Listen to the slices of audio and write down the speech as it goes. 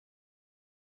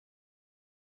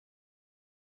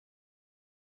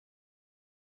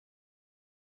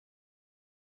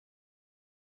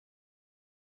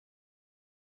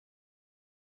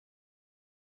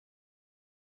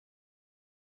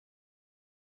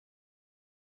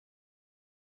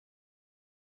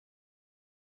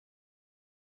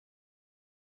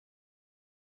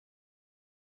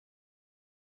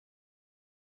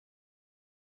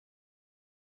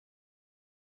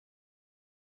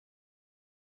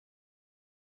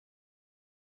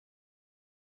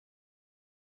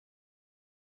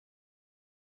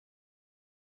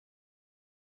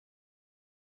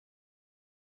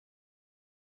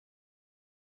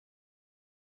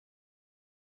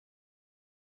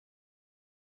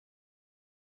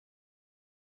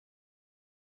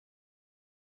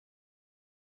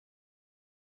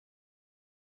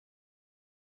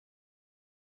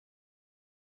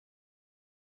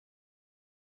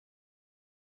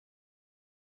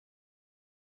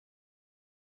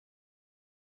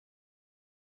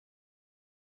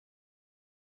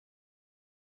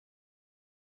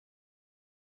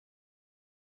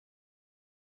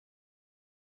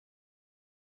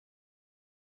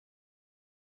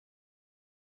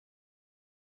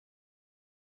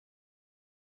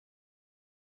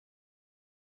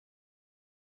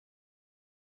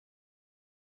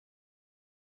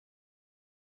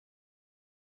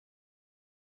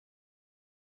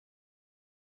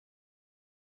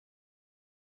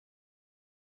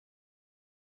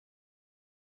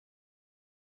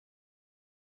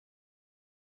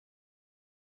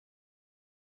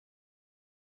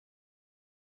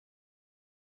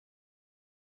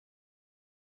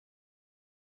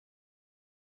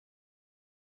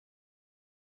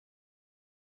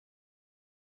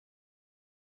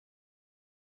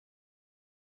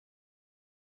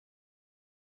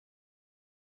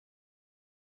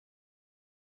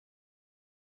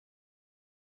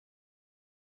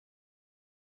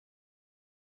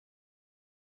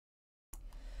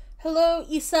Hello,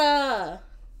 Issa.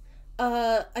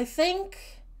 I think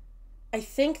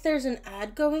there's an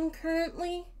ad going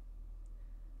currently.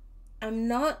 I'm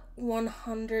not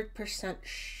 100%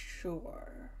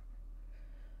 sure.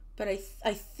 But I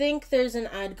think there's an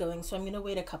ad going, so I'm going to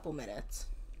wait a couple minutes.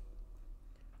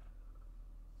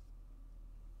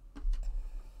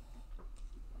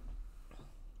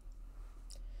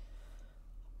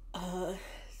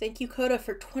 Thank you, Kota,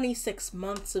 for 26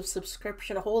 months of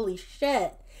subscription. Holy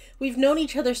shit. We've known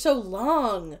each other so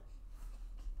long.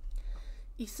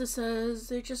 Issa says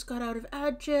they just got out of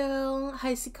ad jail.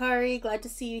 Hi, Sikari. Glad to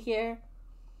see you here.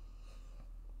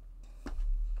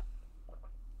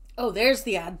 Oh, there's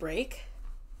the ad break.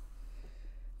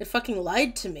 It fucking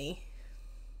lied to me.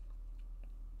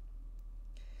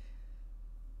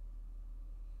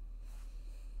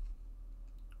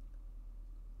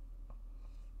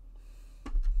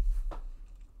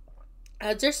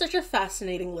 Ads are such a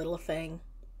fascinating little thing.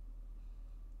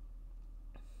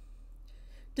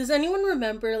 Does anyone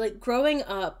remember, like, growing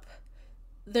up,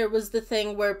 there was the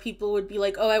thing where people would be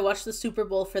like, oh, I watched the Super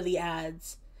Bowl for the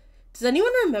ads. Does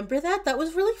anyone remember that? That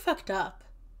was really fucked up.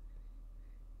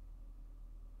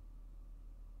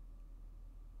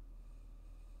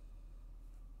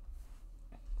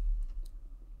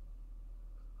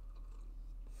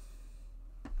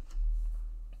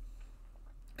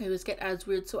 I always get ads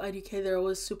weird, so IDK, they're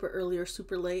always super early or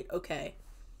super late. Okay,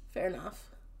 fair enough.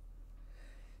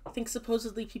 I think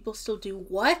supposedly people still do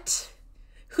what?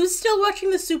 Who's still watching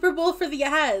the Super Bowl for the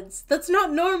ads? That's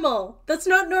not normal. That's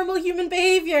not normal human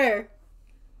behavior.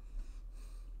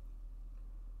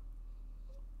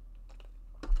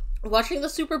 Watching the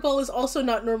Super Bowl is also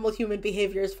not normal human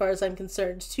behavior as far as I'm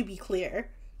concerned, to be clear.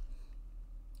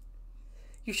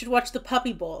 You should watch the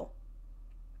Puppy Bowl.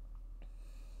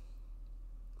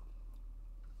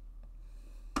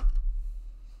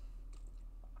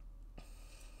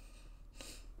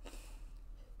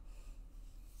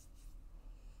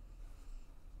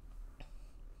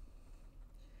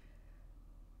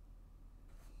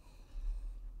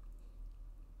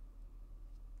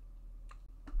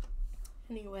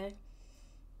 Anyway,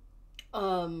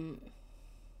 I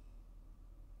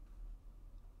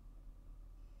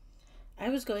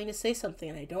was going to say something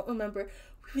and I don't remember.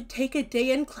 We would take a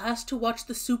day in class to watch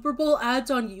the Super Bowl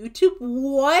ads on YouTube?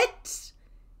 What?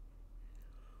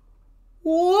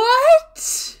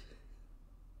 What?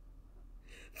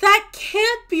 That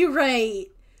can't be right.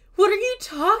 What are you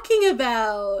talking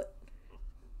about?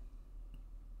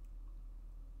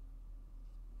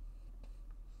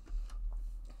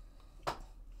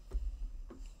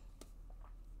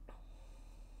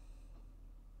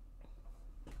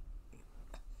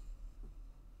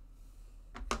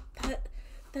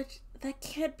 That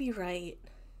can't be right.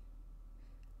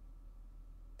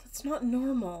 That's not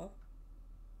normal.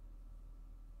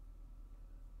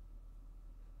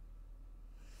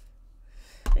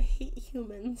 I hate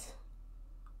humans.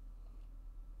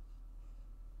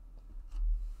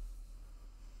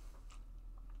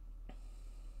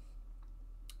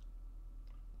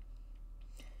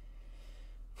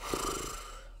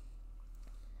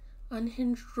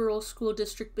 Unhinged rural school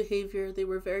district behavior. They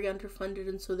were very underfunded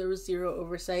and so there was zero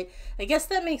oversight. I guess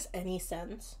that makes any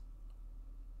sense.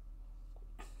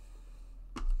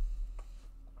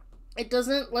 It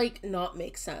doesn't, like, not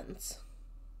make sense.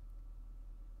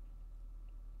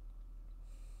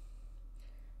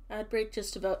 Ad break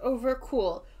just about over.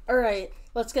 Cool. Alright,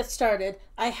 let's get started.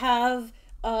 I have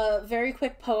a very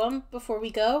quick poem before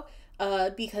we go,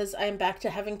 because I'm back to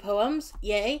having poems.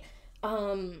 Yay.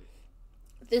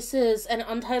 This is an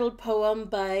untitled poem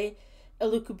by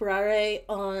Elucubrare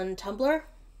on Tumblr.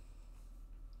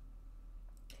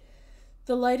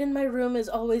 The light in my room is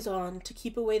always on to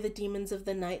keep away the demons of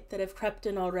the night that have crept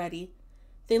in already.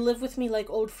 They live with me like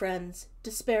old friends,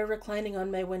 despair reclining on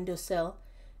my windowsill,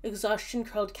 exhaustion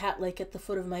curled cat-like at the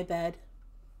foot of my bed.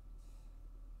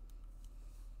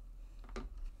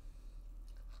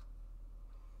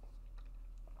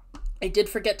 I did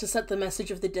forget to set the message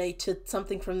of the day to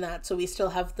something from that, so we still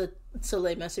have the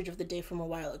Soleil message of the day from a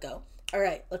while ago.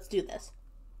 Alright, let's do this.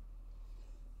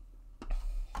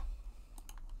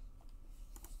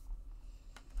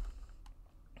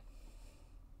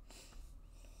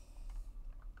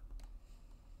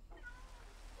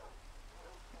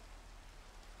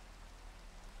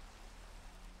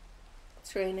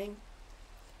 It's raining.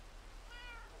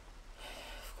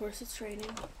 Of course it's raining.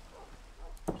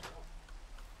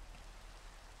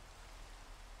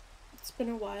 It's been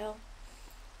a while.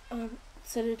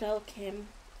 Citadel came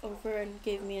over and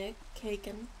gave me a cake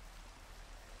and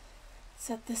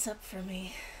set this up for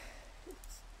me.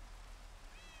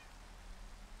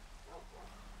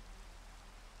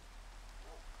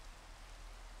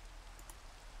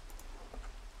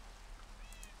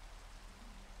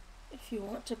 If you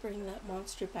want to bring that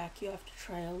monster back, you have to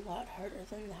try a lot harder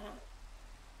than that.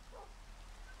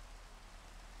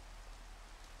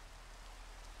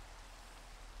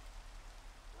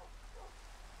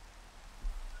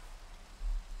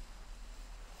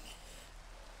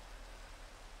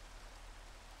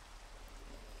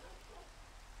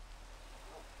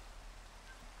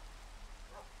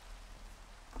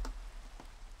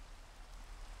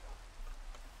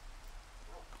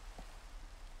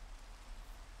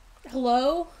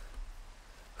 Hello?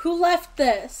 Who left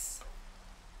this?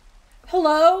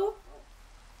 Hello?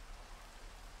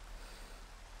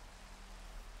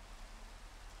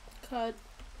 God. It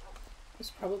was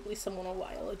probably someone a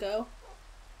while ago.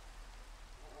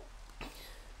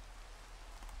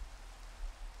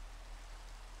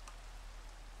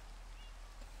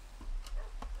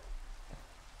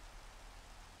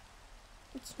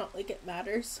 It's not like it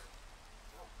matters.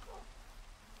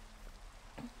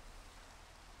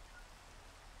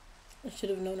 I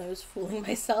should have known I was fooling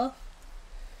myself.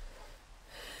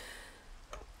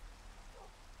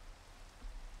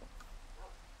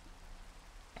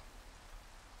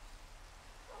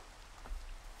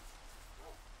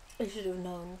 I should have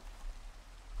known.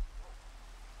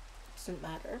 It doesn't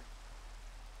matter.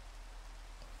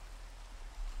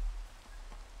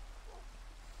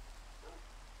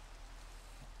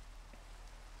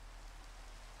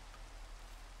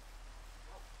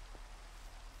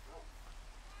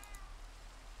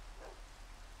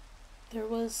 There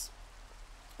was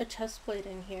a chest plate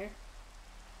in here.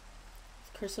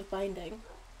 With cursive binding.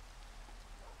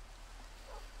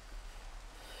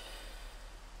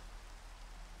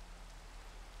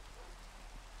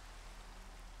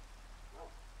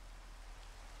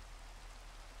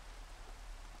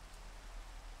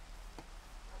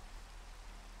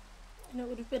 And it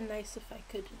would have been nice if I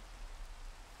could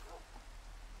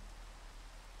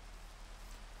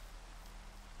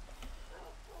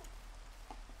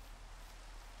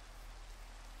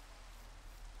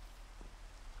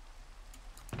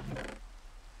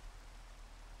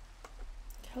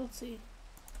Kelsey.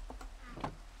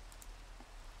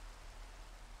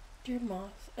 Dear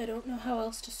Moth, I don't know how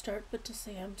else to start but to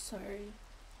say I'm sorry.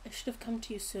 I should have come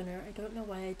to you sooner. I don't know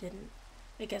why I didn't.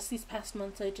 I guess these past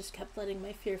months I just kept letting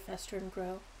my fear fester and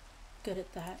grow. Good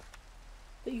at that.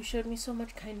 But you showed me so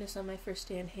much kindness on my first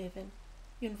day in Haven.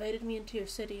 You invited me into your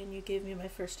city and you gave me my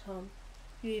first home.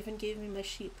 You even gave me my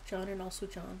sheep, John and also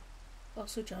John.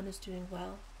 Also John is doing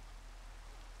well.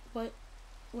 What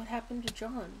happened to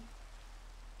John?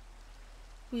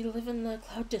 We live in the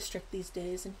Cloud District these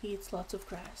days, and he eats lots of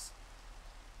grass.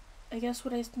 I guess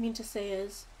what I mean to say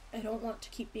is, I don't want to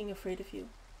keep being afraid of you.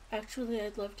 Actually,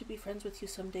 I'd love to be friends with you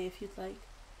someday if you'd like.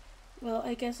 Well,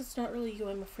 I guess it's not really you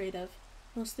I'm afraid of.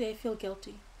 Mostly I feel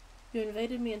guilty. You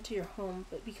invited me into your home,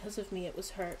 but because of me it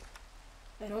was hurt.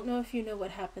 I don't know if you know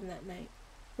what happened that night.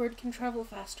 Word can travel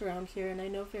fast around here, and I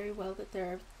know very well that there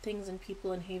are things and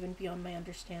people in Haven beyond my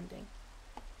understanding.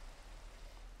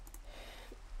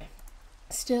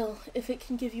 Still, if it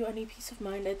can give you any peace of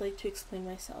mind, I'd like to explain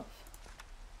myself.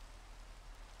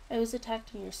 I was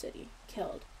attacked in your city,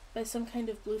 killed, by some kind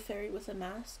of blue fairy with a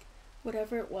mask.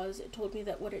 Whatever it was, it told me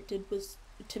that what it did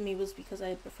to me was because I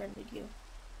had befriended you.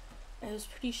 I was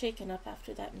pretty shaken up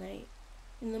after that night.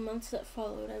 In the months that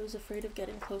followed, I was afraid of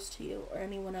getting close to you or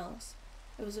anyone else.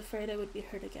 I was afraid I would be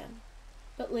hurt again.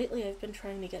 But lately I've been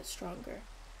trying to get stronger.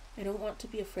 I don't want to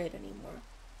be afraid anymore.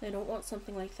 I don't want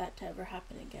something like that to ever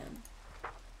happen again.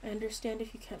 I understand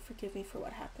if you can't forgive me for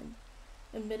what happened.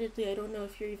 Admittedly, I don't know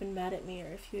if you're even mad at me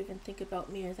or if you even think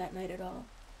about me or that night at all.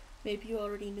 Maybe you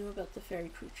already knew about the fairy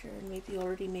creature, and maybe you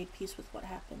already made peace with what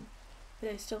happened. But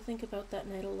I still think about that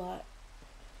night a lot,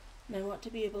 and I want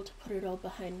to be able to put it all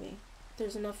behind me.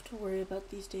 There's enough to worry about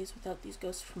these days without these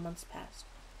ghosts from months past.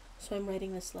 So I'm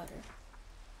writing this letter.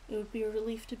 It would be a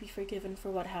relief to be forgiven for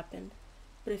what happened,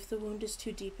 but if the wound is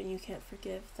too deep and you can't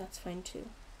forgive, that's fine too.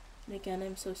 And again,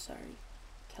 I'm so sorry.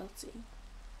 Kelsey.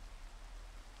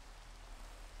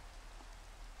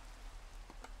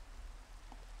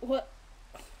 What?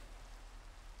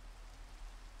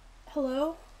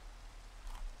 Hello?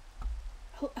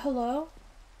 Hello?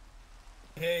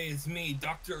 Hey, it's me,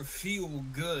 Dr. Feel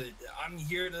Good. I'm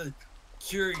here to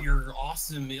cure your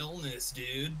awesome illness,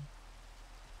 dude.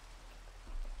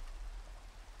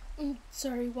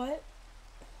 Sorry, what?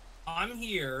 I'm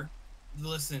here.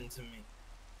 Listen to me.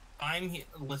 I'm here.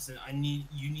 Listen,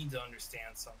 you need to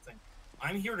understand something.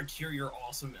 I'm here to cure your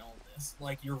awesome illness,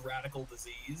 like your radical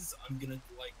disease. I'm gonna,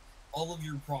 like, all of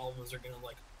your problems are gonna,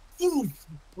 like,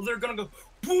 they're gonna go,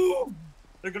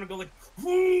 they're gonna go, like,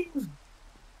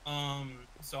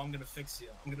 So I'm gonna fix you.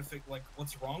 I'm gonna fix, like,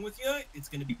 what's wrong with you? It's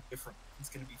gonna be different. It's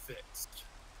gonna be fixed.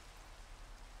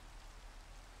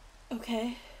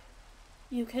 Okay.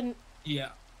 You can Yeah.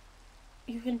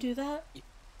 You can do that?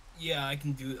 Yeah, I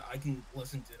can do. I can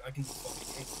listen, dude. I can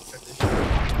fucking check this shit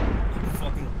out. I'm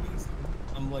fucking amazing.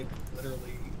 I'm like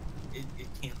literally. I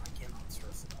cannot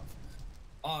stress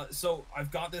enough. So I've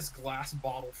got this glass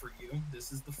bottle for you.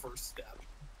 This is the first step.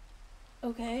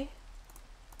 Okay.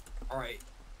 All right.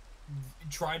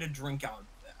 Try to drink out of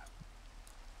that.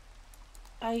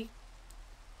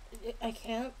 I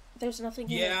can't. There's nothing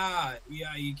here.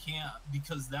 Yeah, you can't,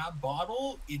 because that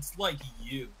bottle, it's like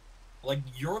you. Like,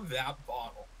 you're that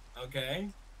bottle, okay?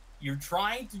 You're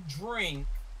trying to drink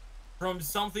from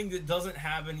something that doesn't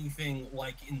have anything,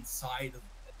 like, inside of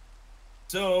it.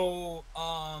 So,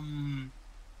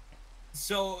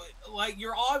 like,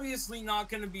 you're obviously not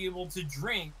going to be able to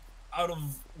drink out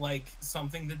of, like,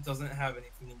 something that doesn't have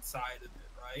anything inside of it,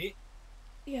 right?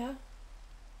 Yeah.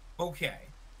 Okay.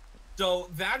 So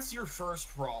that's your first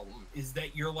problem, is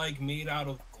that you're like made out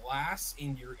of glass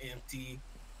and you're empty,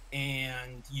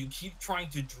 and you keep trying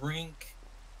to drink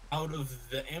out of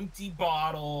the empty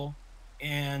bottle,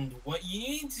 and what you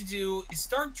need to do is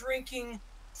start drinking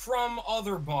from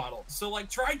other bottles. So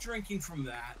like try drinking from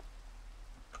that.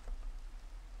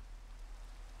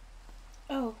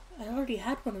 Oh, I already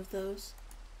had one of those.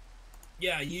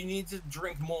 Yeah, you need to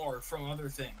drink more from other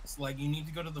things. Like you need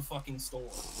to go to the fucking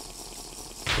store.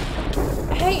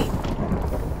 Hey!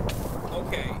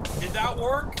 Okay, did that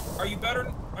work? Are you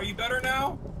better? Are you better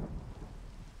now?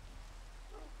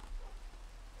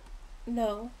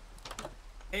 No.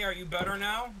 Hey, are you better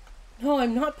now? No,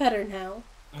 I'm not better now.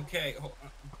 Okay, hold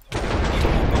on.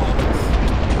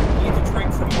 You need to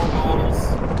drink from more bottles.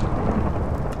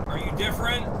 Are you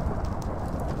different?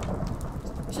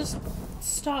 Just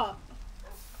stop.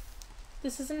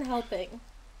 This isn't helping.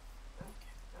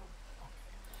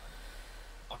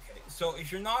 Okay, so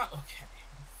if you're not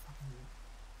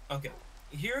okay,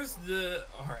 here's the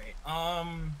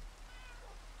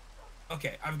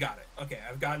okay, I've got it. Okay,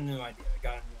 I've got a new idea.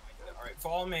 All right,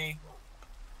 follow me.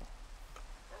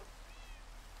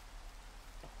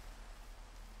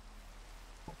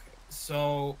 Okay,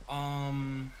 so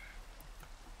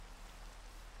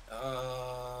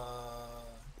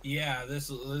yeah, this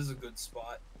is a good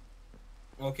spot.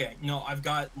 Okay, no, I've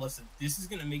got, listen, this is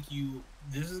gonna make you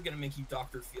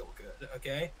Dr. Feelgood,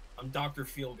 okay? I'm Dr.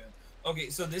 Feelgood. Okay,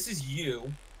 so this is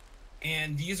you,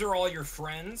 and these are all your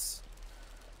friends,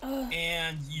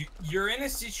 and you're in a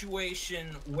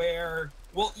situation where,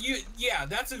 well, yeah,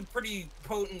 that's a pretty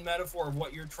potent metaphor of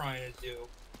what you're trying to do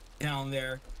down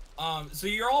there. So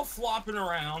you're all flopping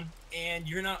around, and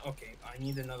you're not, okay, I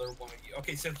need another one of you.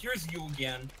 Okay, so here's you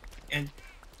again, and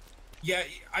yeah,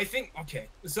 I think, okay,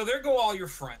 so there go all your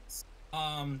friends.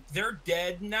 They're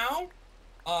dead now,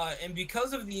 and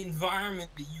because of the environment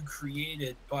that you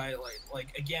created by,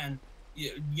 like again,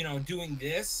 you know, doing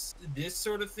this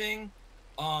sort of thing,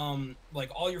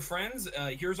 like all your friends,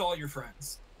 here's all your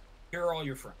friends. Here are all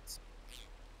your friends.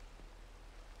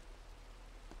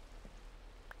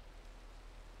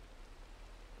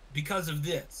 Because of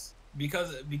this,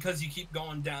 because you keep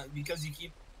going down, because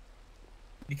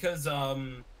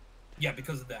yeah,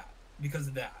 because of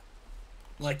that.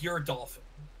 Like, you're a dolphin.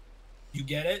 You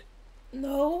get it?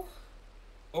 No.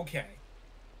 Okay.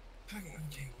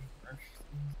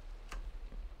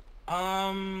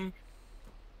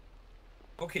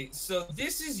 Okay, so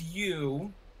this is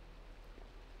you.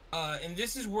 And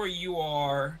this is where you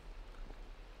are.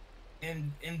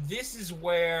 And this is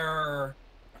where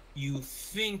you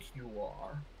think you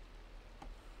are.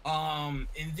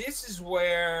 And this is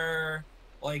where,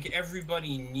 like,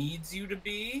 everybody needs you to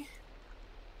be,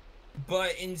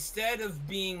 but instead of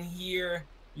being here,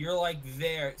 you're like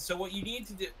there. So what you need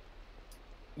to do,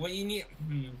 what you need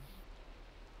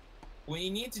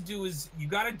to do is you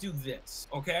got to do this,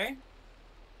 okay?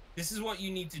 This is what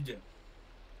you need to do.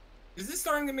 Is this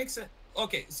starting to make sense?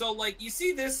 Okay, so like you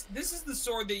see this is the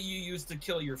sword that you used to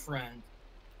kill your friend,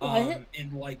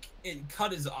 and like it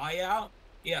cut his eye out.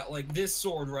 Yeah, like this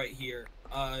sword right here,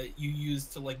 you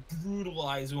used to like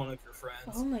brutalize one of your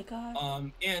friends. Oh my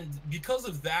god. And because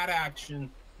of that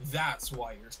action, that's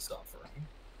why you're suffering.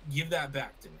 Give that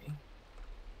back to me.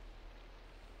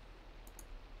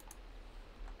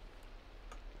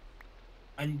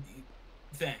 And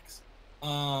thanks.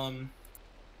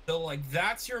 So like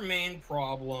that's your main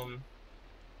problem,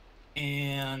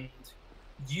 and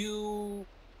you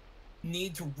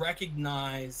need to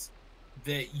recognize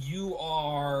that you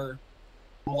are,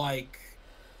 like,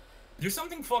 there's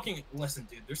something fucking, listen,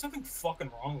 dude, there's something fucking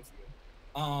wrong with you.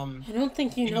 I don't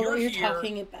think you and know what you're here,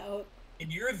 talking about.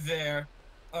 and you're there.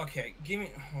 Okay, give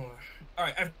me. Hold on. All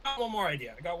right, I've got one more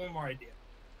idea.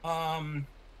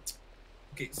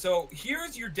 Okay, so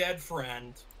here's your dead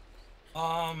friend.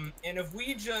 And if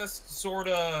we just sort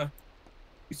of,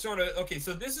 okay,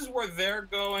 so this is where they're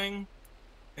going,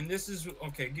 and this is,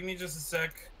 okay, give me just a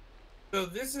sec. So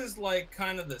this is like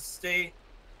kind of the state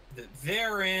that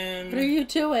they're in. What are you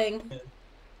doing?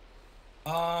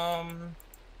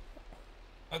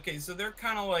 Okay, so they're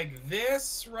kind of like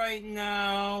this right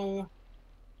now.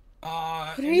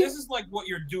 And you... this is like what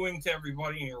you're doing to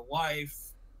everybody in your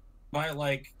life by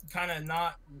like kind of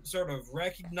not sort of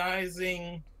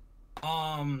recognizing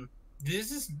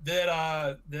this is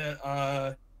that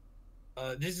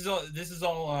this is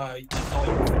all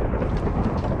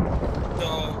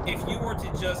so if you were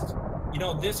to just, you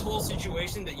know, this whole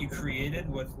situation that you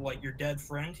created with like your dead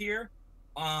friend here,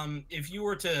 if you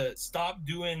were to stop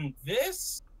doing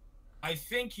this, I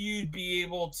think you'd be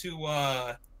able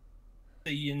to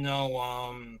you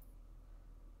know,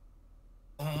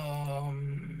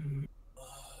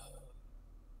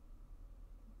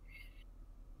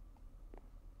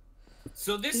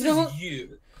 so this is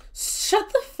you.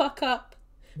 Shut the fuck up.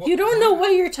 What? You don't know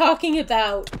what you're talking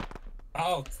about.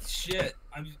 Oh, shit.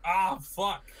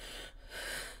 Fuck.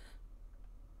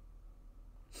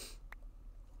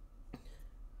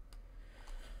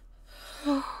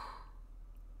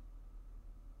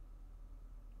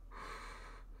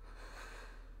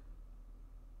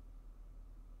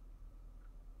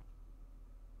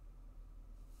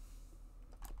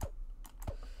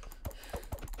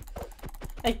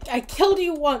 I killed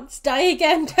you once. Die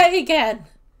again, die again.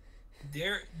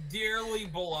 Dearly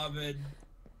beloved,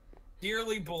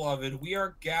 we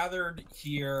are gathered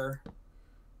here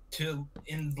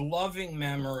in loving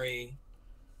memory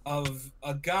of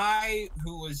a guy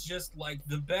who was just like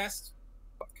the best.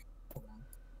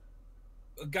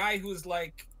 A guy who was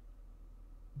like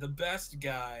the best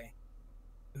guy,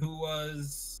 who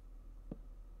was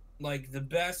like the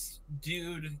best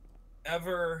dude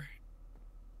ever.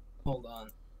 Hold on.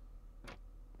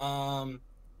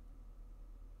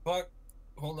 Fuck.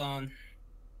 Hold on.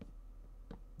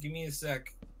 Give me a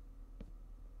sec.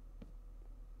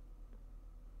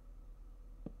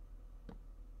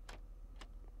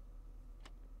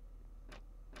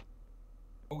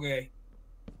 Okay.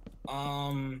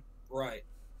 Right.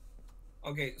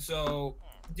 Okay, so,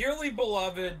 dearly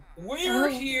beloved, we're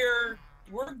here.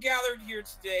 We're gathered here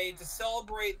today to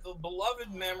celebrate the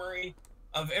beloved memory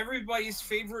of everybody's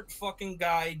favorite fucking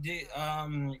guy,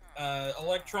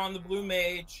 Electron the Blue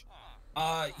Mage.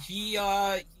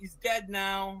 He's dead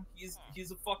now.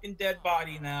 He's a fucking dead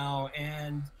body now,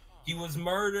 and he was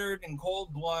murdered in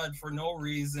cold blood for no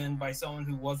reason by someone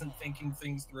who wasn't thinking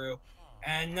things through.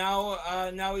 And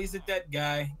now he's a dead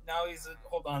guy.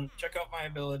 Hold on, check out my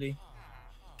ability.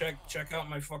 Check out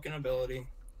my fucking ability.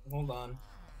 Hold on.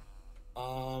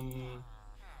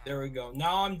 There we go.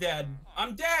 Now I'm dead.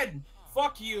 I'm dead!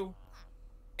 Fuck you.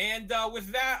 And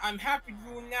with that, I'm happy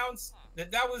to announce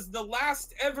that was the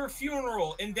last ever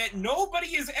funeral, and that nobody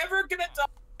is ever gonna die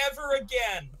ever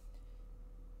again.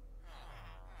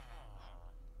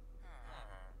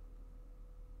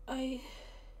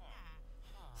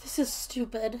 This is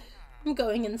stupid. I'm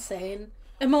going insane.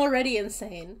 I'm already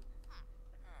insane.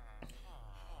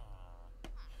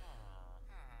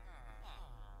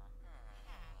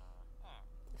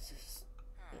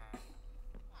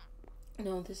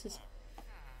 No, this is...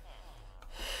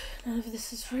 None of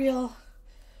this is real.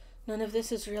 None of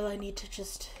this is real. I need to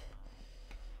just...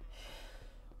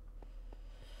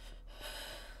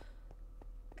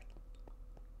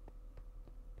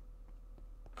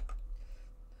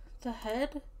 The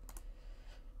head?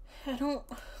 I don't...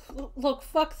 Look,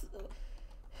 fuck...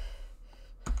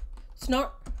 It's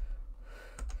not...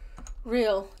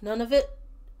 real. None of it...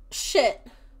 Shit.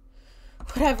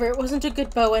 Whatever, it wasn't a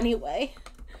good bow anyway.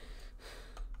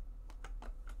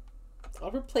 I'll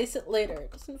replace it later.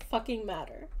 It doesn't fucking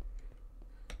matter.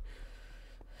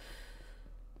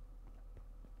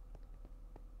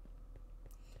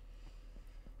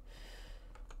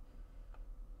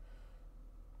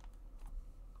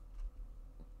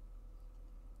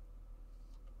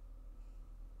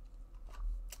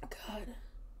 God.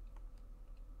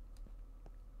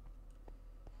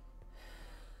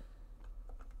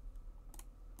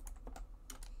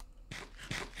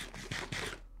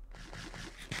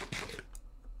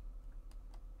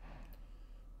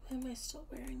 Why am I still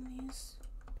wearing these?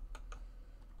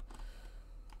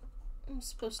 I'm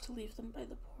supposed to leave them by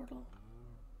the portal.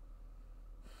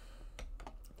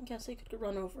 I guess I could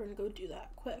run over and go do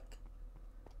that quick.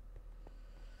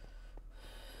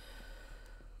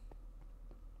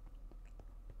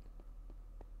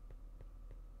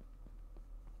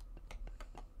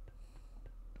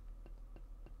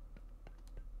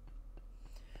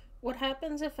 What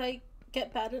happens if I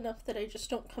get bad enough that I just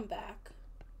don't come back?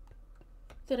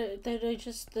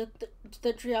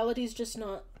 That reality's just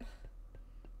not...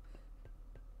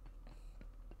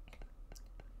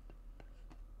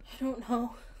 I don't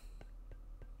know.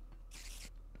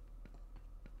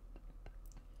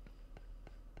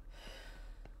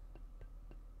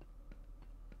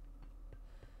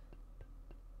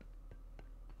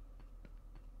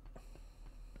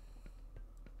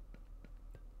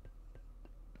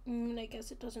 I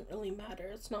guess it doesn't really matter.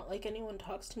 It's not like anyone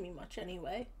talks to me much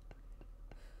anyway.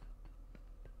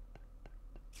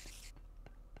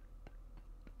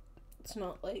 It's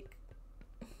not like...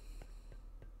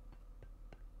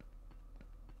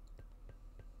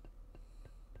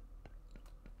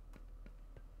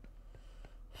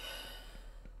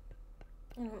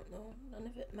 I don't know. None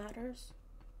of it matters.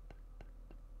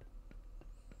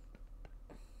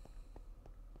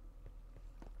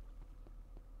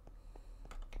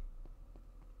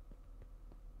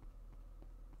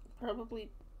 Probably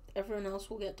everyone else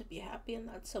will get to be happy, and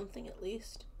that's something at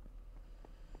least.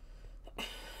 I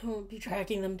won't be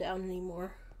tracking them down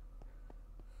anymore.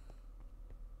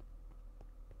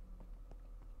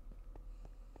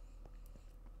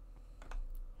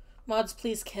 Mods,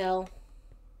 please kill.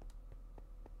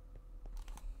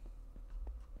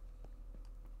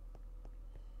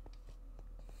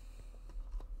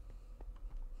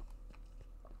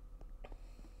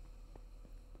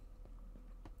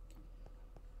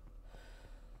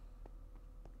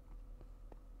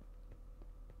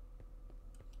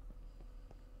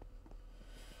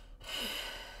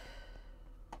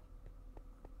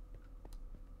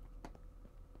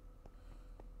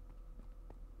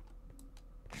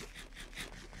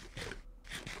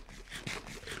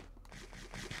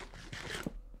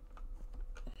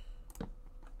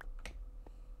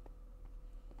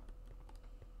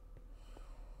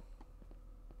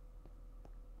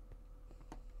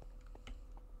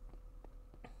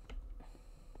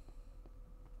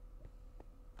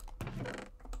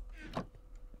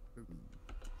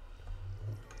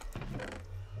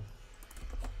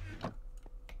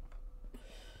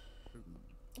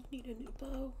 Need a new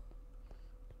bow.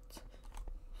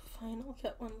 Fine, I'll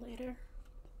get one later.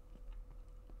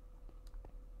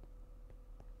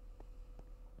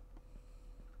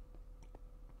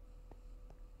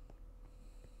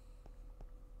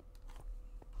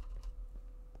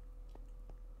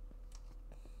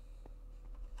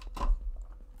 I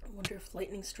wonder if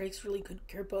lightning strikes really could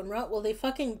cure bone rot. Well, they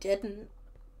fucking didn't.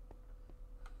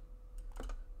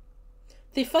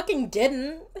 They fucking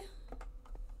didn't.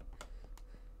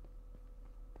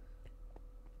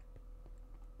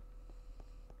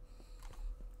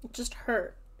 It just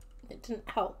hurt. It didn't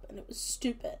help, and it was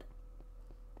stupid.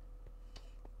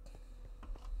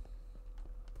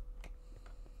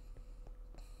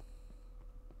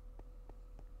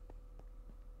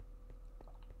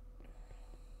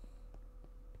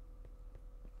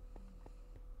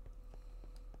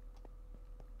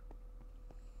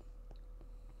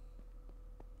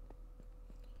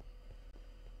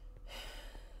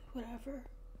 Whatever.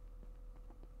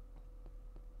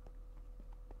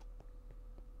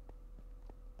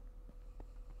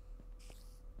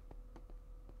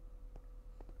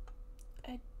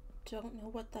 I don't know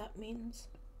what that means.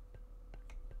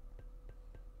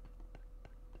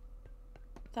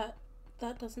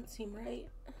 That doesn't seem right.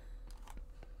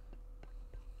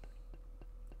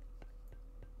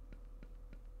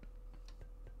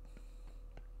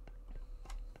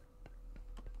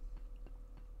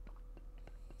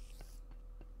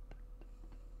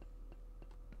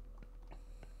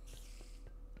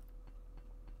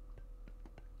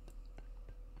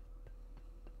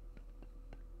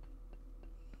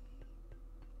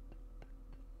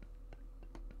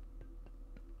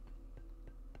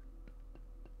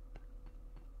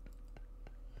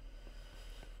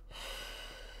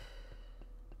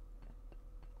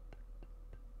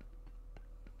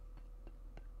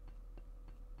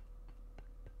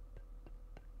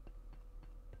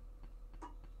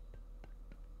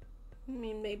 I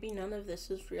mean, maybe none of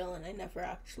this is real and I never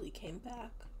actually came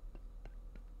back.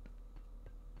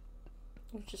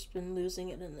 I've just been losing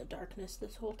it in the darkness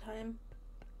this whole time.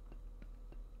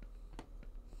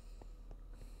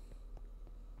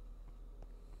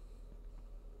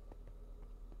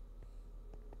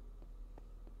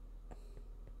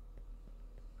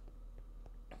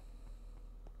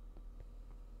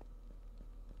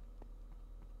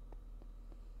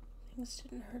 Things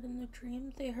didn't hurt in the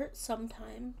dream. They hurt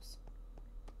sometimes.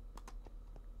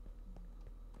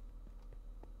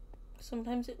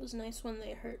 Sometimes it was nice when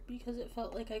they hurt because it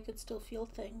felt like I could still feel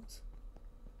things.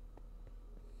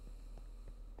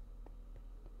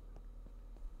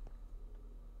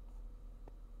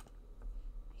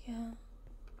 Yeah.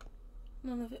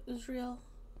 None of it was real.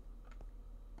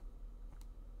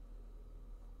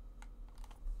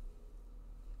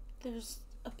 There's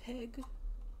a pig.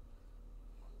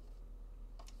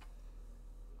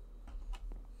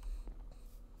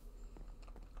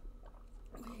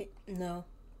 Wait, no.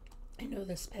 I know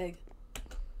this pig.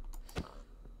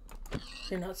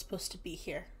 You're not supposed to be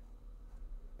here.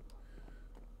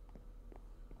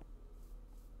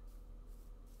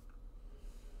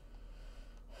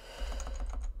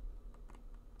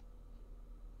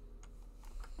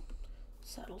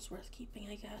 Saddle's worth keeping,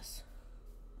 I guess.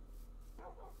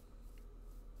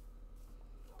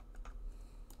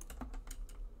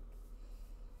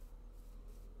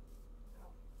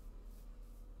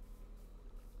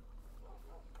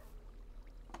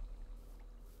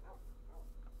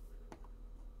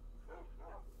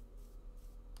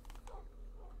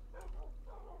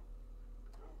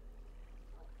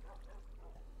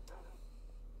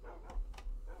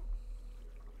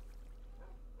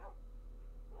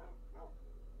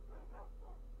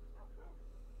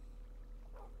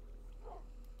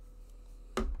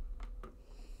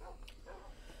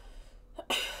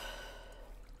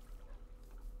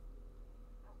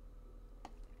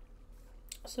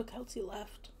 So Kelsey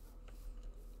left.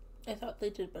 I thought they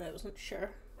did, but I wasn't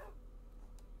sure.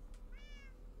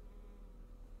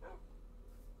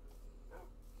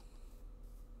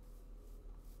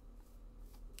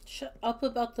 Shut up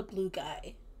about the blue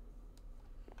guy.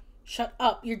 Shut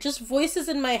up. You're just voices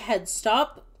in my head.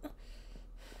 Stop.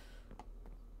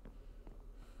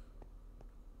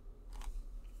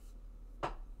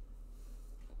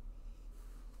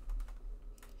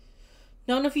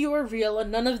 None of you are real, and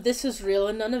none of this is real,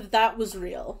 and none of that was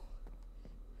real.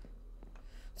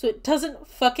 So it doesn't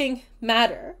fucking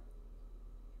matter.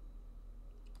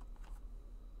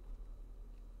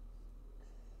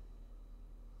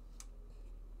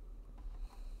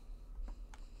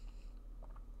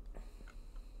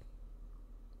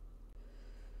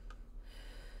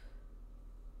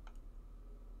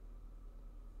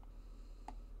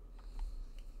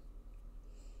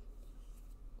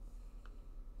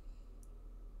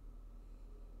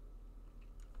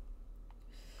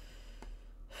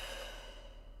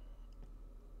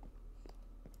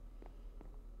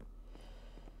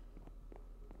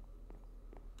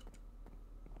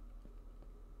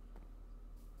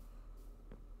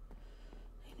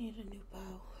 I need a new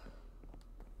bow.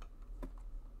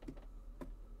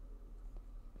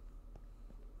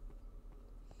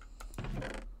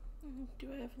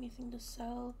 Do I have anything to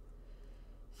sell?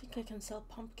 I think I can sell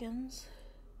pumpkins.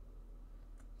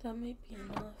 That might be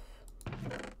enough.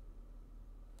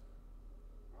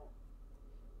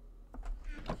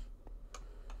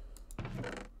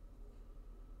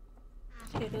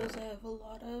 Potatoes I have a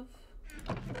lot of.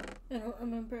 I don't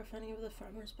remember if any of the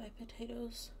farmers buy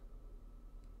potatoes.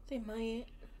 They might.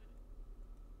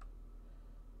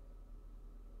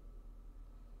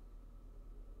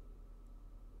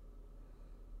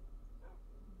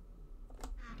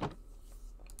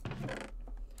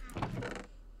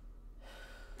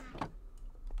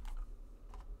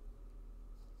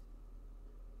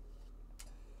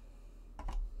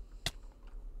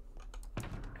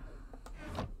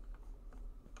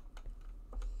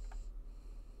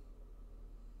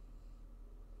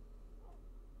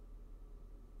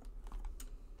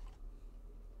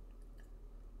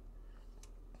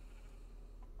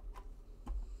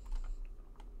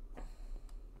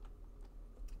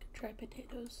 Try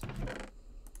potatoes.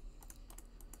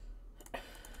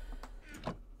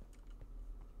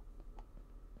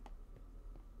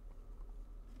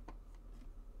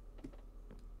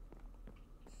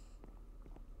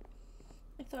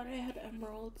 I thought I had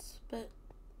emeralds, but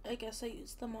I guess I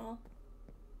used them all.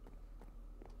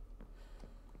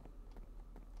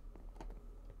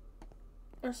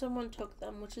 Or someone took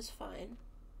them, which is fine.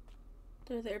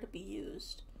 They're there to be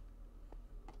used.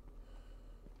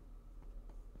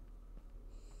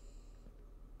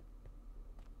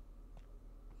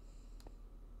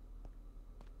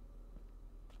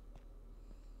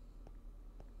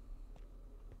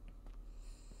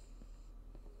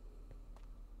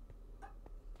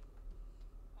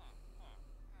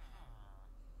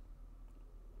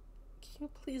 Can you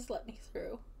please let me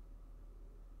through?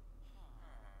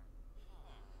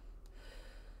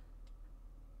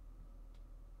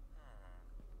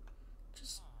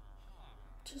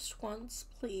 Just once,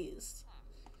 please.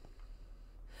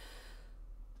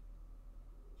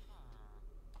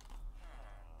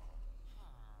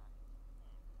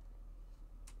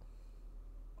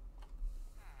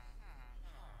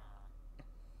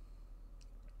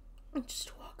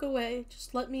 Just walk away.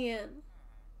 Just let me in.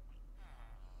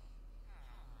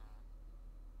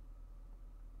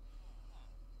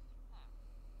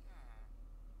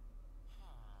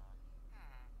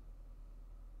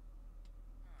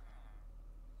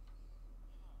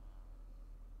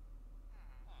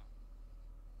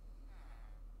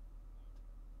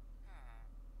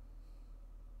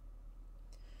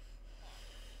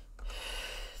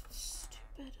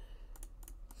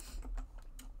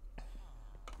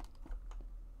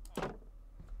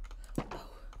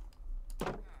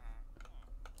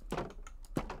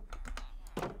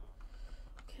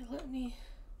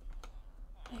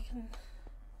 I can...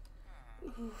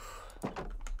 Oof.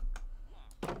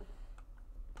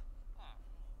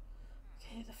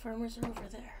 Okay, the farmers are over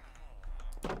there.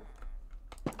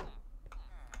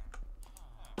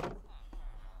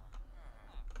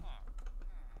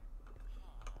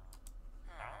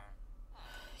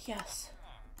 Yes.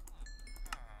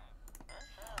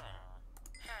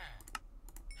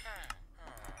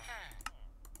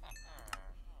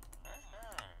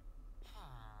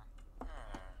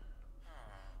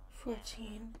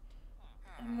 $14.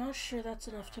 I'm not sure that's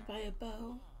enough to buy a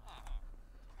bow.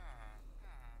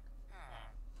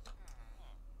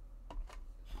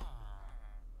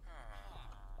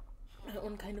 That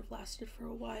one kind of lasted for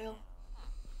a while.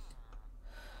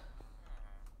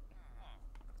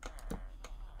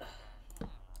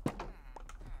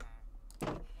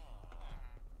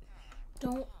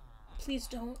 Don't. Please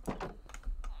don't.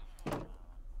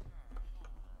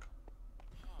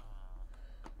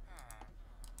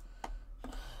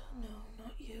 No,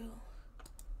 not you.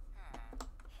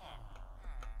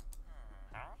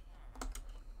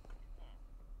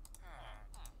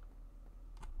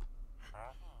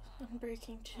 I'm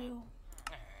breaking too.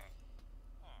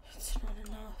 It's not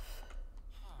enough.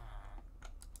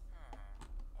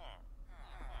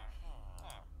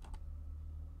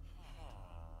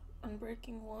 I'm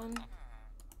breaking one.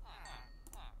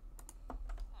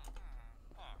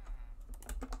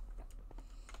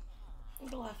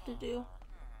 It'll have to do.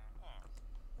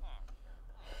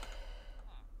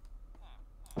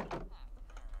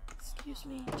 Excuse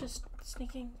me, just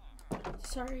sneaking.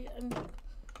 Sorry,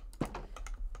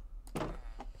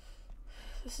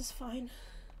 This is fine.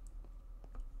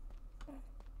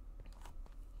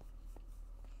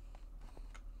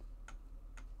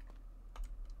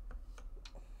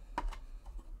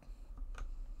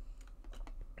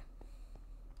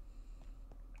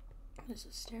 There's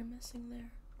a stair missing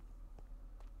there.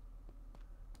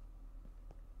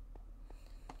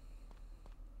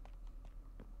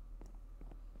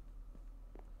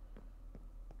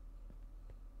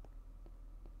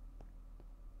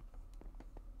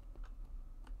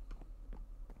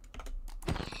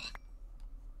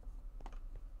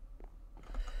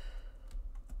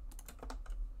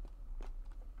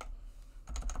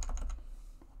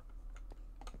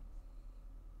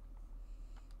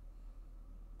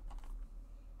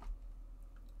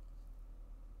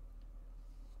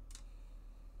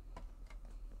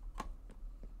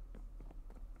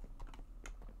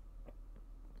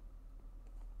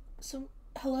 So,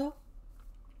 hello?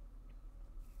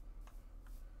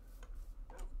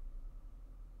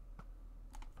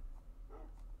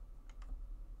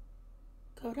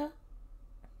 Kota?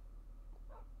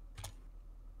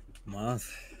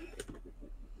 Moth?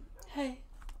 Hey.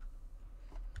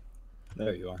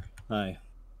 There you are. Hi.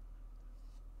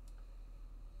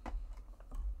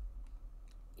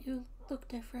 You look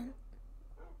different.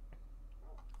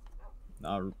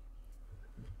 Not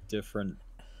different.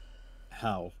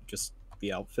 How? Just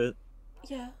the outfit?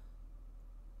 Yeah,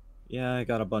 Yeah, I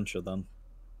got a bunch of them.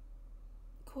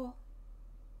 cool.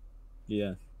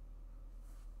 Yeah.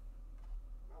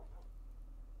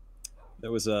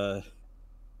 There was a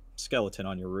skeleton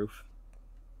on your roof.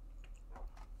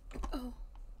 Oh,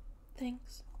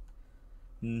 thanks.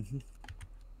 Mm-hmm.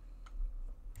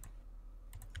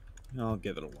 I'll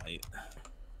give it a light.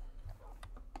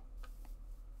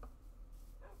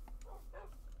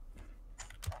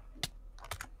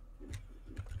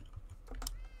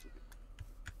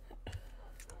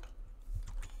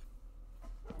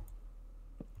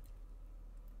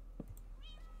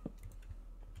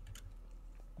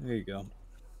 There you go.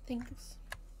 Thanks.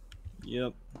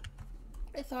 Yep.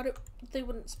 I thought they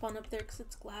wouldn't spawn up there because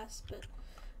it's glass, but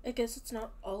I guess it's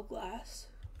not all glass.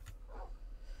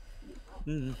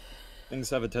 Things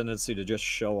have a tendency to just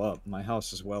show up. My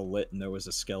house is well lit and there was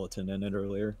a skeleton in it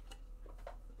earlier.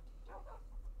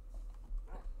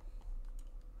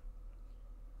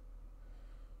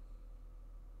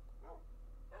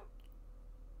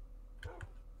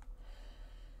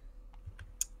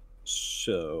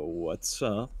 So, what's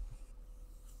up?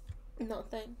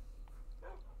 Nothing.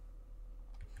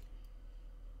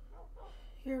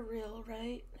 You're real,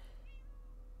 right?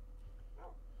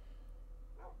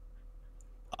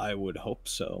 I would hope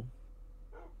so.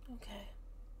 Okay.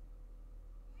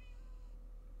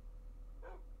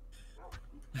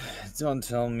 Don't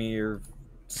tell me you're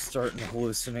starting to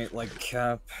hallucinate like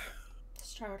Cap.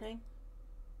 Starting.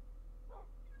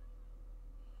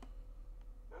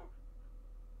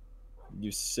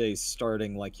 You say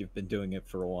starting like you've been doing it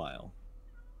for a while.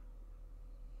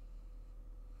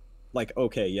 Like,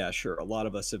 okay, yeah, sure, a lot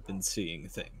of us have been seeing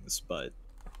things, but...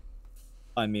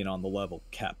 I mean on the level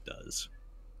Cap does.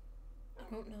 I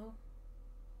don't know.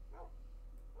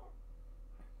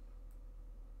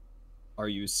 Are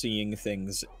you seeing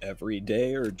things every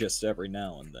day or just every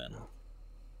now and then?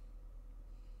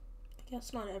 I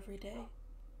guess not every day.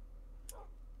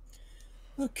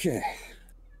 Okay.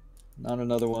 Not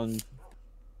another one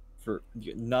for...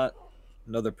 Not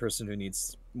another person who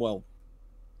needs... Well,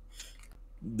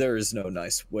 there is no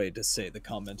nice way to say the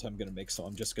comment I'm going to make, so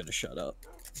I'm just going to shut up.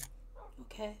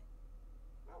 Okay.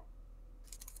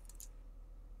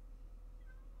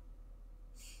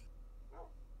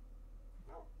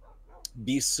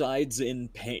 Besides in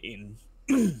pain...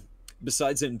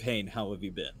 Besides in pain, how have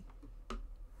you been?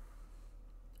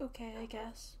 Okay, I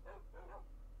guess.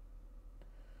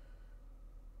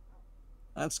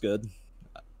 That's good.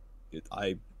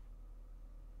 I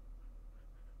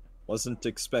wasn't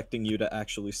expecting you to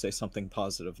actually say something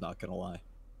positive, not gonna lie.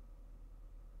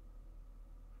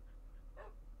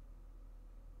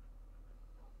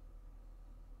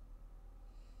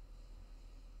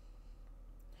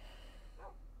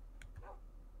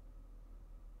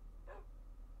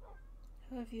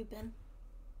 How have you been?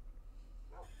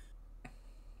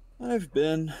 I've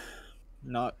been...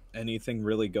 Not anything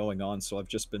really going on, so I've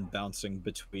just been bouncing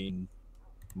between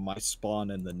my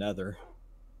spawn and the nether.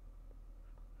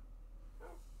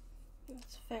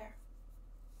 That's fair.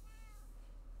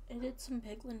 I did some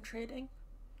piglin trading.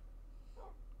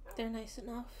 They're nice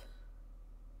enough.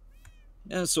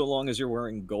 Yeah, so long as you're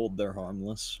wearing gold, they're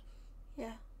harmless.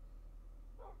 Yeah.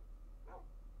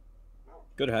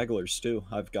 Good hagglers, too.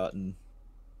 I've gotten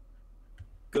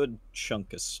good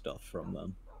chunk of stuff from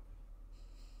them.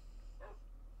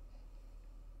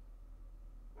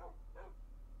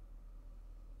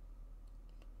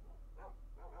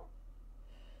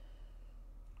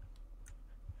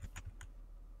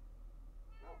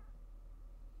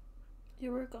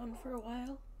 You were gone for a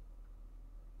while.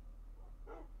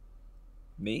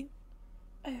 Me?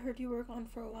 I heard you were gone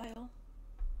for a while.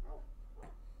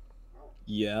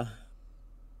 Yeah.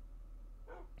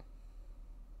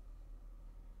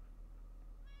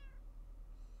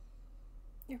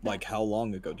 You're back. Like, how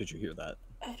long ago did you hear that?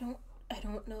 I don't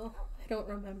know. I don't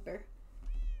remember.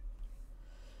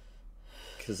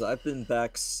 Because I've been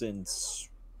back since...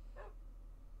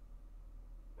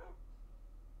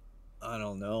 I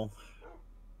don't know.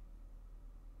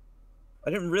 I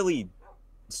didn't really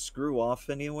screw off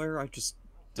anywhere. I just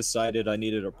decided I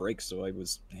needed a break, so I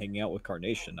was hanging out with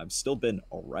Carnation. I've still been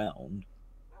around.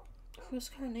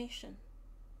 Who's Carnation?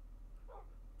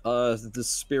 The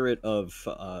spirit of,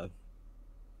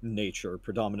 nature,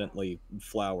 predominantly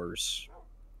flowers.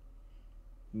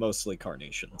 Mostly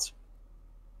carnations.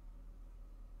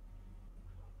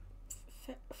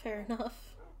 Fair enough.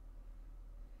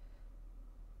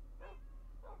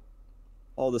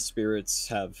 All the spirits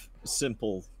have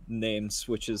simple names,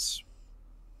 which is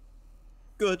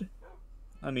good.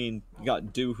 I mean, you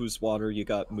got Dew, who's water, you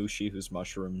got Mushi, who's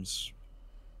mushrooms,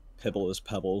 Pibble is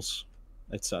pebbles,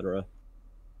 etc.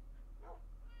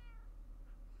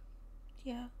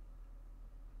 Yeah.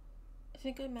 I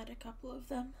think I met a couple of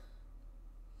them.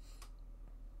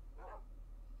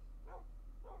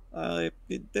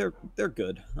 They're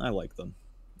good. I like them.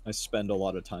 I spend a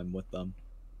lot of time with them.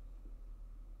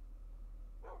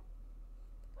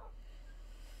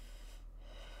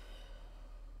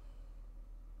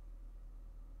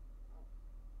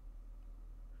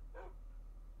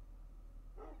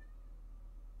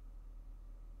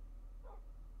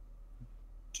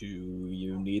 Do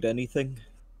you need anything?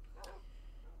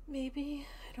 Maybe.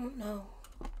 I don't know.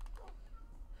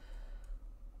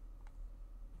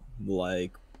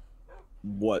 Like,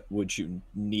 what would you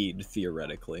need,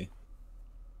 theoretically?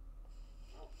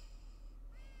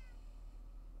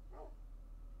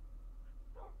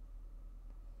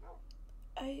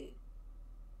 I...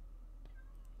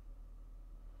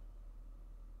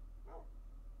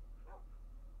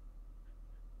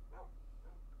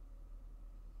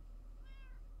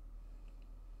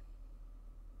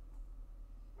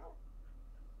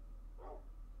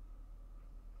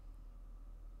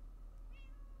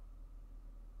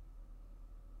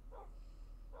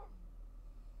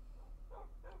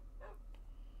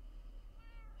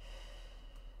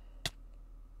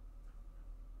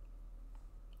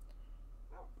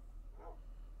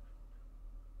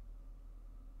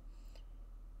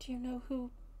 Do you know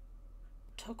who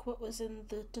took what was in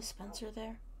the dispenser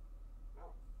there?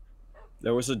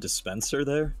 There was a dispenser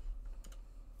there?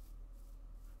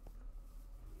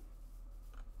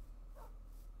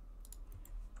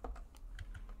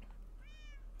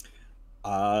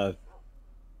 I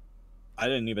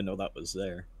didn't even know that was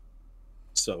there.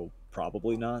 So,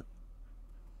 probably not.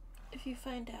 If you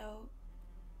find out.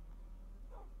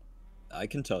 I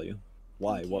can tell you.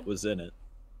 Why? Thank What you. was in it?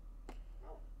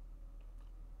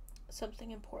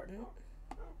 Something important.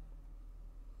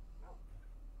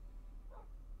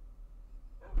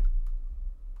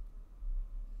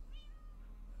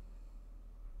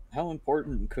 How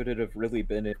important could it have really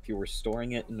been if you were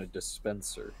storing it in a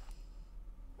dispenser?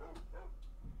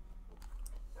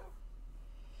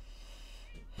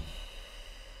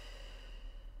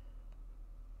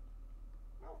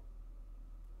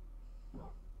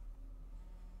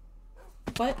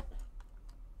 What?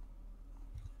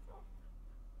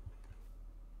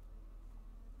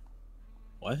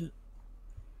 What?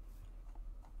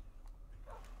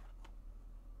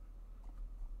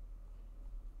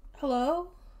 Hello?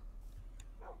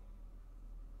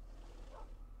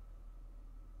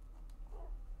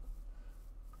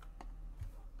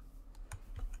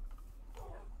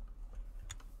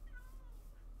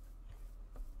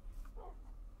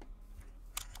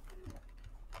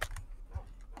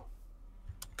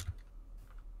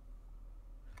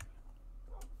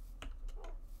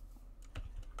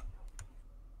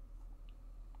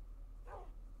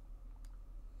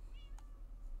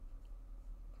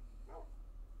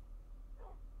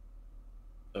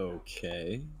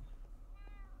 Okay.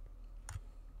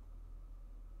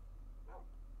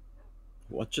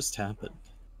 What just happened?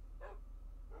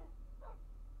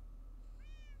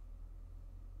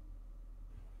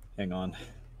 Hang on.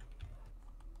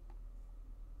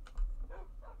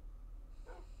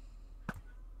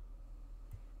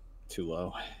 Too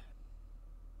low.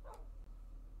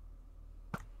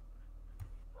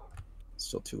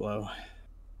 Still too low.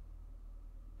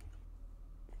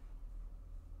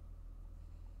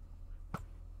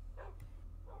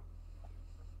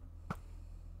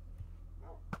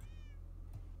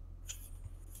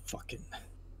 Fucking.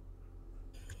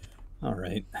 All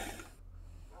right.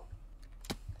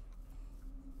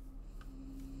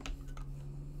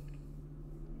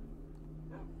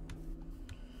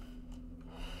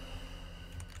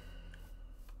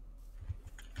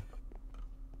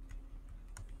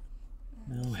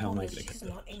 Now, how am I gonna get She's that?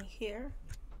 not in here.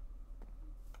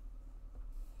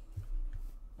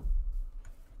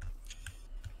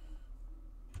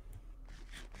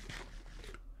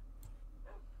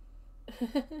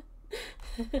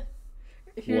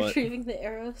 You're What? retrieving the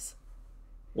arrows.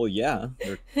 Well, yeah,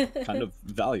 they're kind of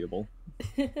valuable.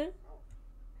 Well,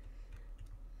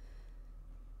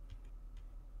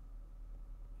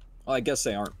 I guess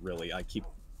they aren't really. I keep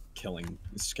killing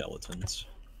skeletons.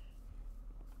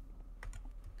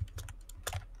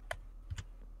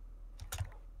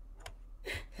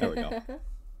 There we go.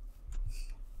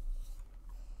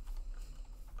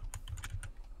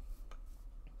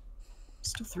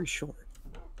 Still 3 short.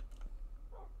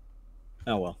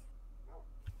 Oh well.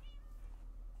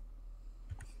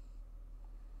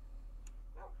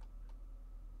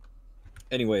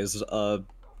 Anyways,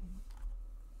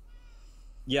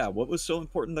 yeah, what was so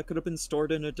important that could have been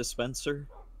stored in a dispenser?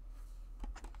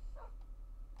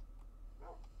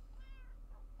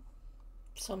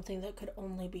 Something that could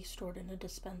only be stored in a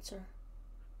dispenser.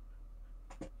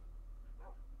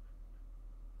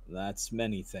 That's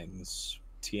many things.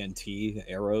 TNT,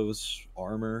 arrows,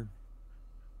 armor.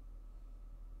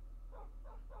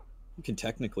 You can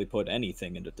technically put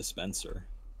anything in a dispenser.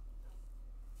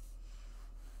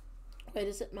 Why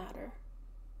does it matter?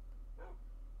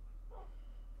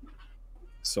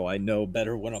 So I know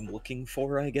better what I'm looking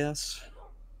for, I guess.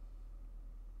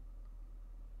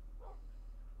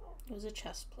 It was a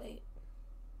chest plate.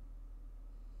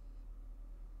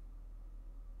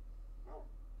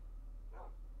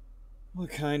 What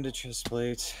kind of chest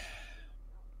plate?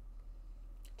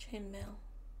 Chainmail.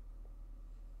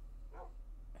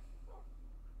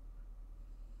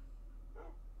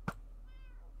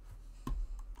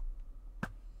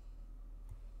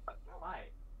 Why?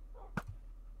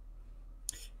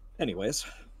 Anyways.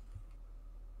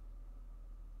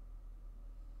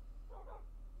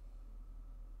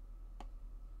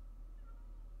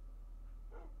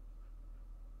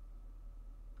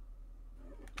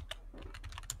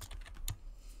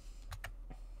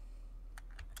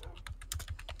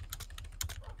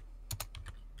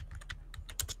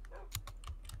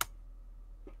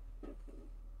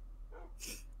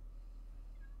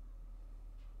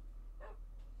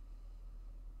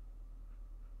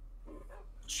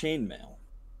 Chainmail.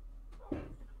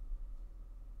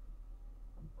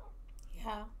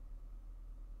 Yeah.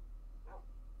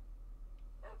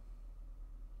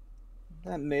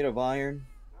 That made of iron.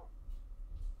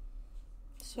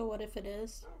 So what if it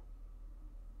is?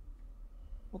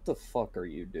 What the fuck are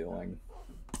you doing?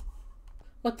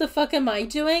 What the fuck am I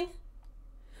doing?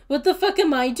 What the fuck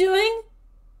am I doing?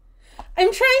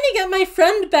 I'm trying to get my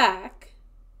friend back.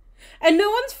 And no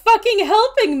one's fucking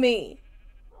helping me.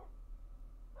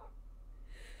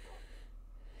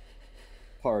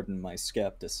 Pardon my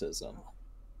skepticism.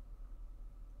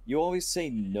 You always say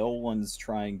no one's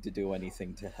trying to do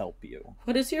anything to help you.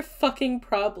 What is your fucking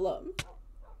problem?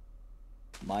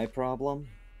 My problem?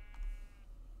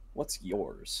 What's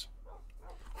yours?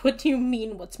 What do you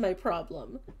mean, what's my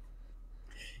problem?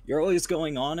 You're always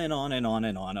going on and on and on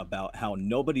and on about how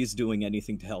nobody's doing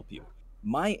anything to help you.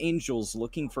 My angel's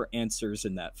looking for answers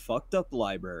in that fucked up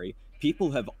library.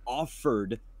 People have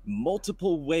offered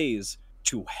multiple ways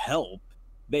to help.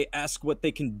 They ask what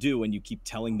they can do, and you keep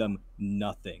telling them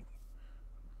nothing.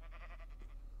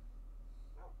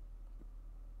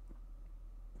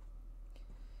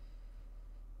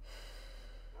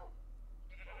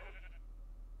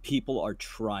 People are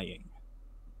trying.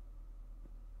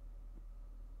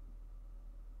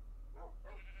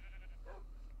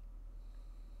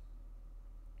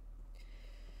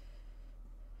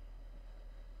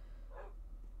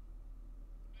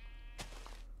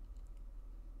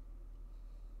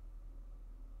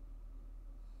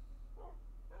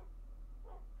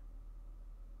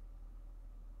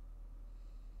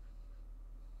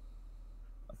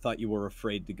 I thought you were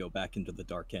afraid to go back into the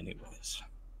dark anyways.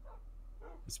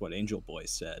 That's what Angel Boy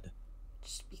said.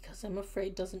 Just because I'm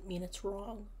afraid doesn't mean it's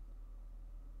wrong.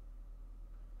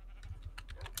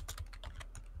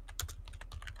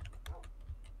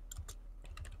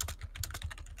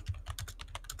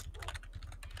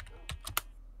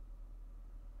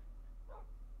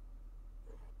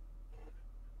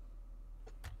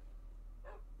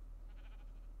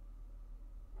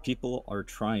 People are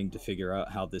trying to figure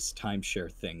out how this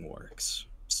timeshare thing works.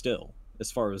 Still,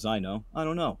 as far as I know, I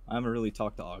don't know. I haven't really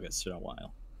talked to August in a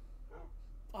while.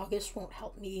 August won't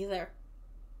help me either.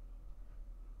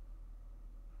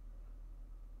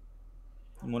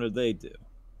 And what did they do?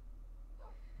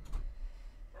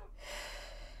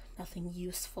 Nothing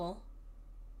useful.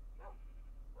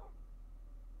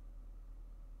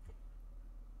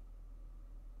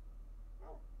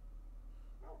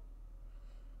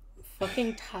 I'm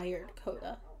fucking tired,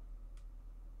 Kota.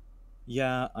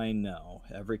 Yeah, I know.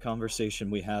 Every conversation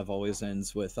we have always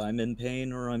ends with, I'm in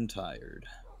pain or I'm tired.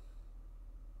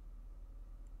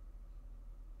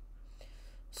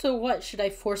 So what, should I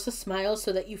force a smile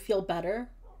so that you feel better?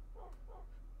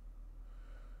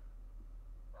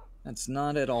 That's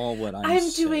not at all what I'm I'm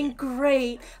saying. doing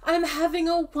great. I'm having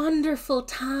a wonderful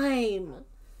time.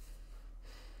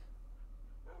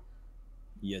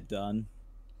 You done?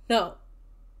 No.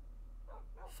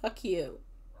 Fuck you.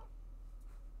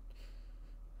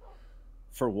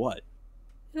 For what?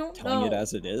 I don't Telling know. it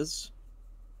as it is?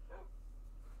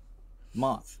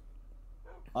 Moth,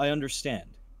 I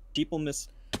understand. People miss...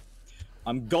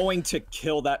 I'm going to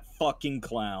kill that fucking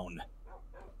clown.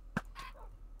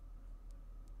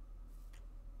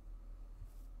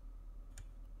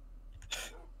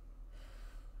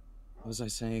 What was I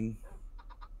saying?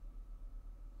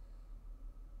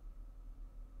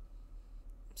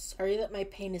 I'm sorry that my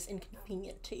pain is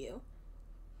inconvenient to you.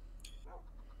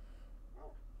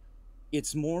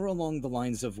 It's more along the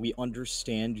lines of we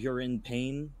understand you're in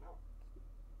pain,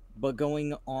 but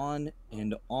going on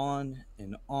and on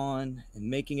and on and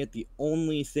making it the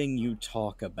only thing you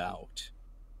talk about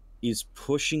is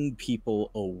pushing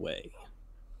people away.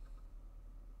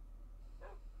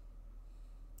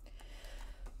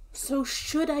 So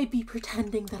should I be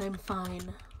pretending that I'm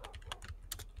fine?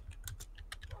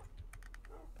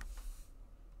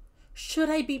 Should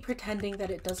I be pretending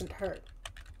that it doesn't hurt?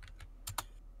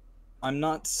 I'm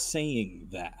not saying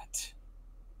that.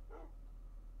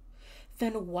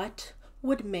 Then what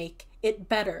would make it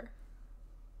better?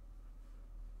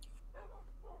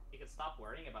 You could stop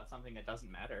worrying about something that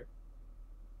doesn't matter.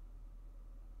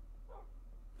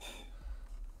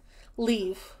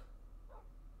 Leave.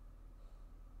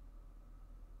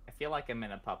 I feel like I'm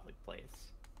in a public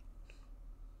place.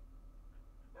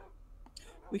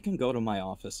 We can go to my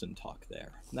office and talk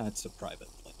there. That's a private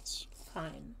place.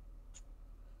 Fine.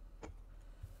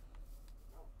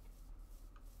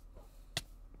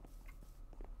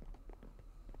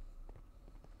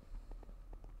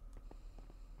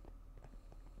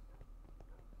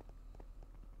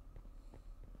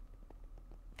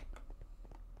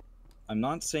 I'm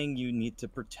not saying you need to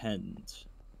pretend,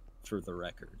 for the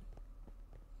record.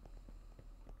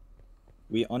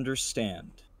 We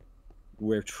understand.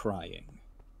 We're trying.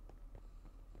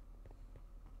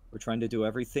 We're trying to do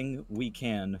everything we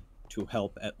can to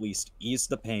help at least ease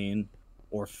the pain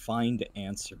or find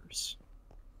answers.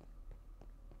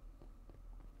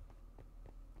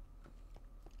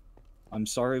 I'm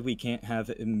sorry we can't have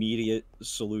immediate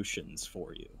solutions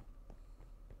for you.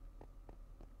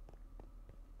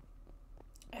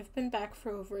 I've been back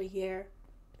for over a year.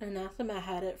 Anathema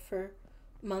had it for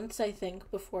months, I think,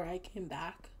 before I came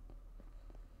back.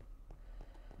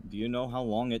 Do you know how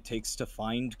long it takes to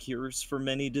find cures for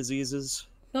many diseases?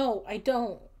 No, I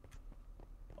don't.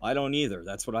 I don't either.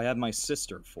 That's what I had my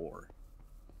sister for.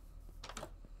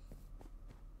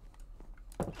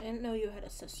 I didn't know you had a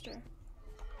sister.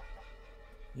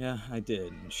 Yeah, I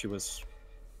did. And she was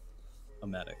a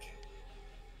medic.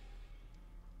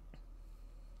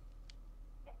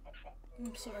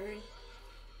 I'm sorry.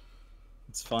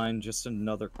 It's fine, just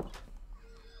another...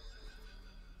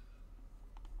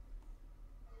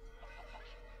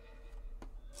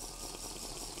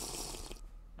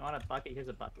 I want a bucket, here's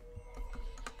a bucket.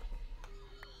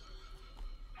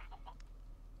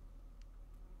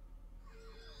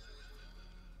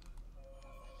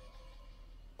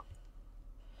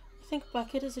 I think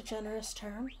bucket is a generous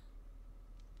term.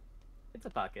 It's a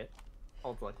bucket.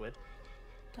 Holds liquid.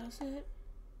 Does it?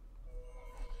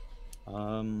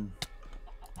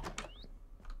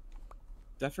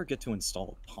 Did I forget to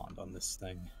install a pond on this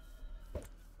thing?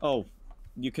 Oh,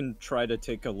 you can try to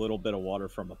take a little bit of water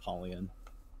from Apollyon.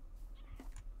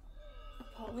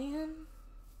 Apollyon?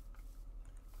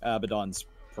 Abaddon's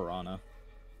piranha.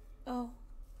 Oh.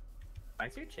 Why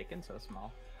is your chicken so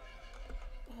small?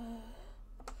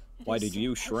 Why did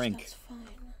you shrink? That's fine.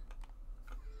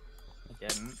 I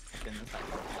didn't. Didn't decide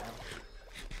to do that.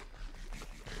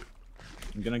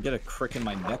 I'm gonna get a crick in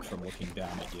my neck from looking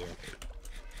down at you.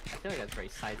 I feel like that's very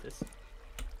sizes.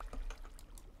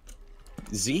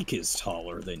 Zeke is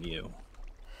taller than you.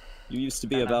 You used to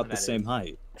be I don't know about who the that same is.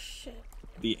 height. Shit.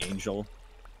 The angel.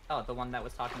 Oh, the one that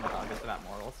was talking about August about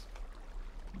morals.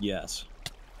 Yes.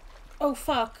 Oh,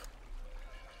 fuck.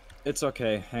 It's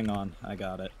okay. Hang on. I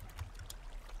got it.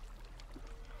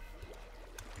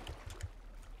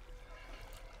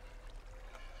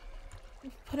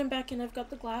 Put him back in. I've got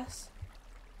the glass.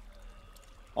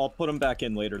 I'll put him back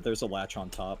in later. There's a latch on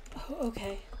top. Oh,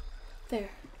 okay. There.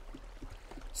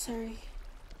 Sorry.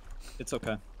 It's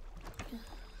okay.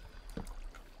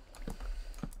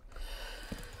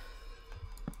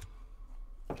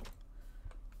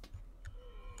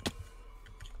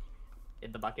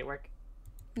 Did the bucket work?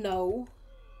 No.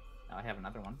 Oh, I have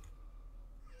another one.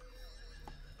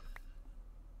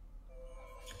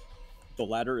 The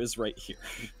ladder is right here.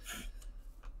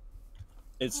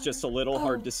 It's just a little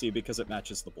hard to see because it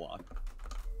matches the block.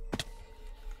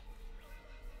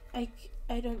 I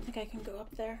don't think I can go up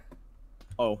there.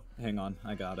 Oh, hang on.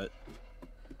 I got it.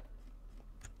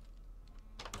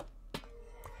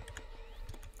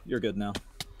 You're good now.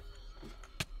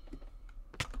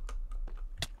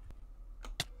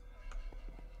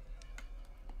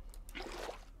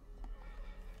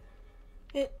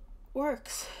 It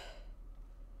works.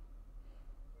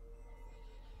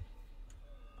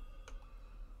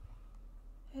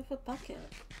 I have a bucket.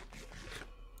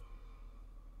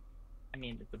 I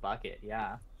mean, it's a bucket,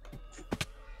 yeah.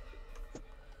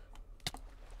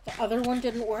 The other one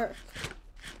didn't work.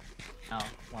 Oh,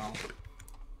 well.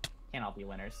 Can't all be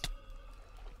winners.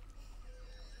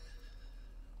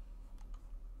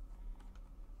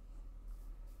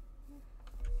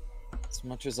 As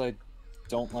much as I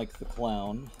don't like the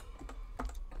clown,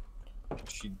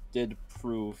 she did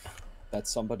prove that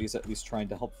somebody's at least trying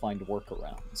to help find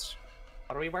workarounds.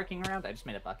 What are we working around? I just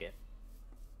made a bucket.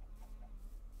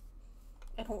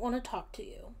 I don't want to talk to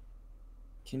you.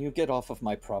 Can you get off of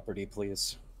my property,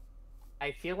 please?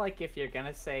 I feel like if you're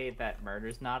gonna say that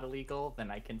murder's not illegal,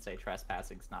 then I can say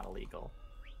trespassing's not illegal.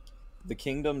 The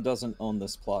kingdom doesn't own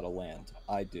this plot of land.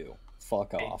 I do.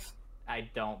 Fuck off. I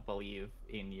don't believe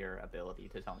in your ability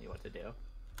to tell me what to do.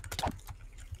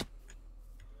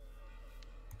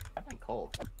 I'm like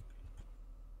cold.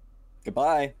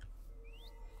 Goodbye.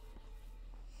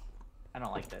 I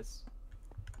don't like this.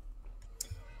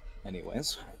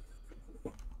 Anyways.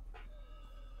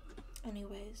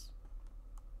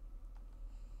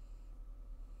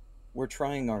 We're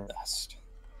trying our best.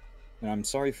 And I'm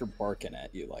sorry for barking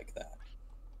at you like that.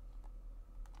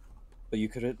 But you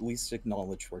could at least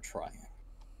acknowledge we're trying.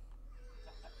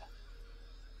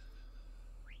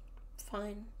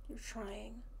 Fine, you're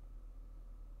trying.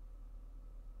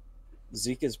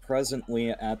 Zeke is presently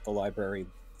at the library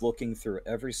looking through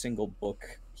every single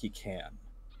book he can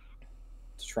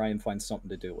to try and find something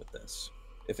to do with this.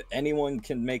 If anyone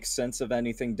can make sense of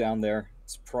anything down there,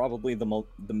 it's probably the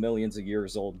millions of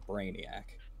years old Brainiac.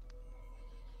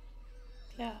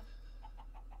 Yeah.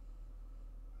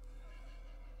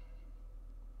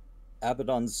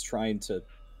 Abaddon's trying to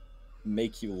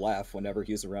make you laugh whenever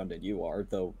he's around and you are,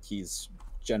 though he's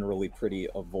generally pretty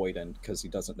avoidant because he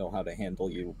doesn't know how to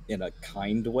handle you in a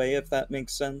kind way, if that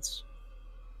makes sense.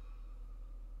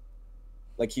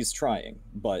 Like, he's trying,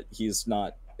 but he's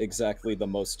not exactly the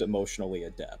most emotionally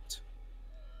adept.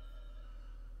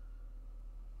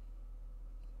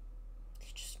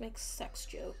 He just makes sex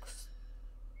jokes.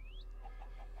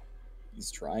 He's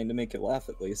trying to make you laugh,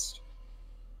 at least.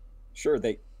 Sure,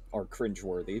 they are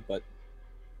cringeworthy, but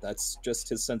that's just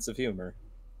his sense of humor.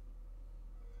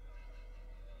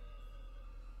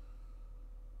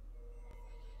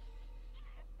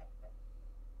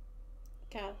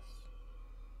 Guess.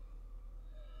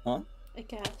 Huh? I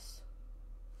guess.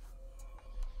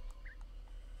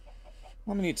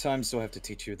 How many times do I have to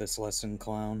teach you this lesson,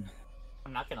 clown?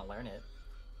 I'm not gonna learn it.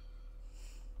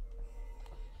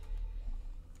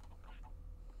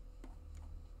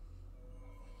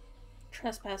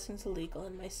 Trespassing's illegal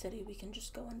in my city. We can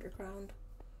just go underground.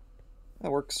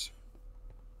 That works.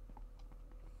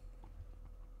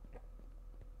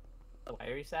 Oh, why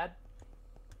are you sad?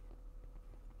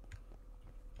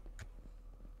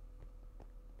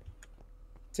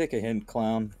 Take a hint,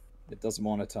 clown. It doesn't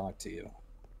want to talk to you.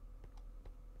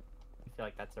 I feel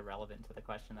like that's irrelevant to the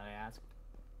question that I asked.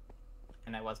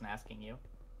 And I wasn't asking you.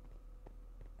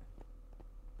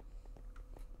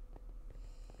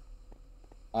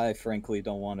 I frankly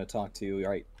don't want to talk to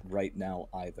you right now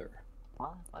either.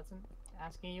 Well, I wasn't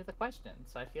asking you the question,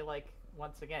 so I feel like,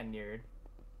 once again, you're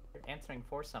answering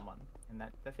for someone, and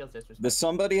that feels disrespectful. The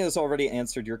somebody has already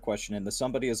answered your question, and the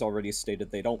somebody has already stated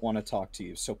they don't want to talk to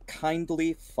you, so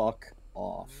kindly fuck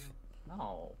off.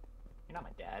 No, you're not my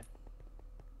dad.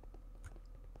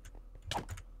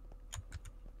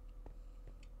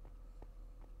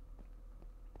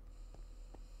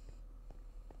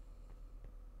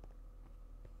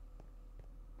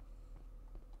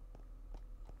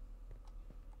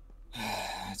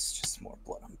 It's just more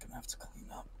blood I'm gonna have to clean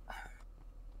up.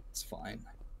 It's fine.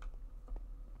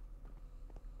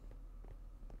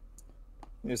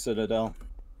 Hey, Citadel.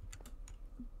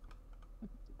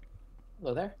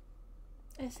 Hello there.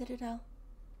 Hey, Citadel.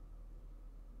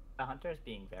 The hunter is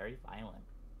being very violent.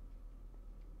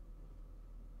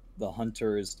 The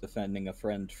hunter is defending a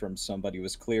friend from somebody who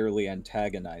was clearly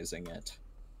antagonizing it.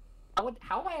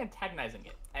 How am I antagonizing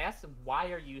it? I asked him,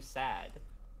 why are you sad?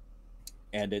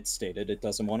 And it stated it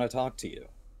doesn't want to talk to you.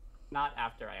 Not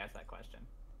after I asked that question.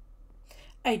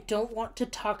 I don't want to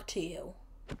talk to you.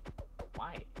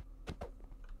 Why?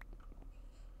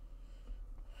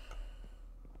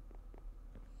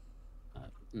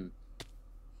 You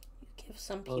give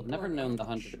some people. Well, I've never an known the edge.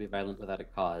 hunter to be violent without a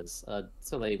cause.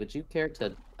 Soleil, would you care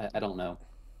to, I don't know,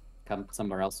 come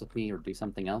somewhere else with me or do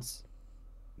something else?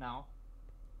 No.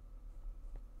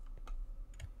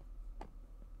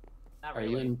 Not Are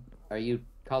really. are you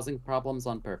causing problems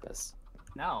on purpose?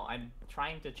 No, I'm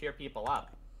trying to cheer people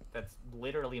up. That's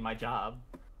literally my job.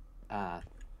 Ah,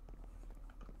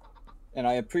 And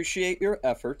I appreciate your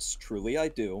efforts, truly I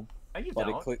do. No, you But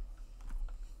don't.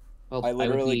 well, I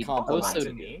literally would be Don't lie complimented also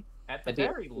to me. At the I'd be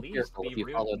very least, fearful be if you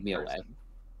rude followed in me away. person.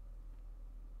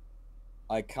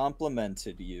 I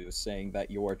complimented you, saying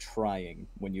that you are trying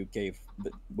when you gave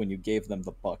them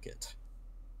the bucket.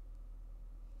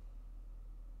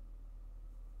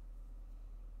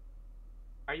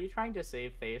 Are you trying to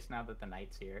save face now that the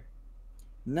night's here?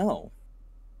 No.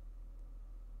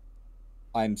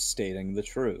 I'm stating the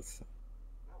truth.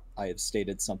 I have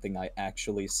stated something I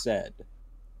actually said.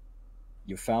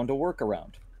 You found a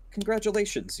workaround.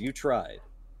 Congratulations, you tried.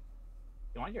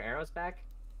 You want your arrows back?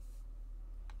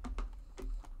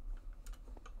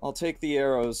 I'll take the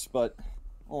arrows, but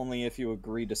only if you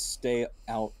agree to stay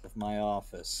out of my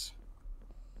office.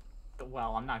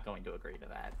 Well, I'm not going to agree to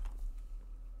that.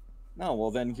 No,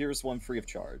 well then here's one free of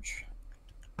charge.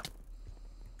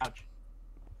 Ouch.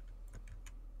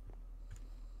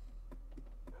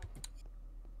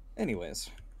 Anyways.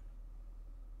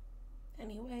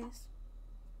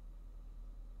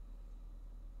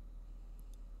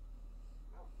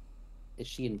 is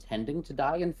she intending to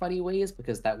die in funny ways?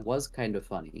 Because that was kind of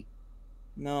funny.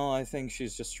 No, I think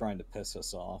she's just trying to piss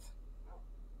us off.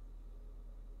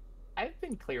 I've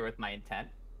been clear with my intent.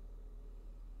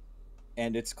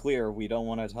 And it's clear we don't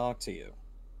want to talk to you.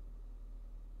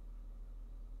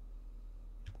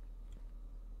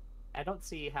 I don't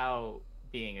see how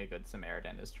being a good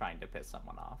Samaritan is trying to piss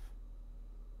someone off.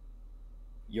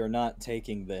 You're not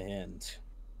taking the hint.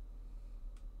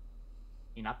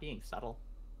 You're not being subtle.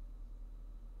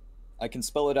 I can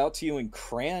spell it out to you in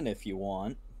crayon if you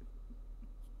want.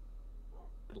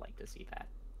 I'd like to see that.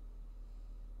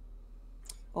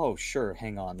 Oh, sure,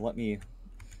 hang on. Let me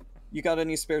You got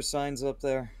any spare signs up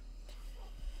there?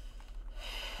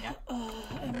 Yeah.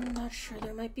 I'm not sure.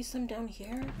 There might be some down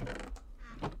here.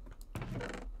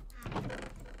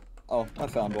 Oh, I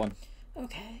found one.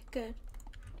 Okay, good.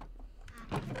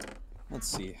 Let's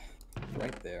see.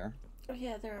 Right there. Oh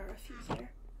yeah, there are a few here.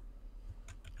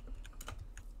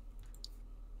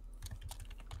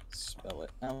 Spell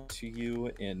it out to you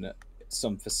in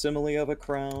some facsimile of a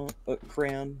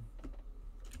crayon.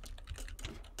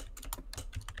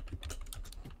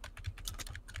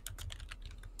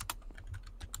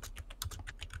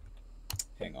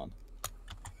 Hang on.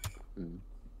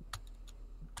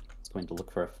 It's going to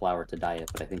look for a flower to dye it,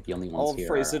 but I think the only ones I'll here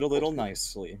phrase are, it a little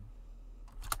nicely.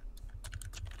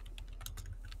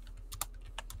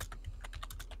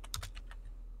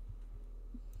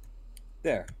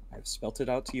 There, I've spelt it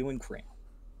out to you in crayon.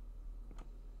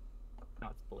 No,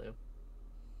 it's blue.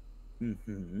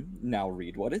 Now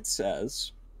read what it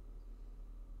says.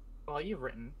 Well, you've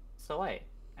written Soleil,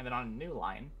 and then on a new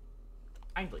line,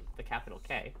 kindly, the capital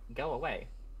K, go away.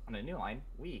 On a new line,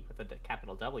 we, with a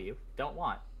capital W, don't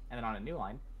want. And then on a new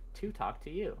line, to talk to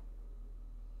you.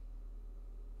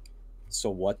 So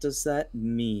what does that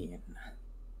mean?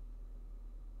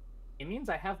 It means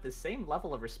I have the same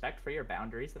level of respect for your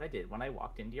boundaries that I did when I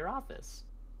walked into your office.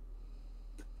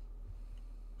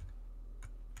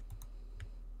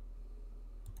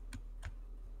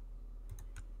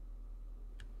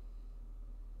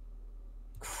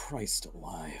 Christ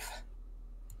alive.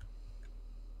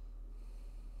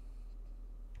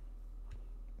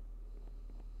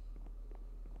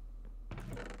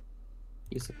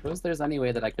 You suppose there's any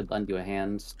way that I could lend you a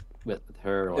hand with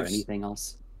her or If- anything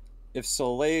else? If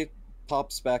Soleil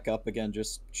pops back up again,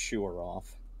 just shoo her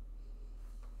off.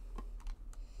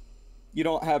 You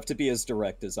don't have to be as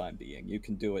direct as I'm being. You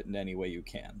can do it in any way you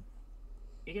can.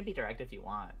 You can be direct if you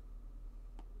want.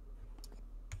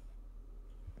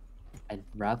 I'd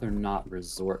rather not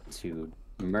resort to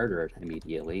murder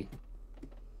immediately.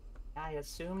 I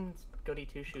assumed Goody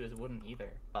Two Shoes wouldn't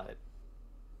either, but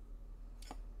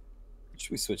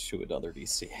Should we switch to another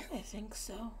DC? I think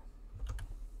so.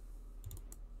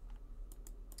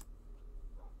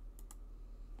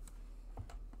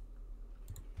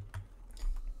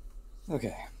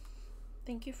 Okay,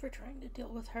 Thank you for trying to deal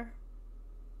with her.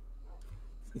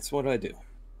 it's what I do.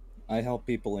 I help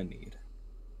people in need.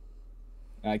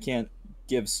 I can't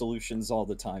give solutions all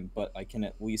the time, but I can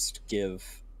at least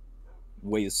give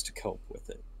ways to cope with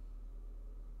it.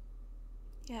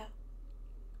 Yeah.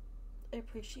 I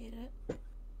appreciate it.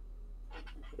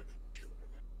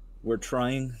 We're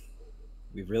trying.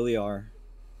 We really are.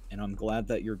 And I'm glad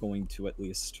that you're going to at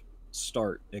least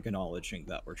start acknowledging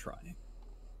that we're trying.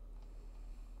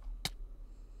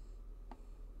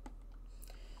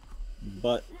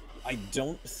 But I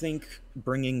don't think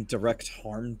bringing direct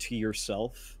harm to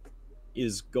yourself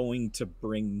is going to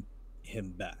bring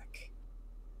him back.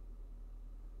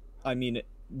 I mean,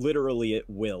 literally it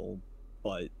will,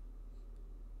 but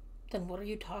Then what are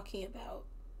you talking about?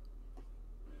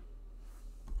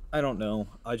 I don't know.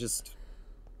 I'm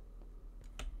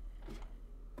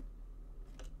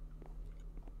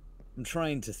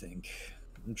trying to think.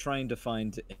 I'm trying to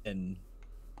find an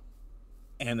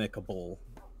amicable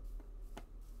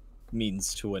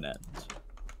means to an end.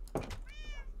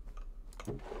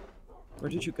 Where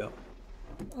did you go?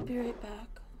 I'll be right back.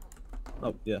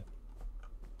 Oh, yeah.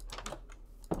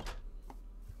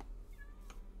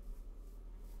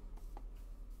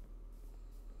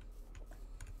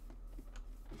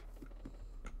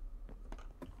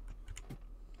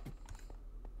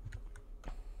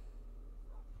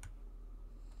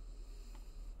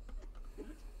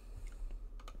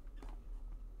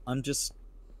 I'm just,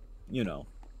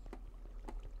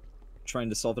 trying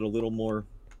to solve it a little more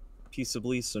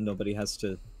peaceably so nobody has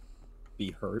to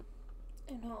be hurt.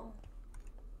 I know.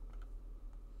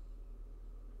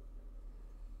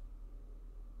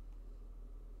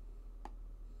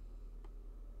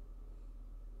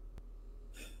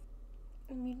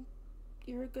 I mean,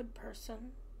 you're a good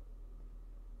person.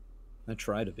 I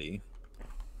try to be.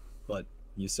 But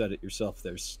you said it yourself,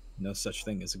 there's no such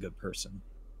thing as a good person.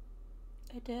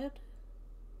 I did?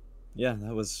 Yeah,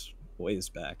 that was ways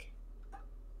back.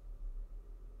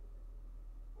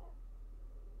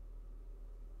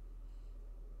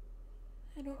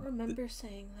 I don't remember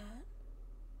saying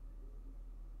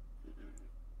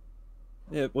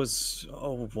that. It was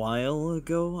a while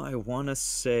ago. I want to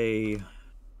say it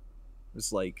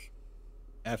was like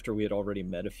after we had already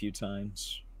met a few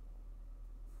times.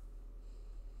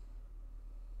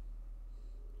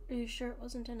 Are you sure it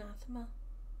wasn't anathema?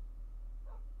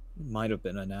 It might have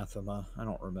been anathema. I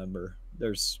don't remember.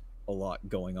 There's a lot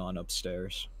going on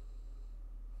upstairs.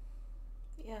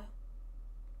 Yeah.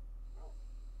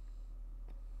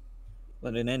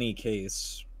 But in any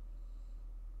case,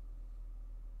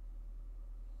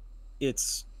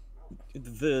 it's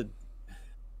the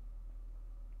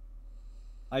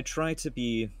I try to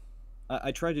be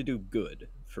I try to do good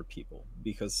for people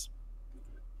because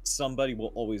somebody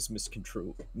will always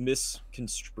misconstrue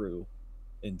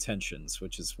intentions,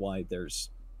 which is why there's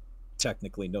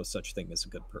technically no such thing as a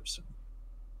good person.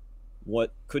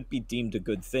 What could be deemed a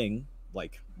good thing,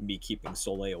 like me keeping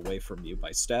Soleil away from you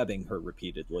by stabbing her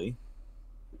repeatedly,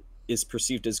 is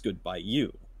perceived as good by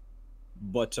you.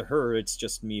 But to her, it's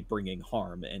just me bringing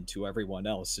harm, and to everyone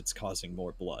else, it's causing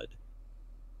more blood.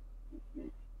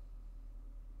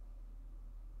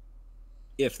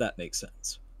 If that makes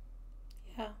sense.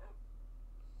 Yeah.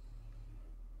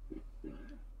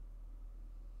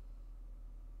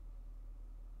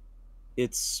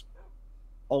 It's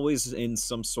always in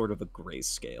some sort of a gray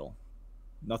scale.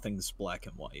 Nothing's black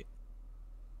and white.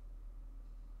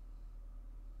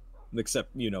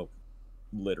 Except,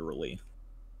 literally.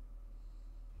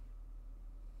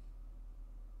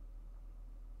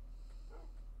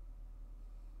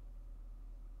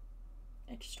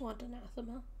 I just want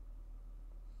anathema.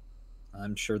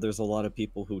 I'm sure there's a lot of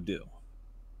people who do.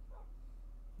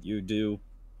 You do.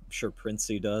 I'm sure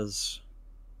Princey does.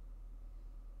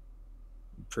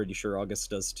 I'm pretty sure August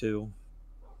does too.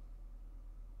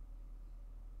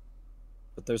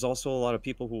 But there's also a lot of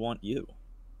people who want you.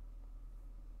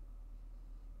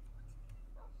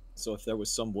 So if there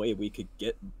was some way we could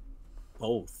get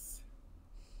both.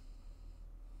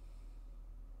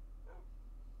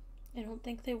 I don't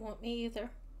think they want me either.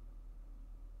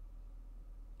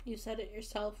 You said it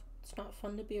yourself. It's not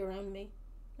fun to be around me.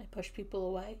 I push people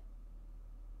away.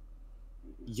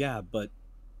 Yeah, but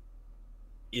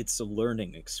it's a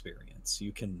learning experience.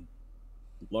 You can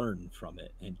learn from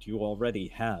it, and you already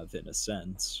have, in a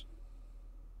sense.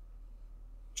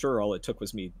 Sure, all it took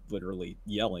was me literally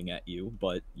yelling at you,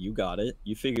 but you got it.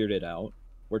 You figured it out.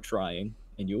 We're trying,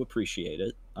 and you appreciate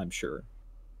it, I'm sure.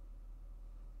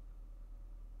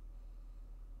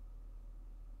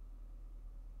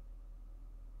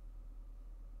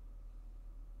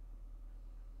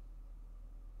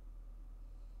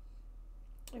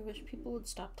 I wish people would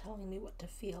stop telling me what to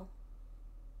feel.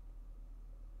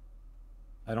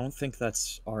 I don't think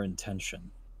that's our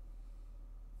intention.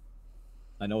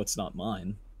 I know it's not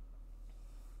mine.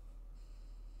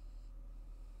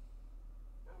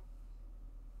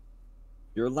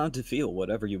 You're allowed to feel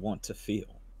whatever you want to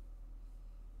feel.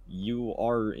 You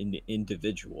are an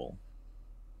individual.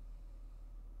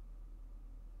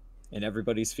 And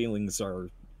everybody's feelings are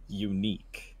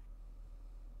unique.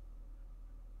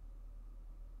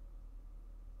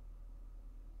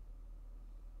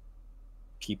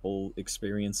 People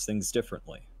experience things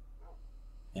differently.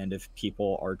 And if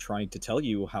people are trying to tell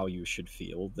you how you should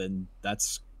feel, then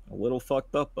that's a little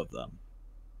fucked up of them.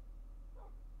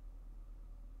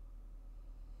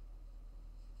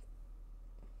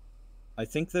 I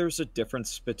think there's a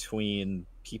difference between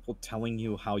people telling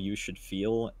you how you should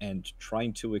feel and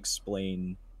trying to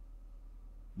explain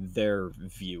their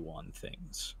view on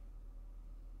things.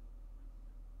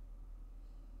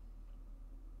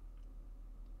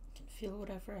 I can feel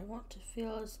whatever I want to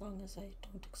feel as long as I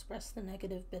don't express the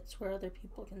negative bits where other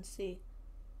people can see.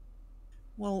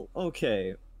 Well,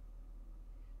 okay.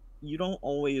 You don't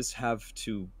always have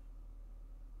to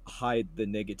hide the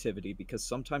negativity because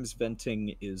sometimes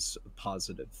venting is a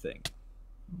positive thing.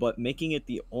 But making it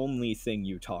the only thing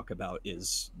you talk about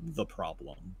is the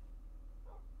problem.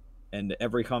 And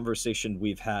every conversation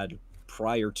we've had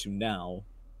prior to now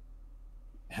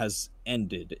has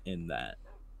ended in that.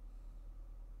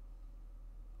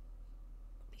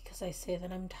 Because I say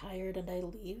that I'm tired and I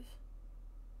leave.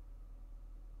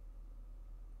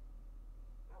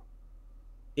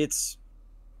 It's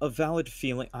a valid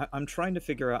feeling. I'm trying to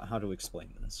figure out how to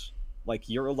explain this. Like,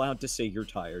 you're allowed to say you're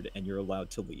tired and you're allowed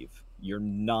to leave. You're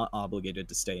not obligated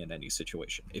to stay in any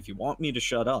situation. If you want me to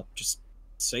shut up, just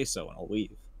say so and I'll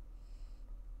leave.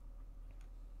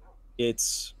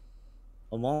 It's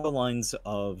along the lines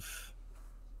of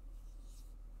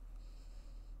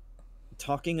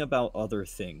talking about other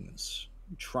things,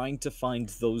 trying to find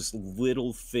those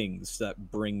little things that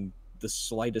bring the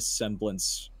slightest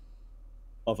semblance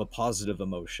of a positive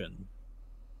emotion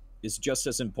is just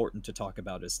as important to talk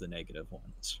about as the negative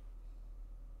ones.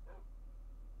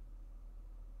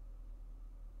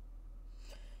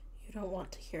 You don't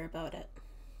want to hear about it.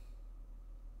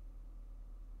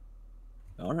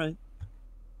 All right.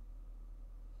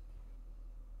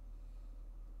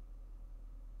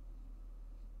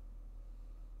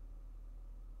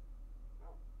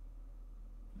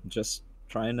 Just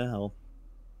Trying to help.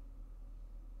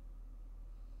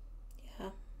 Yeah,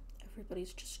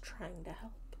 everybody's just trying to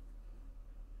help.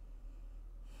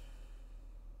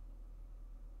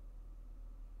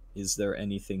 Is there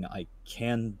anything I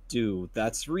can do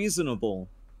that's reasonable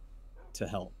to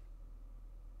help?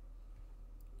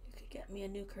 You could get me a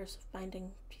new curse of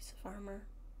binding piece of armor.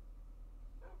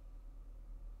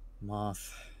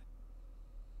 Moth.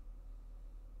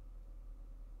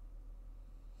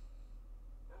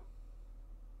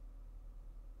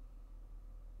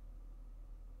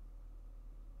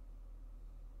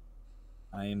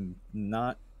 I'm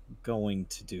not going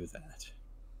to do that.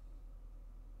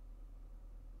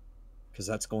 Because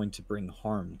that's going to bring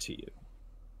harm to you.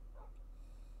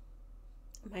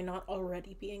 Am I not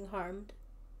already being harmed?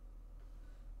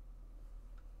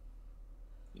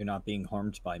 You're not being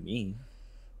harmed by me.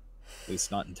 At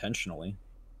least not intentionally.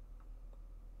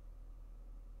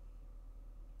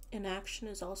 Inaction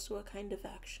is also a kind of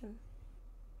action.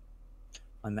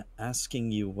 I'm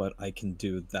asking you what I can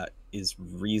do that is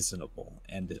reasonable,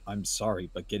 and I'm sorry,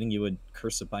 but getting you a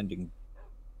Curse of Binding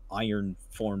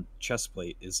iron-formed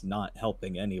chestplate is not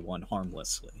helping anyone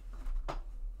harmlessly.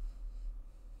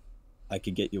 I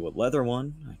can get you a leather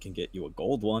one, I can get you a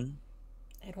gold one.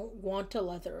 I don't want a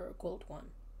leather or a gold one.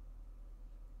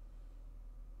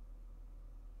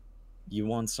 You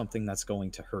want something that's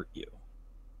going to hurt you.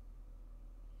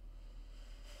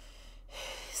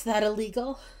 Is that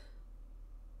illegal?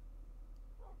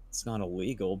 It's not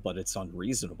illegal, but it's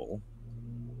unreasonable.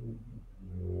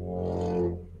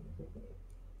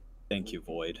 Thank you,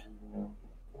 Void.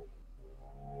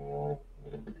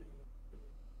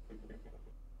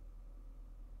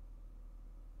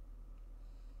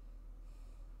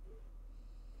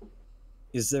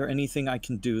 Is there anything I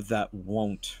can do that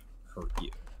won't hurt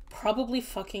you? Probably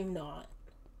fucking not.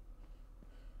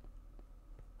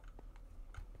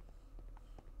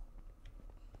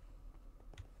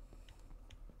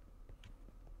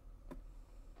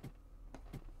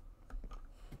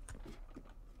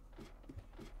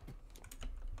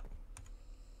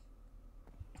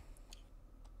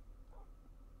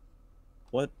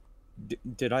 What?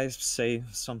 Did I say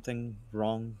something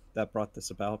wrong that brought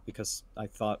this about? Because I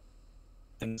thought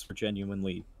things were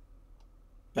genuinely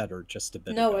better just a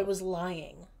bit ago. No, I was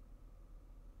lying.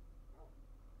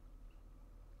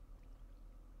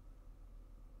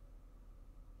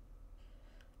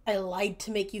 I lied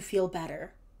to make you feel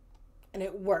better. And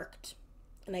it worked.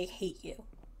 And I hate you.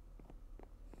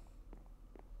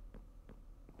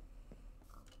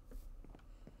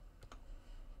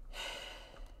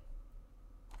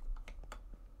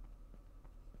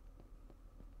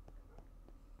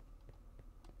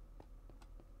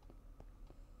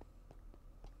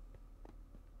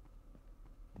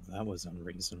 That was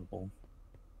unreasonable.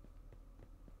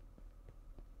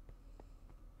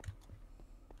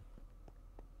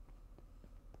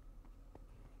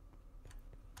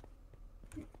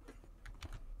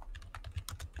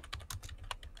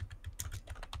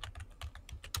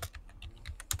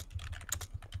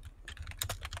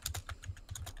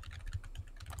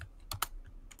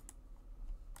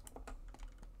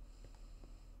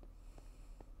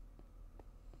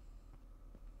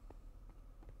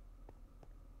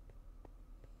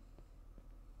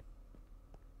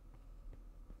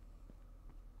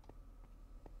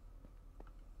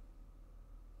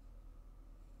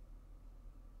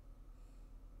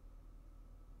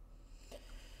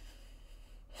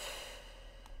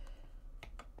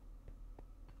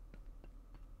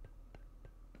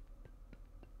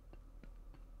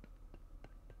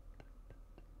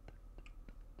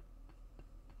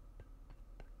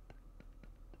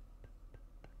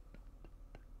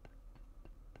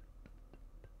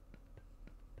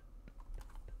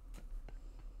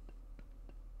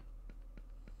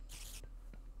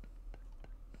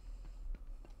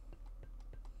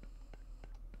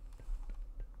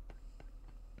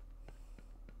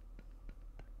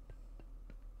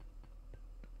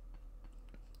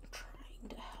 Trying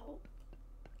to help.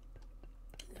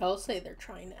 I'll say they're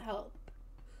trying to help.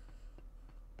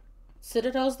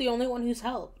 Citadel's the only one who's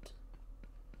helped.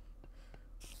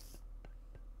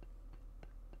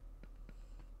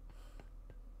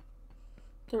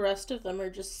 The rest of them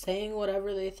are just saying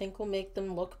whatever they think will make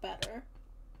them look better.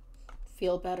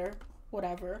 Feel better.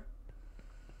 Whatever.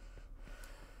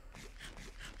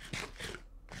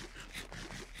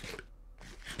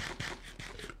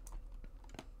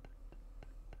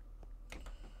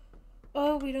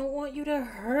 Oh, we don't want you to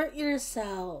hurt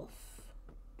yourself.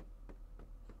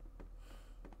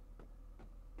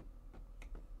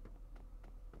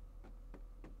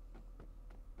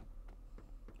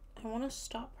 I want to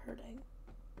stop hurting.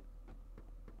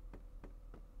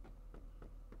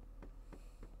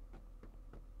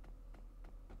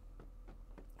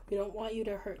 We don't want you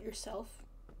to hurt yourself.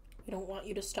 We don't want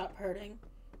you to stop hurting.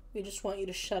 We just want you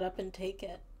to shut up and take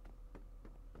it.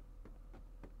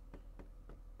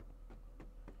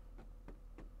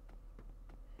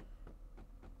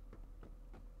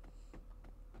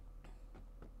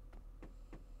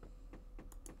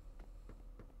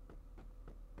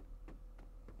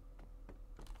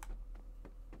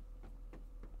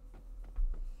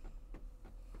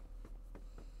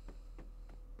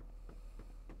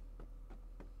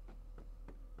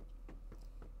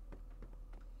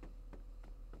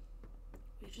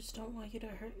 We just don't want you to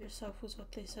hurt yourself was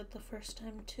what they said the first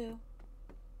time too.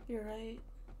 You're right.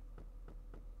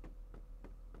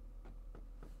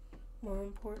 More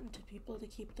important to people to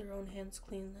keep their own hands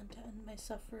clean than to end my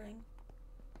suffering.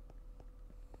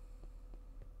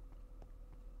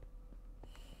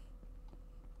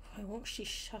 Why won't she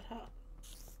shut up?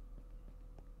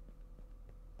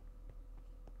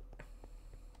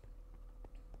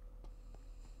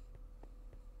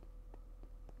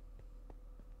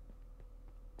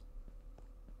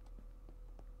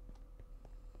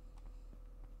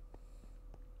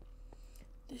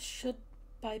 This should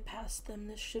bypass them.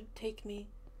 This should take me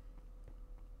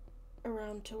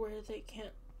around to where they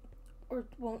can't or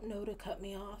won't know to cut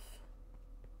me off.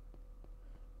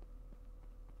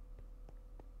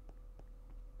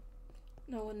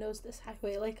 No one knows this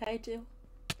highway like I do.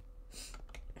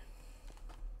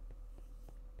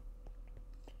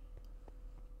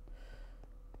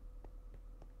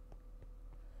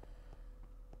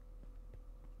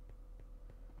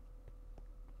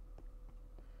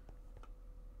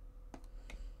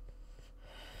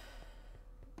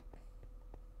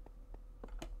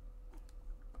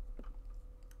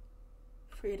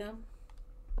 Freedom?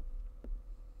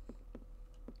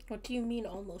 What do you mean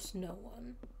almost no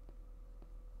one?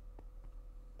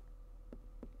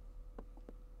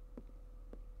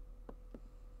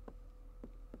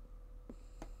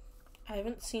 I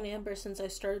haven't seen Amber since I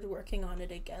started working on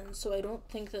it again, so I don't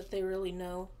think that they really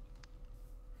know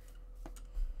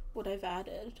what I've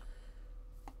added.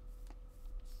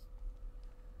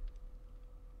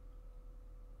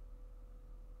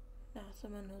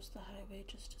 Nathema knows the highway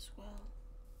just as well,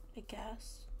 I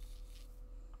guess.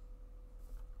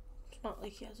 It's not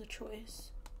like he has a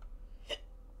choice.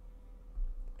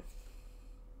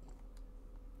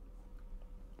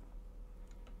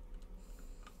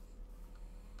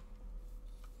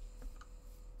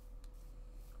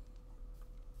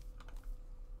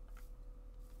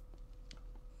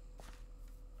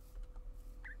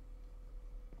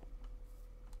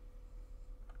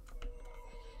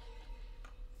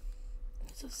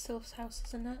 It's a Sylph's house,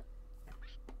 isn't it?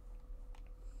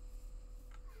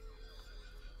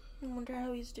 I wonder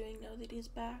how he's doing now that he's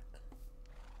back.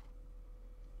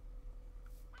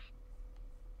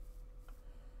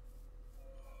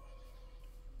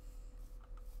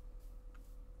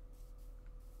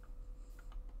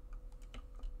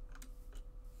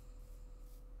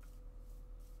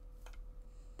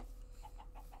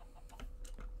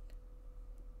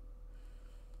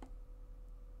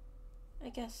 I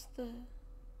guess the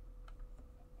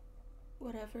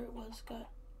whatever it was got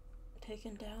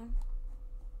taken down.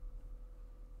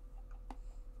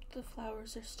 The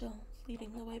flowers are still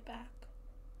leading the way back.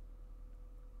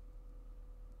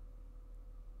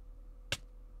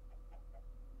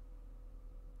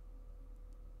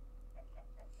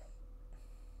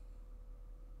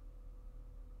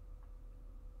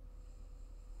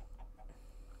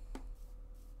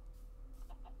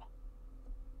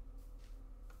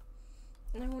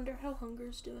 And I wonder how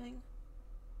Hunger's doing.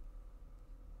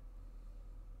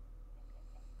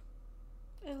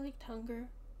 I liked Hunger.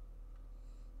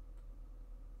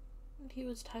 And he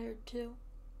was tired too.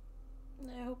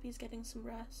 And I hope he's getting some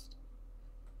rest.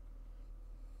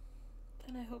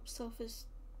 And I hope Sylph is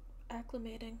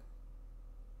acclimating.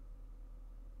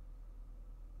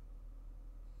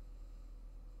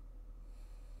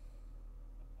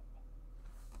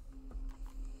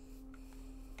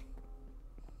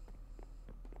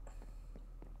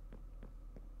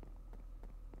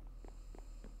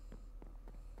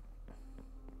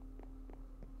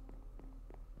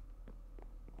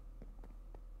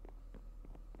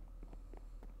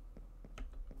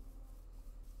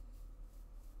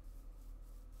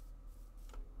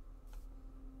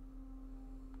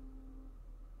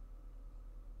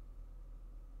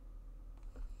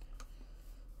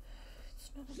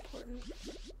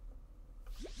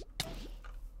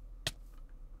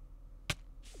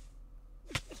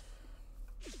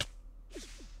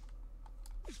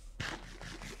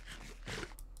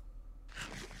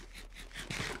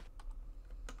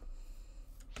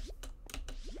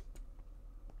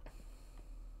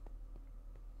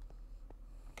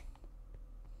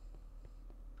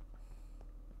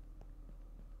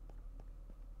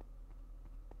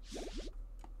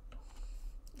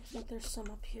 think there's some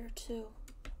up here too.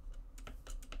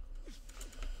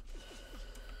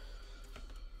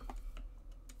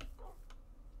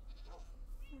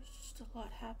 There's just a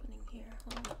lot happening here,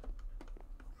 huh?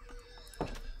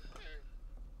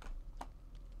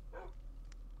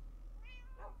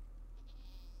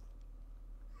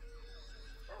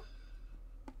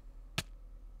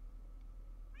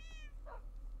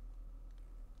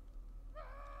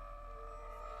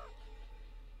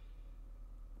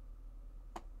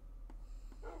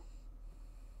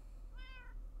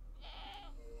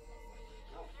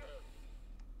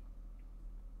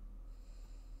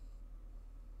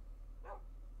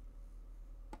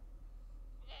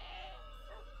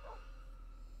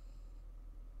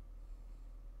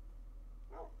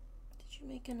 Did you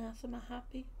make Anathema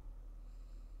happy?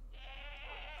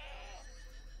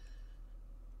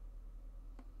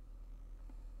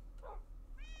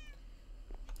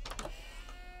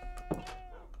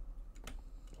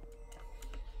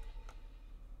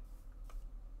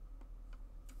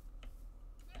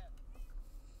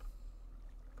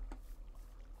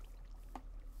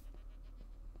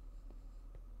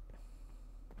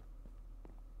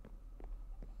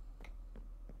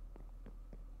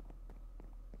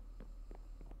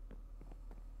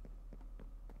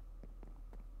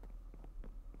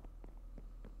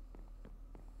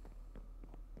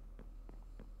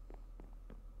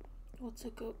 What's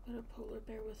a goat but a polar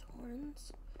bear with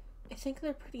horns? I think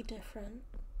they're pretty different.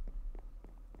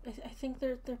 I think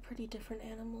they're pretty different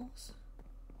animals.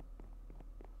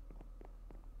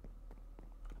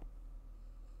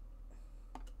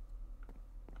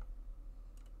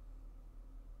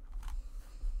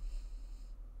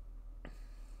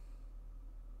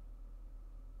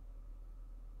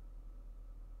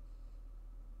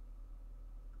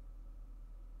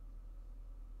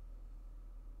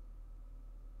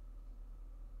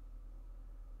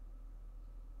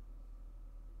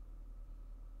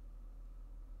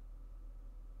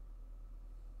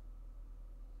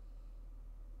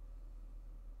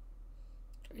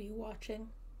 Are you watching?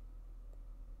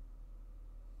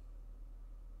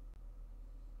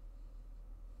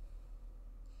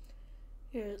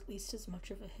 You're at least as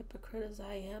much of a hypocrite as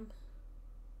I am.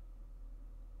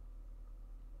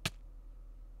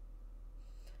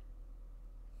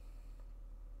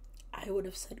 I would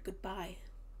have said goodbye.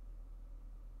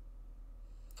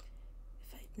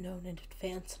 If I'd known in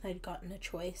advance and I'd gotten a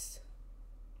choice,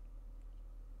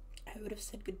 I would have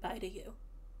said goodbye to you.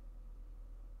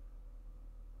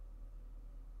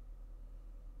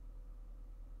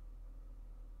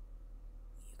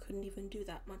 Couldn't even do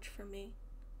that much for me.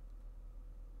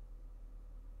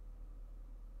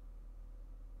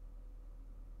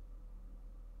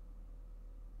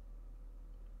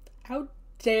 How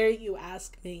dare you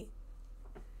ask me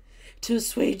to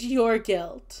assuage your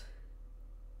guilt?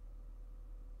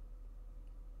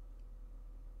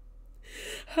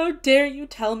 How dare you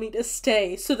tell me to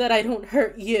stay so that I don't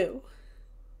hurt you?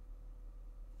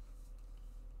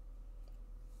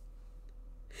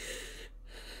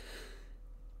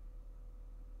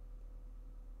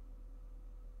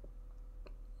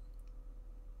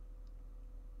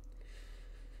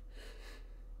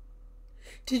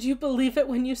 Did you believe it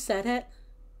when you said it?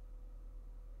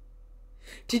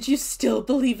 Did you still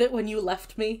believe it when you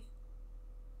left me?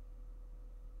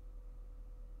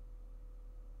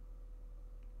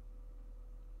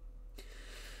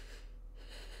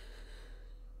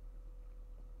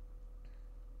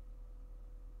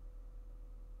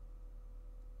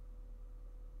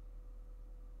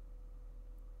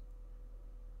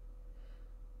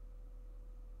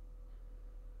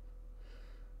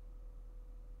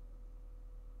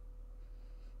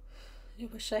 I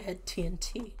wish I had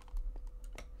TNT.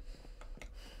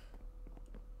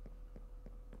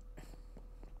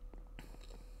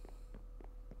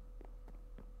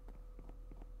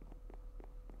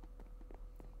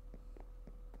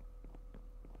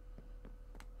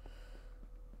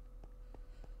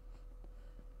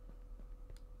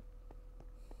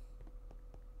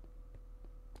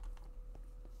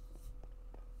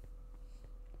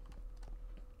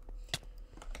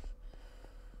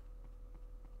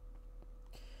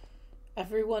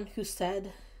 Everyone who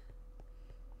said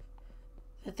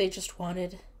that they just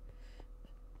wanted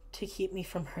to keep me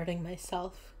from hurting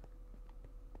myself.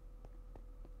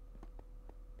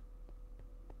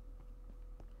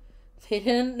 They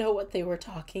didn't know what they were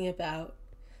talking about.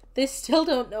 They still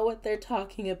don't know what they're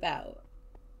talking about.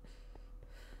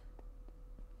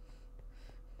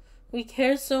 We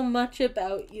care so much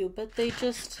about you, but they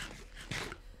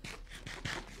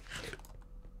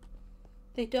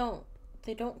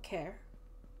don't care.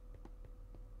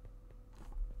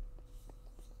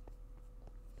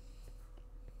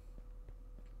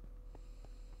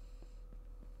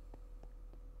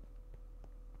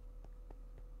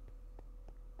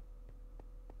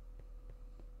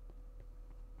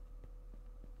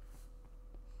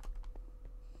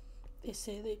 They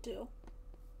say they do,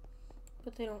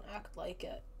 but they don't act like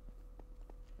it.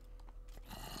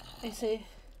 I say,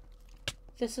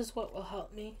 this is what will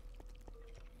help me.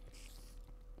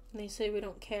 And they say we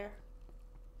don't care.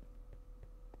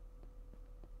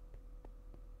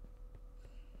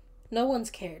 No one's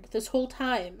cared this whole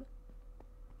time.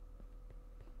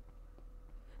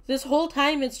 This whole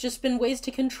time it's just been ways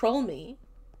to control me.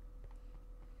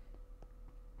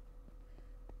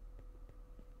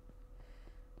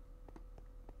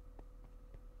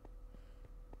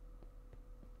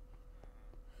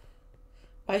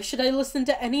 Why should I listen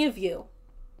to any of you?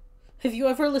 Have you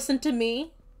ever listened to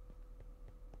me?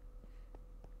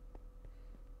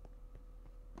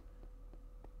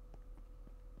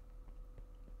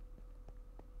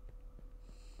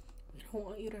 We don't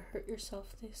want you to hurt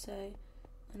yourself, they say,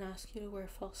 and ask you to wear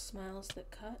false smiles that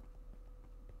cut.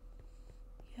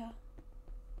 Yeah.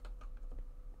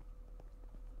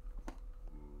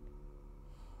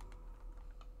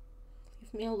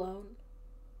 Leave me alone.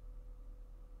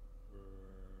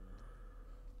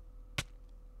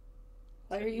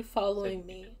 Why are you following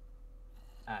me?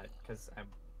 Because I'm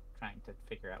trying to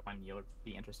figure out when you'll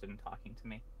be interested in talking to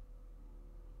me.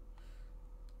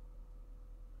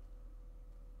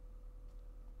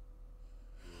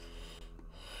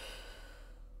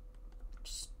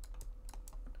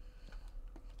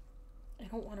 I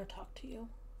don't want to talk to you.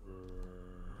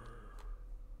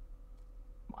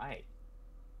 Why?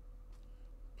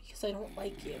 Because I don't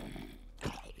like you.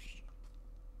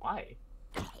 Why?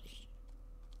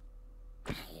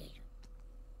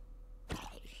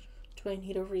 Do I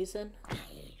need a reason?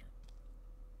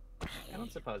 I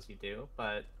don't suppose you do,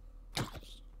 but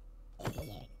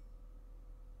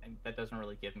that doesn't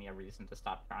really give me a reason to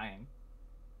stop trying.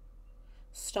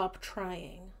 Stop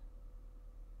trying.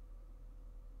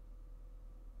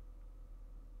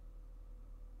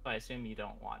 So I assume you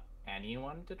don't want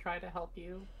anyone to try to help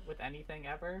you with anything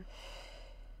ever?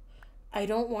 I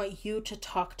don't want you to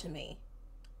talk to me.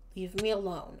 Leave me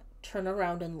alone. Turn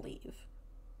around and leave.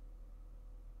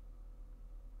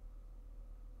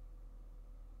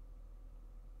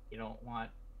 You don't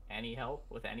want any help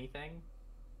with anything?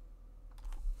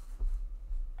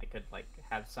 I could, like,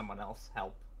 have someone else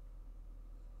help.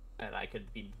 And I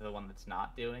could be the one that's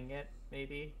not doing it,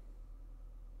 maybe?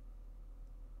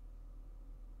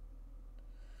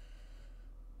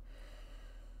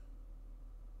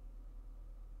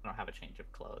 I don't have a change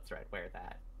of clothes, or I'd wear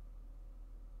that.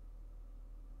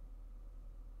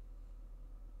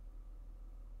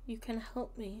 You can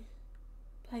help me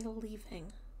by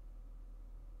leaving.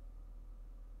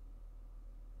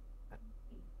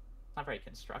 It's not very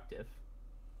constructive.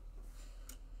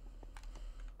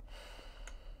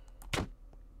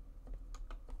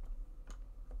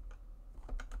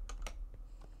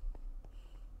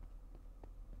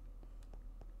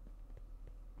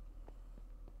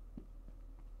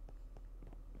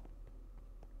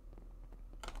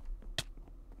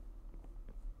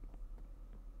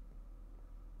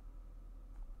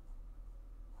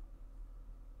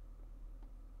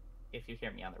 If you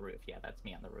hear me on the roof, yeah, that's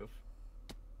me on the roof.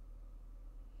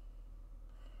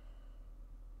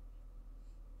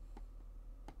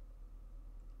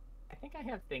 I think I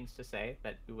have things to say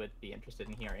that you would be interested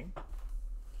in hearing.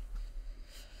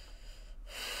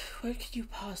 What could you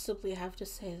possibly have to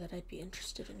say that I'd be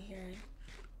interested in hearing?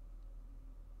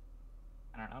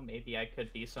 I don't know, maybe I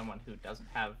could be someone who doesn't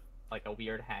have, like, a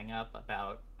weird hang-up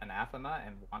about anathema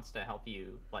and wants to help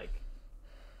you, like,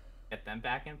 get them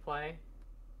back in play.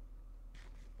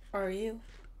 Are you?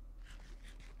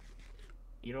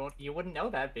 You wouldn't know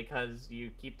that because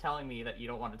you keep telling me that you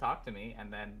don't want to talk to me,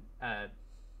 and then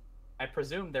I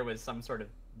presume there was some sort of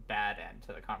bad end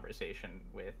to the conversation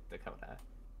with Dakota.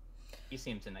 He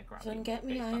seems in a grumpy Then get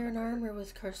me iron armor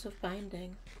with Curse of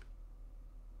Binding.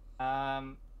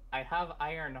 I have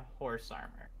iron horse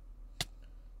armor.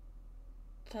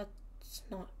 That's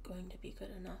not going to be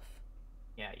good enough.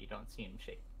 Yeah, you don't seem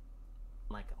shaped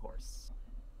like a horse.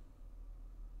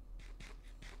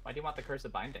 Why do you want the Curse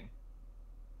of Binding?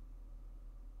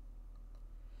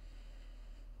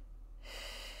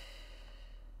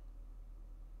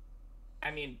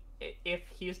 I mean, if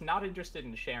he's not interested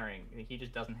in sharing, he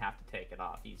just doesn't have to take it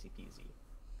off. Easy peasy.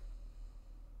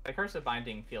 The Curse of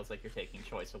Binding feels like you're taking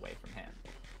choice away from him.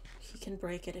 He can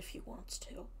break it if he wants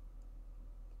to.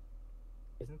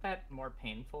 Isn't that more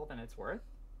painful than it's worth?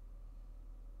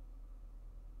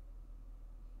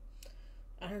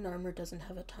 Iron armor doesn't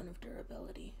have a ton of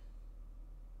durability.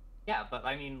 Yeah, but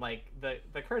I mean, like, the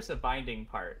Curse of Binding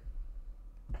part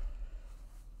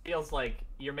feels like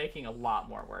you're making a lot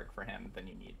more work for him than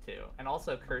you need to. And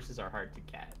also, curses are hard to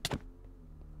get.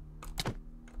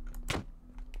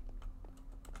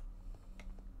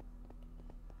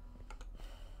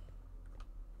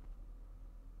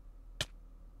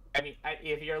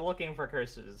 if you're looking for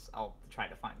curses, I'll try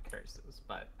to find curses,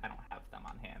 but I don't have them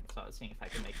on hand, so I was seeing if I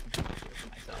can make something easier for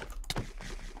myself.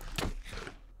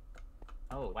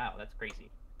 Oh, wow, that's crazy.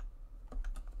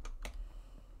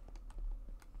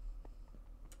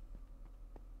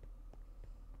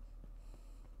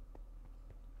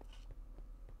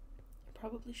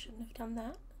 Probably shouldn't have done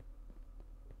that.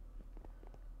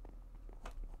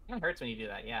 It hurts when you do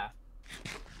that, yeah.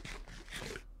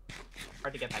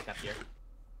 Hard to get back up here.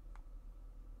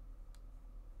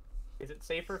 Is it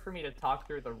safer for me to talk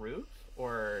through the roof,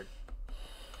 or...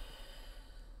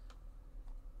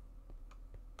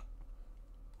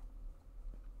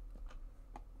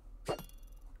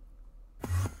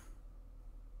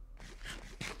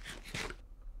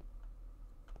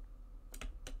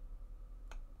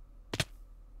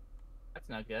 That's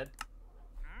not good.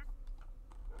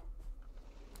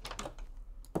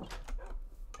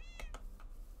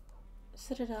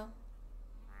 Citadel.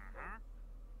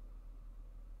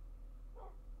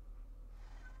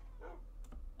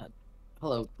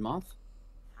 Hello, Moth.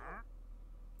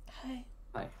 Hi.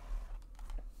 Hi.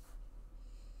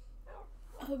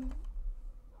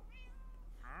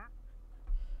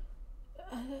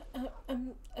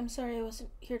 I'm sorry I wasn't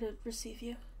here to receive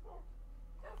you.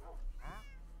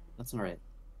 That's alright.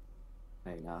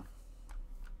 I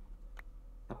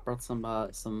brought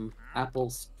some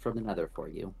apples from the Nether for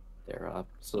you. They're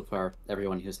so far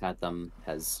everyone who's had them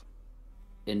has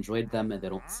enjoyed them, and they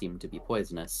don't seem to be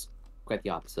poisonous. Quite the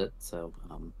opposite. So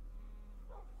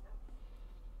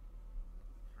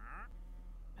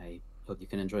I hope you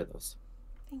can enjoy those.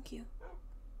 Thank you.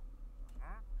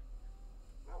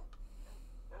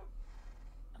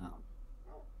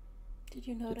 Did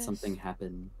you notice? Did something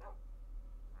happen?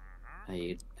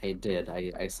 I did.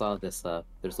 I saw this,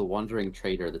 there's a wandering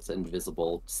trader that's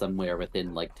invisible somewhere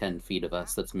within, like, 10 feet of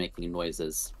us that's making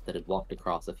noises that had walked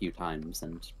across a few times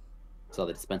and saw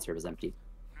the dispenser was empty.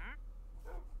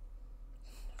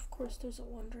 Of course there's a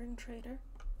wandering trader.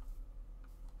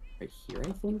 Right here,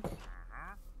 I think?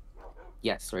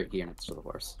 Yes, right here next to the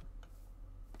horse.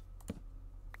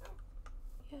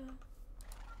 Yeah.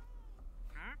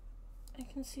 I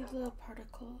can see the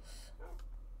particles.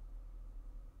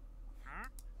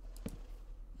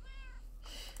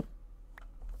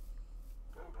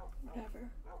 Whatever.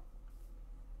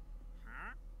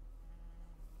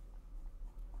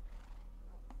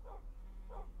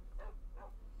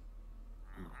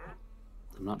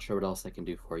 I'm not sure what else I can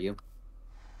do for you.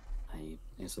 I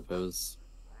suppose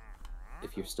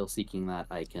if you're still seeking that,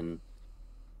 I can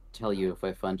tell you if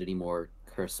I find any more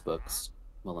curse books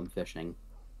while I'm fishing.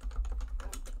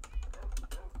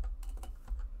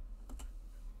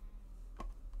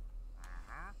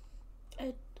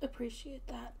 I'd appreciate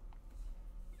that.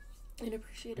 I'd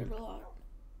appreciate it a lot.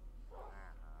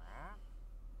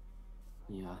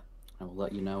 Yeah, I will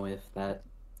let you know if that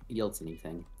yields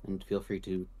anything, and feel free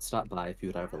to stop by if you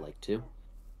would ever like to.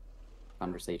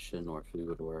 Conversation or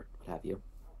food or what have you.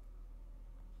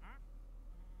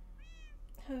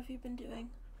 How have you been doing?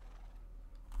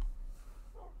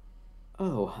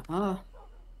 Oh,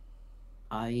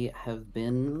 I have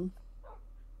been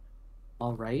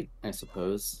alright, I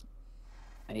suppose.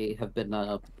 I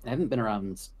haven't been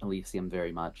around Elysium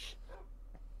very much.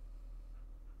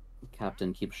 The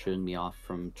captain keeps shooing me off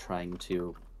from trying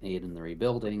to aid in the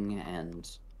rebuilding, and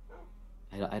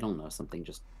I don't know, something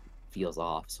just feels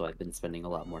off, so I've been spending a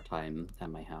lot more time at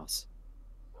my house.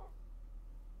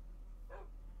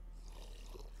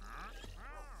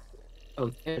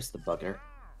 Oh, there's the bugger.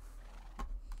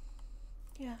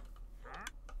 Yeah.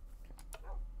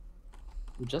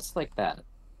 Just like that.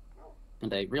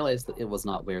 And I realized that it was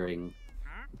not wearing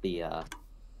the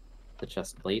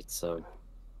chest plate, so...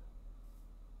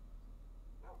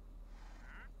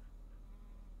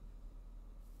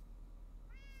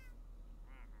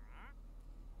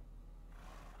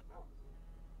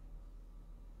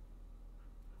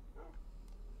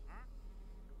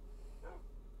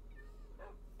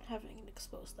 Having it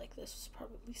exposed like this was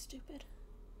probably stupid.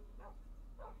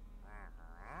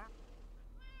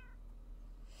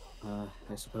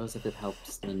 I suppose if it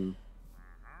helps, then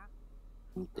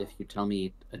if you tell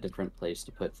me a different place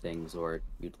to put things, or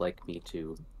you'd like me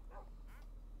to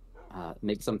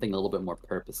make something a little bit more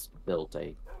purpose-built,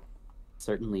 I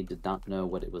certainly did not know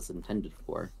what it was intended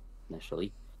for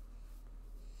initially.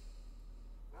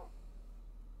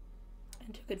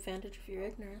 And took advantage of your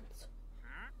ignorance.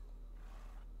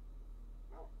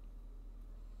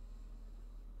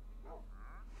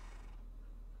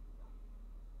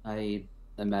 I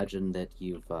imagine that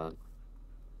you've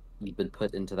been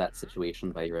put into that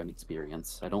situation by your own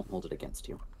experience. I don't hold it against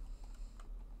you.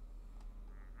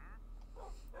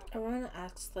 Everyone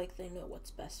acts like they know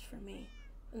what's best for me,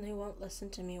 and they won't listen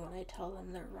to me when I tell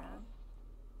them they're wrong.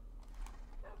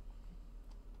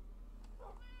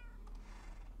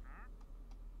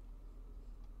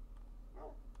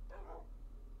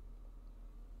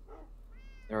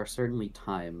 There are certainly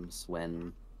times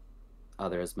when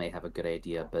others may have a good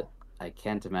idea, but I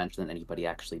can't imagine that anybody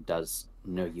actually does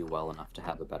know you well enough to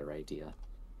have a better idea.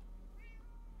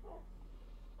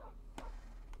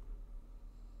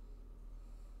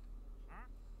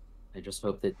 I just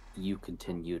hope that you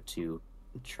continue to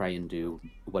try and do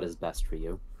what is best for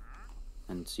you,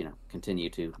 and, you know, continue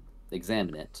to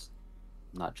examine it,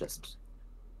 not just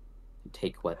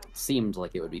take what seemed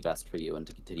like it would be best for you and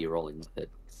to continue rolling with it.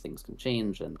 Things can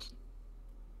change, and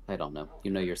I don't know.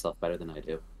 You know yourself better than I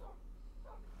do.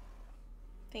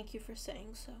 Thank you for saying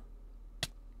so.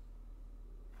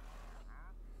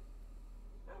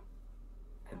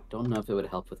 I don't know if it would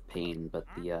help with pain, but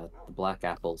the black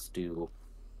apples do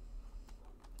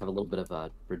have a little bit of a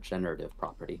regenerative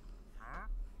property.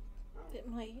 It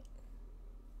might.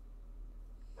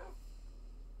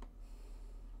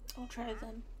 I'll try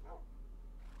then.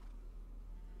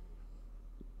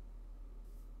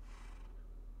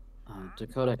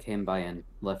 Dakota came by and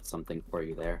left something for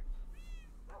you there.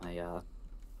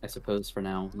 I suppose for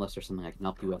now, unless there's something I can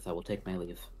help you with, I will take my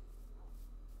leave.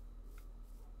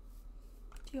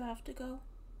 Do you have to go?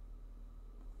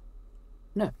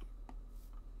 No.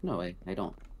 No, I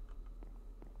don't.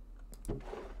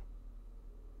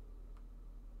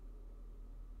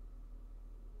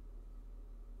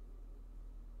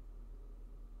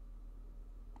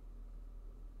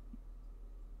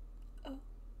 Oh.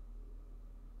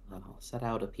 I'll set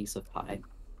out a piece of pie.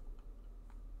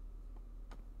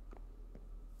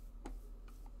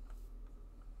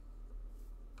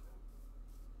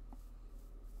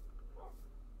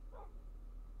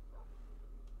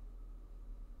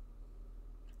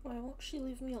 Why won't she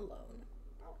leave me alone?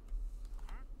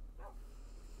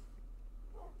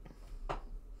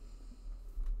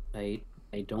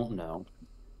 I don't know.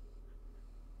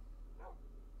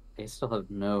 I still have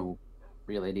no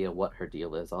real idea what her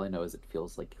deal is. All I know is it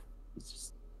feels like it's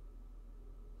just...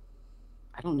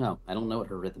 I don't know. I don't know what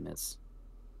her rhythm is.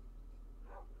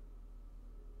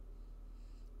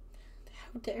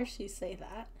 How dare she say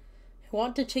that? I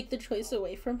want to take the choice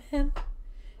away from him.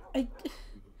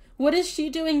 What is she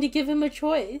doing to give him a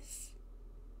choice?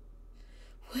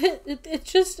 What?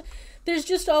 It's just... There's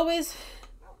just always...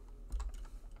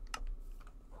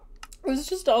 It's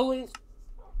just always...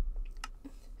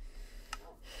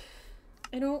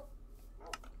 I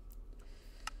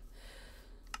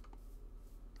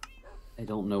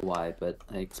don't know why, but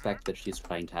I expect that she's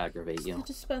trying to aggravate you. The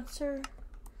dispenser.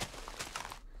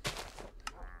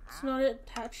 It's not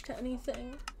attached to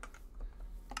anything.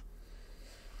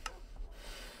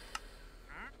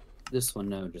 This one,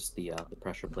 no, just the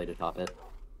pressure plate atop it.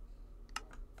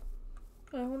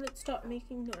 Why won't it stop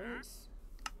making noise?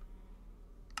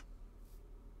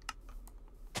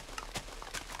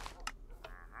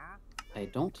 I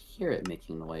don't hear it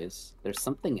making noise. There's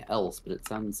something else, but it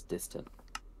sounds distant.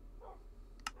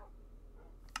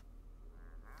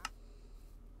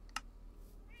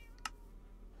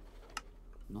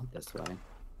 Not this way.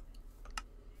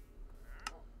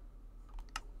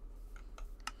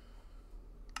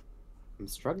 I'm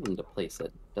struggling to place it.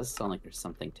 It does sound like there's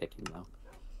something ticking, though.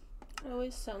 It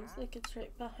always sounds like it's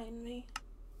right behind me.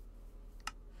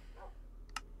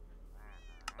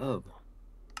 Oh.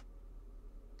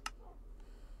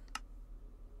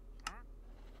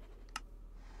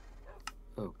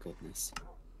 Oh, goodness.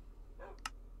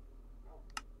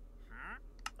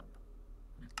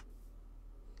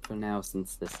 For now,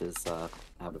 since this is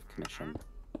out of commission.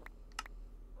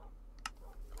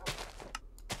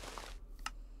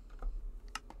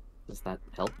 Does that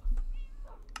help?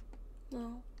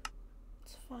 No,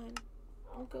 it's fine.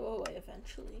 I'll go away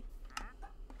eventually.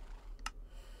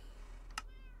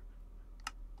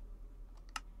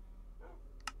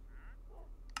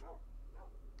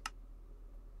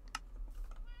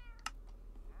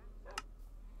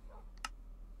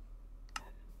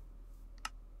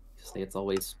 You say it's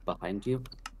always behind you?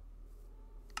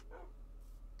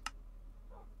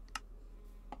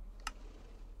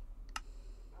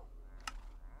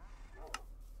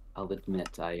 I'll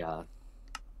admit, I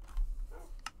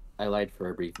lied for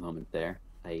a brief moment there.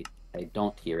 I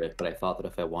don't hear it, but I thought that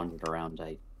if I wandered around,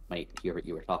 I might hear what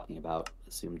you were talking about.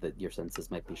 Assumed that your senses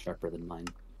might be sharper than mine.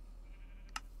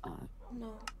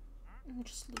 No, I'm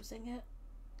just losing it.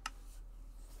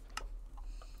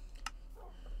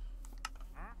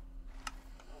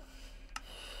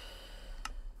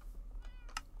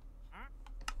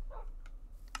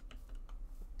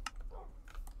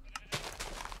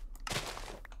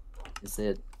 Is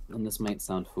it, and this might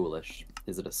sound foolish,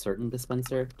 is it a certain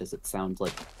dispenser? Does it sound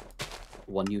like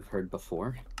one you've heard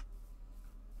before?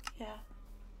 Yeah.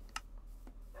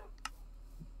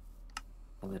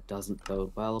 Well, it doesn't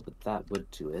bode well, but that would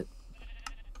do it.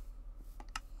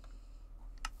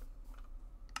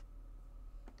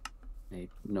 I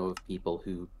know of people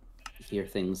who hear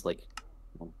things like,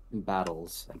 well,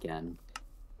 battles again.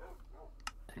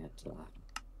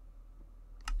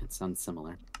 It sounds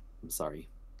similar. I'm sorry.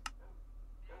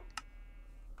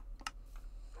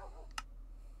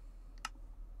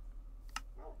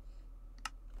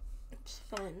 It's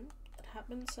fun. It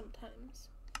happens sometimes.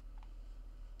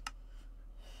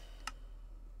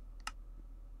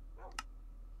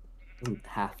 It doesn't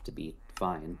have to be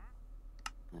fine.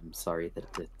 I'm sorry that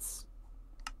it's...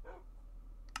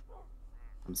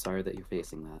 I'm sorry that you're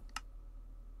facing that.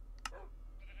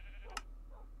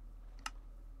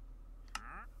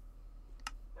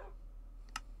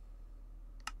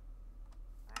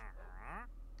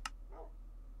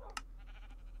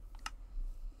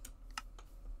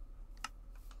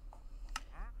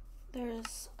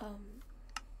 There's,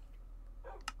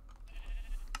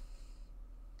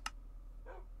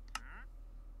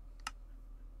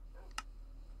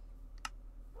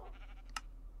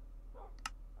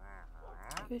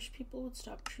 I wish people would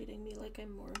stop treating me like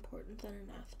I'm more important than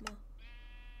anathema.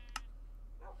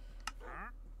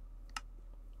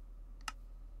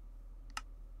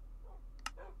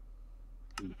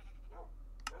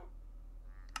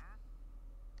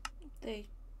 They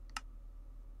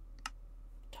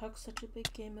talk such a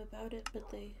big game about it, but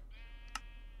they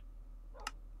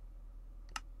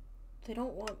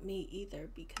don't want me either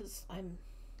because I'm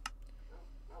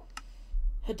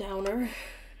a downer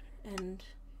and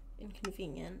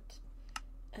inconvenient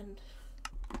and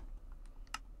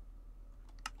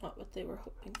not what they were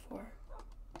hoping for.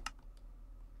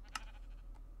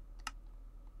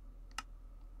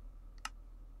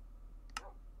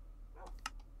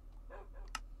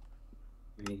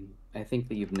 I mean, I think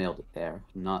that you've nailed it there.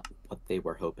 Not what they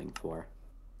were hoping for.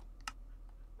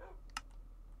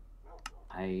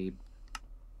 I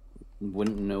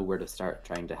wouldn't know where to start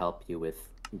trying to help you with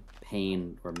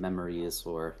pain or memories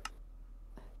or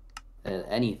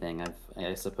anything.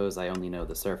 I suppose I only know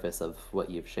the surface of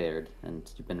what you've shared,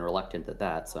 and you've been reluctant at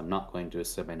that, so I'm not going to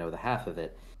assume I know the half of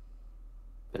it.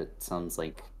 But it sounds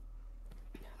like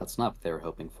that's not what they were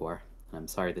hoping for, and I'm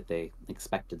sorry that they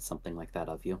expected something like that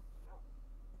of you.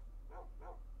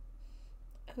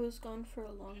 I was gone for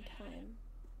a long time.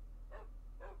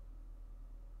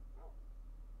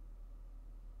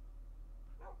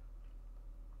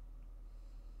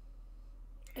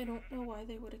 I don't know why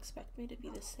they would expect me to be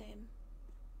the same.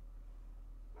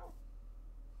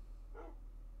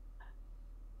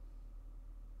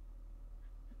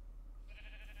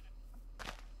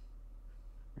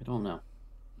 I don't know.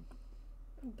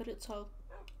 But it's all,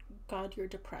 God, you're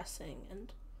depressing,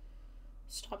 and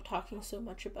stop talking so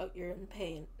much about you're in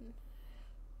pain.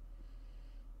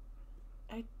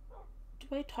 Do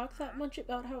I talk that much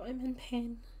about how I'm in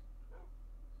pain?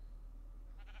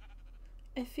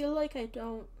 I feel like I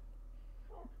don't.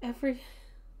 Every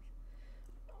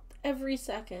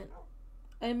second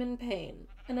I'm in pain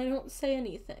and I don't say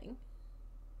anything.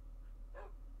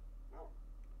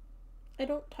 I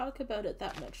don't talk about it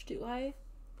that much, do I?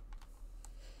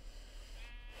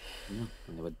 Yeah,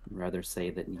 I would rather say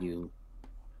that you...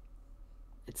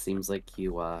 It seems like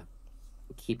you,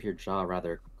 keep your jaw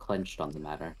rather clenched on the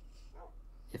matter.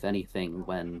 If anything,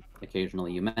 when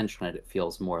occasionally you mention it, it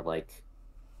feels more like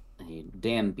a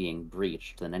dam being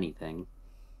breached than anything.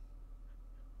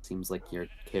 Seems like you're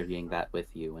carrying that with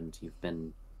you, and you've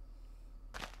been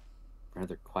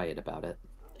rather quiet about it.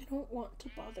 I don't want to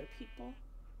bother people.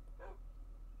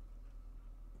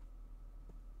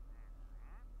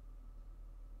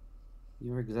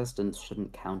 Your existence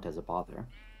shouldn't count as a bother.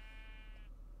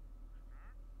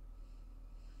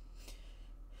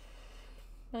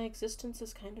 My existence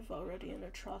is kind of already an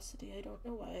atrocity. I don't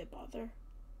know why I bother.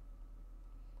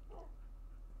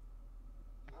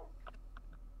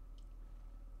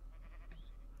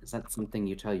 Is that something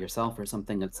you tell yourself or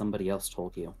something that somebody else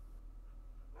told you?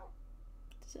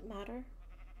 Does it matter?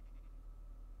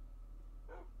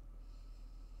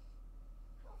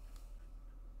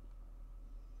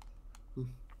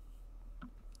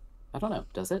 I don't know.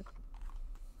 Does it?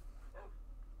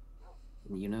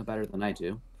 You know better than I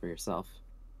do for yourself.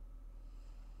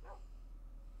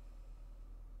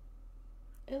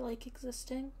 I like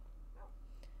existing.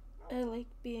 I like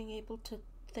being able to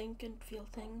think and feel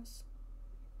things.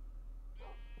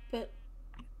 But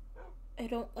I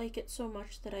don't like it so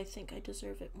much that I think I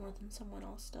deserve it more than someone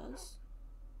else does.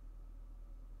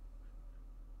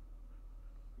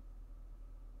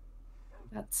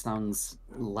 That sounds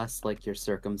less like your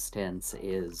circumstance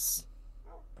is...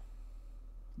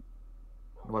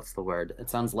 What's the word? It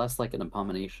sounds less like an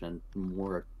abomination and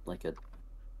more like a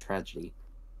tragedy.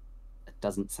 It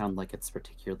doesn't sound like it's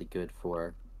particularly good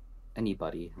for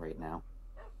anybody right now.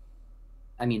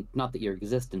 I mean, not that your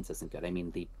existence isn't good. I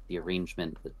mean, the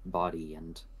arrangement, the body,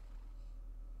 and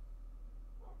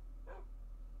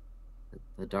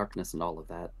the darkness and all of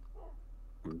that.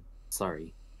 I'm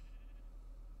sorry.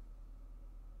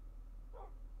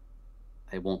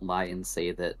 I won't lie and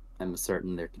say that I'm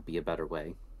certain there could be a better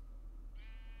way.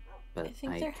 But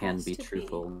I can be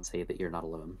truthful and say that you're not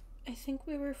alone. I think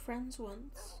we were friends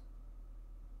once.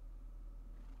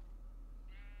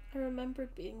 I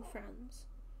remembered being friends.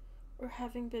 Or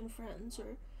having been friends,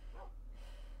 or...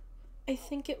 I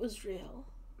think it was real.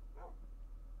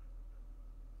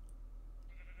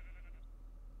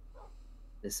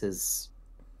 This is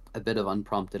a bit of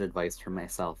unprompted advice from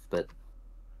myself, but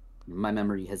my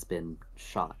memory has been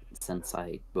shot since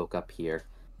I woke up here,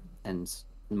 and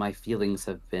my feelings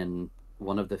have been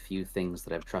one of the few things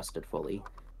that I've trusted fully.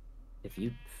 If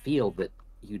you feel that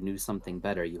you knew something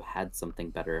better, you had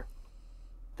something better,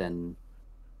 then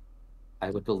I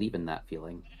would believe in that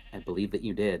feeling. I believe that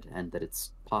you did, and that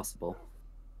it's possible,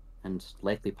 and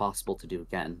likely possible to do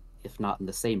again, if not in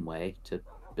the same way, to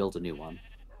build a new one.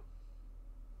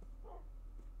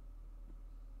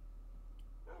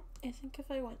 I think if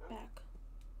I went back,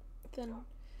 then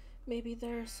maybe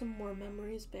there are some more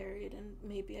memories buried, and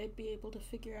maybe I'd be able to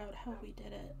figure out how we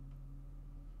did it.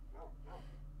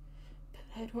 But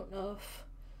I don't know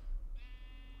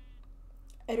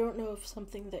if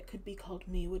something that could be called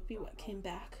me would be what came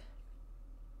back.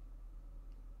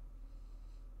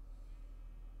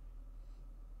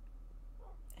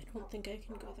 I don't think I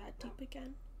can go that deep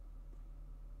again.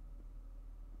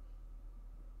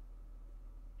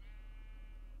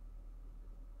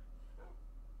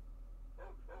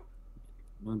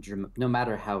 No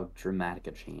matter how dramatic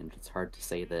a change, it's hard to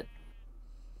say that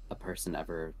a person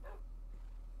ever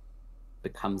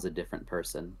becomes a different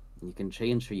person. You can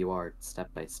change who you are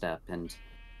step by step, and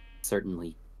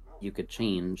certainly you could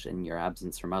change in your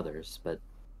absence from others, but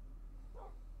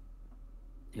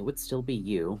it would still be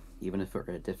you, even if it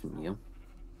were a different you.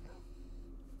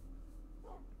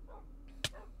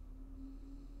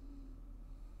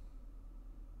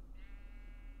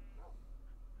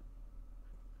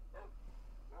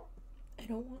 I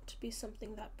don't want to be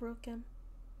something that broken.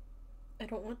 I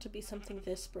don't want to be something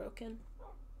this broken.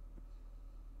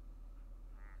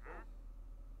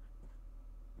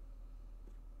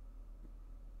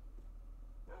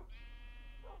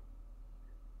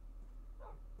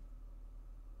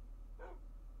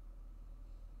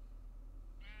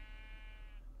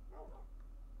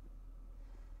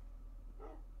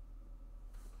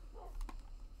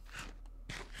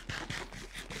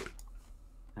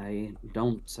 I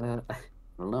don't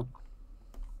know.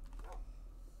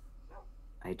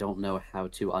 I don't know how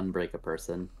to unbreak a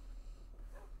person.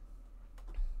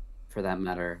 For that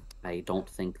matter, I don't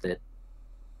think that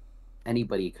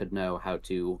anybody could know how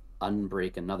to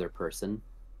unbreak another person,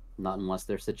 not unless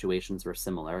their situations were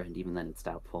similar, and even then it's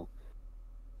doubtful.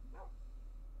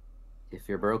 If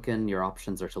you're broken, your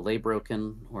options are to lay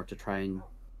broken, or to try and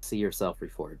see yourself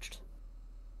reforged.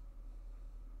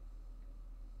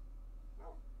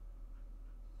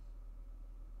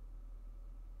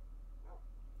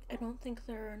 I don't think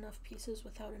there are enough pieces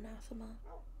without anathema.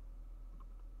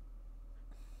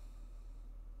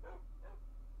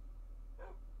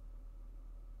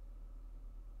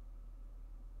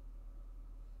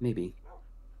 Maybe.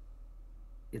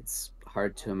 It's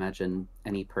hard to imagine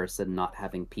any person not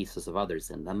having pieces of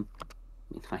others in them. I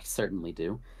mean, I certainly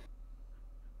do.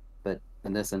 But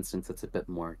in this instance, it's a bit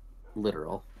more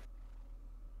literal.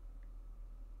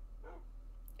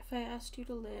 If I asked you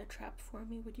to lay a trap for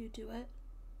me, would you do it?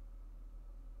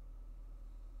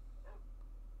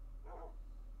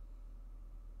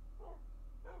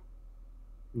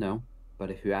 No,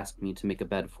 but if you asked me to make a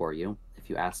bed for you, if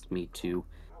you asked me to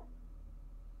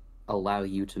allow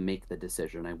you to make the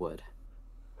decision, I would.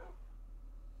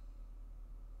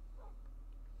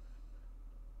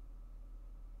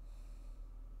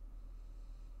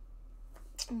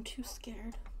 I'm too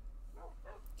scared.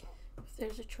 If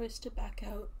there's a choice to back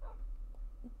out,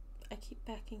 I keep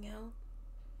backing out.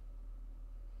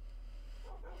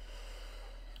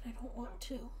 And I don't want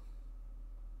to.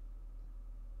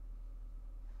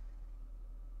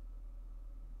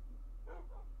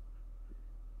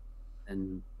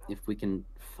 And if we can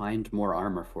find more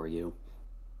armor for you,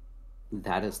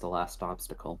 that is the last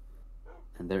obstacle.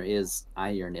 And there is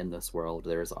iron in this world,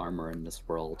 there is armor in this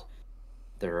world.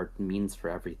 There are means for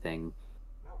everything.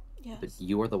 Yes. But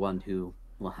you are the one who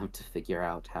will have to figure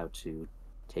out how to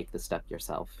take the step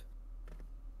yourself.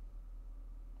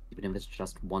 Even if it's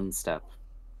just one step,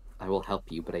 I will help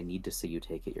you, but I need to see you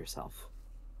take it yourself.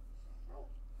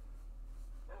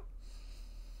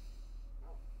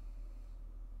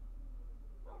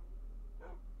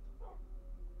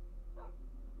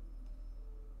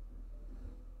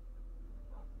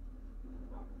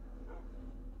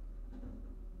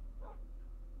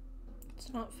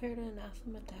 It's not fair to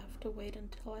Anathema to have to wait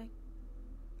until I...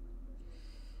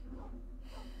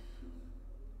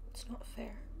 It's not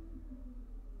fair.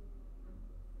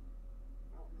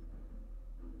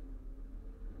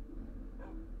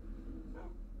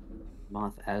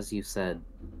 Moth, as you said,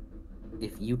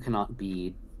 if you cannot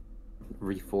be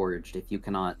reforged, if you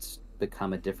cannot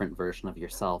become a different version of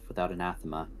yourself without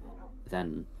Anathema,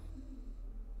 then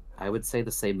I would say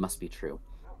the same must be true.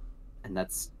 And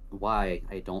that's why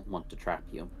I don't want to trap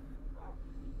you.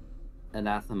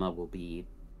 Anathema will be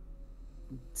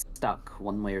stuck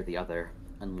one way or the other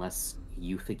unless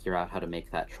you figure out how to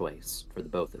make that choice for the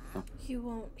both of you. He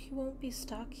won't be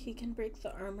stuck. He can break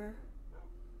the armor.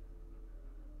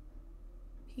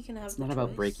 He can have It's the not choice.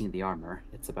 about breaking the armor.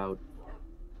 It's about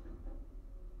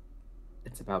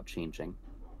changing.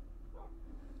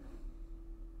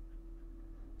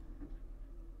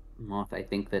 Moth, I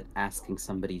think that asking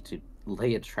somebody to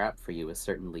lay a trap for you is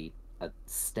certainly a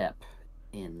step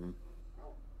in,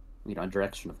 a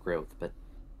direction of growth, but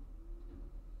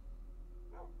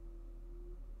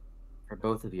for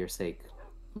both of your sake,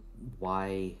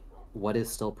 what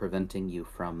is still preventing you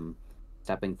from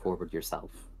stepping forward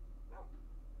yourself? I'm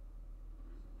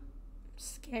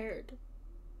scared.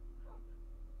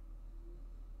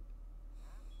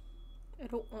 I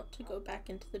don't want to go back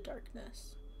into the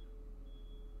darkness.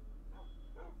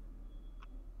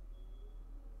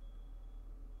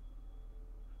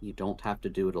 You don't have to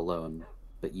do it alone,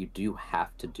 but you do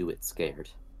have to do it scared.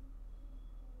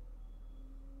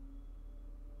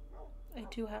 I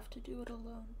do have to do it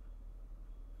alone.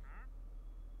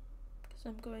 Because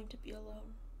I'm going to be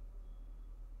alone.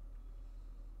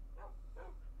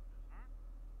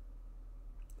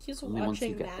 He's Only once you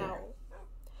watching get now. there.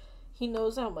 He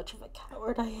knows how much of a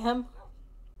coward I am.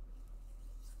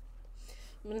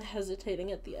 I've been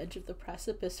hesitating at the edge of the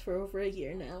precipice for over a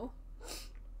year now.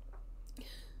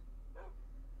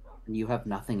 You have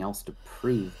nothing else to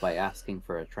prove by asking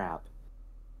for a trap.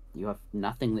 You have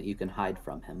nothing that you can hide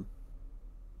from him.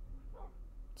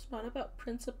 It's not about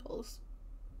principles.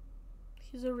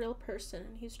 He's a real person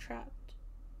and he's trapped.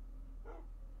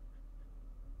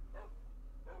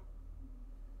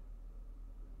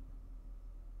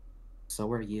 So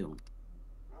are you.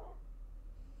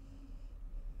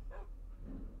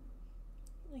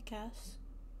 I guess.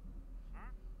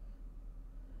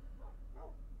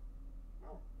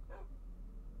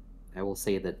 I will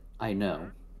say that I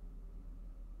know.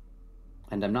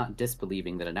 And I'm not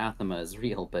disbelieving that Anathema is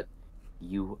real, but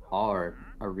you are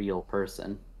a real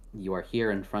person. You are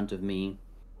here in front of me.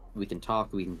 We can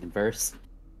talk, we can converse.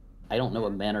 I don't know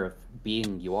what manner of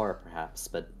being you are, perhaps,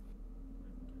 but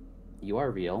you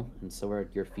are real, and so are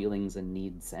your feelings and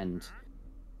needs, and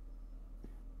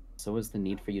so is the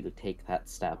need for you to take that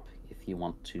step if you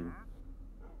want to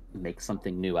make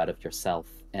something new out of yourself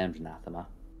and Anathema.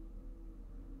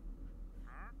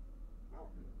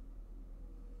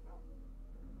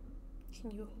 Can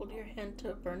you hold your hand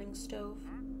to a burning stove?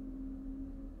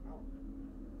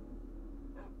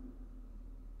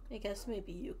 I guess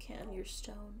maybe you can, you're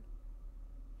stone.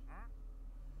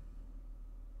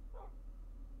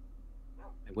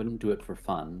 I wouldn't do it for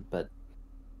fun, but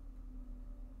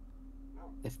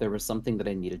if there was something that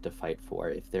I needed to fight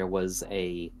for, if there was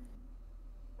a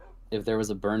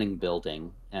burning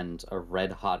building and a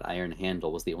red-hot iron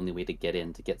handle was the only way to get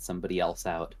in to get somebody else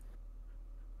out,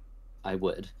 I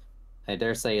would. I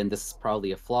dare say, and this is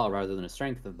probably a flaw rather than a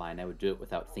strength of mine, I would do it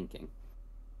without thinking.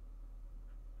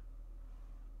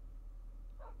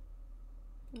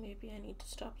 Maybe I need to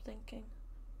stop thinking.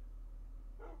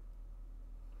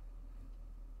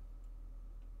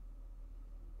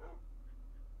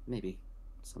 Maybe.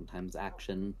 Sometimes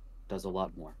action does a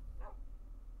lot more.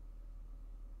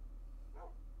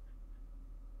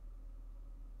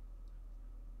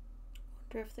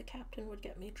 Wonder if the captain would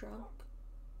get me drunk.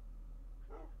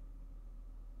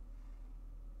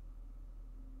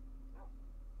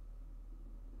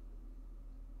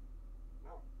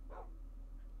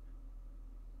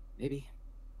 Maybe.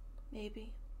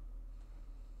 Maybe.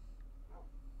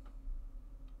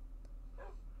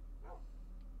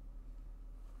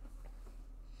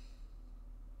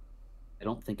 I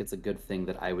don't think it's a good thing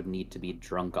that I would need to be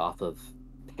drunk off of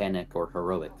panic or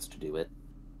heroics to do it.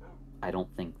 I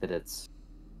don't think that it's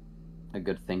a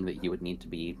good thing that you would need to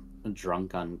be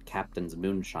drunk on Captain's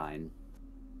moonshine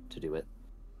to do it.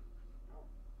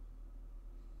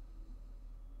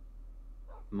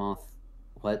 Moth,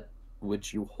 what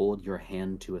would you hold your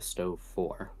hand to a stove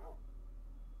for?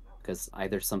 Because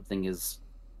either something is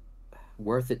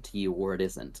worth it to you or it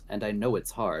isn't. And I know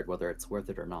it's hard, whether it's worth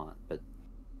it or not, but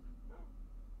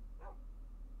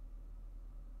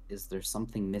is there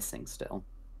something missing still?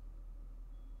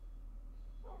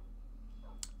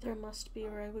 There must be,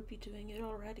 or I would be doing it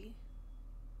already.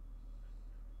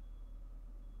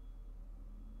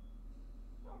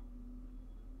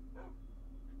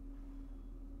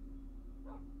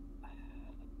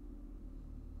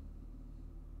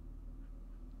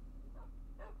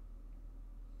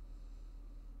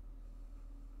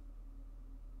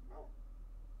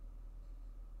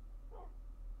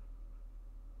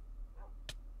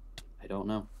 I don't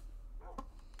know.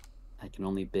 I can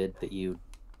only bid that you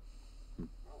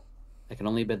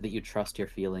trust your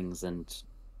feelings, and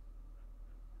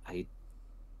I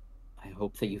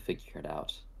hope that you figure it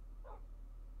out.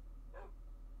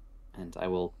 And I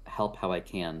will help how I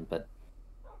can, but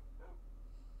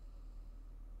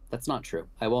that's not true.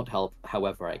 I won't help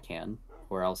however I can,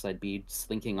 or else I'd be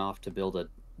slinking off to build a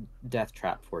death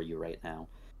trap for you right now.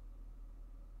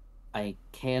 I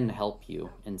can help you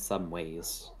in some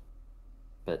ways,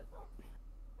 but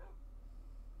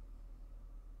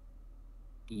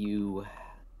you...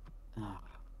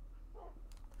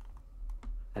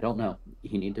 I don't know.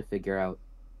 You need to figure out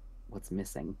what's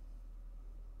missing.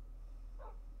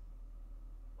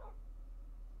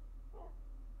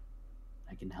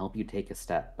 I can help you take a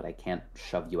step, but I can't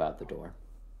shove you out the door.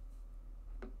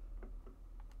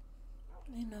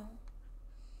 I know.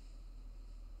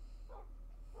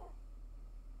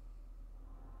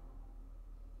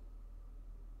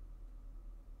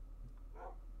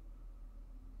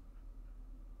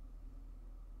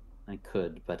 I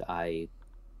could, but I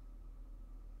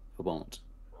won't.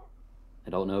 I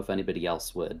don't know if anybody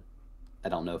else would. I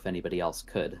don't know if anybody else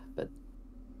could, but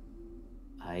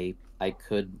I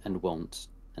could and won't,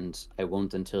 and I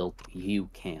won't until you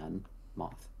can,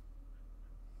 Moth.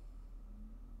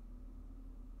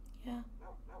 Yeah.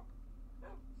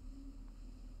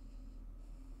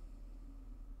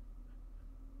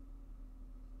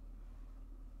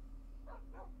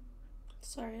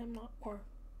 Sorry, I'm not more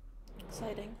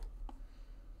exciting.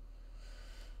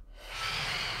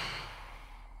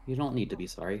 You don't need to be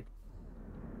sorry.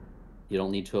 You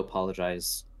don't need to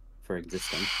apologize for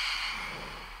existing.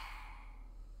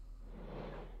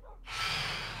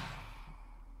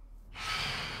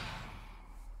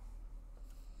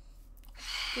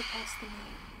 Get past the meeting.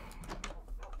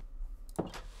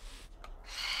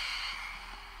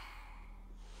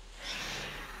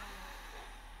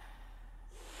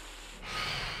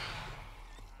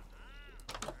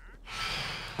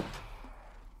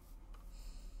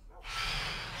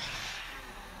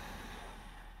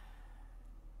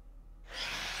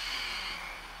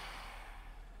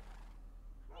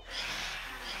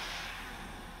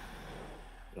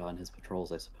 On his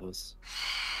patrols, I suppose.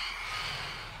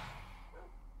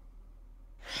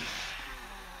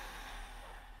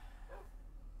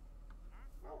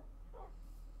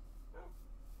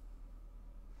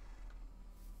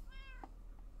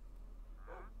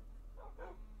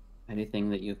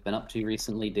 Anything that you've been up to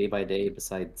recently, day by day,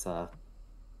 besides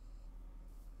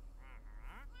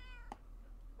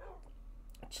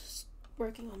Just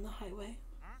working on the highway.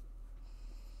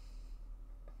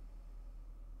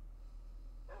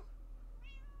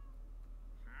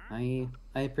 I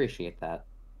appreciate that.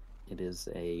 It is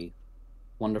a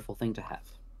wonderful thing to have.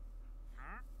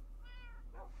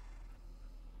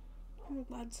 I'm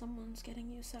glad someone's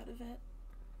getting use out of it.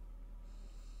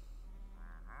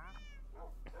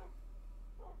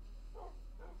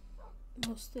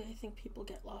 Mostly, I think people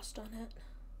get lost on it.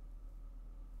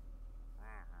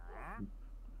 I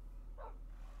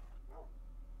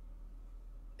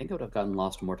think I would have gotten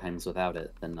lost more times without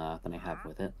it than I have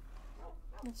with it.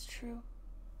 That's true.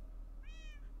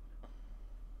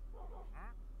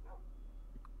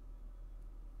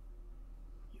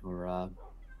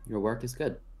 Your work is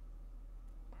good.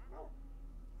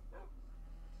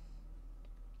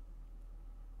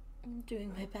 I'm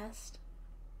doing my best.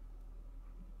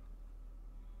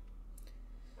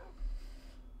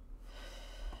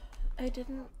 I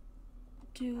didn't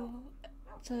do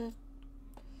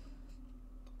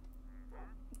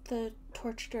the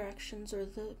torch directions or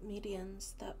the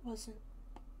medians. That was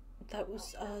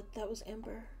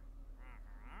Amber.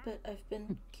 But I've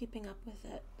been keeping up with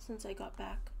it since I got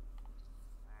back.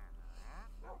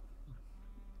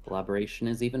 Collaboration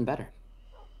is even better.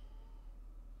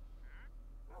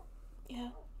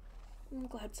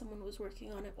 glad someone was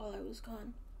working on it while I was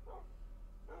gone.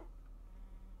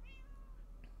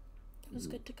 It was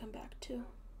good to come back to.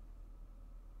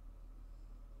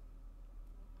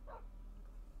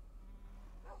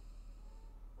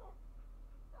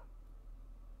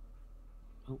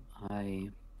 Well,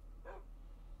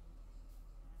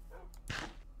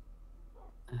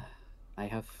 I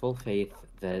have full faith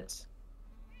that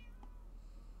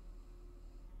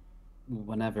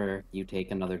whenever you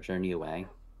take another journey away,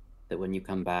 that when you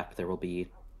come back, there will be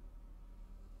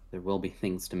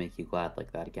things to make you glad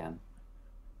like that again.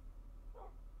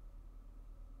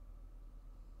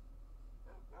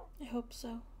 I hope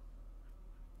so.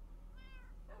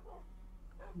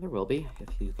 There will be, if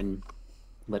you can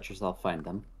let yourself find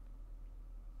them.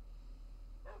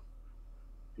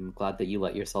 I'm glad that you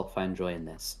let yourself find joy in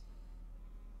this.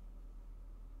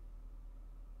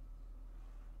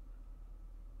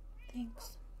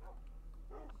 Thanks.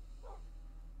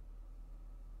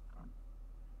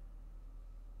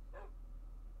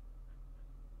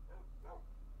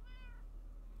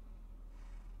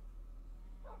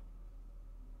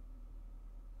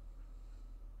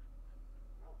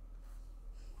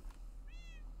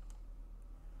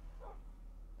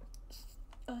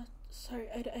 Sorry,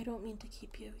 I don't mean to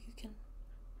keep you. You can...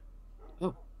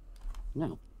 Oh,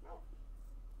 no.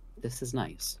 This is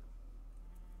nice.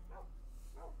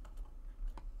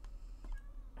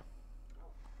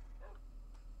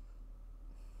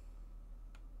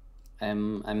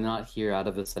 I'm not here out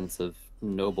of a sense of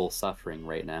noble suffering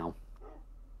right now.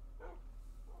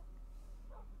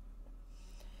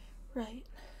 Right.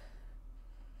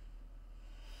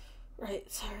 Right,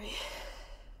 sorry.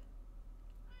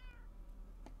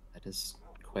 That is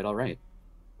quite all right.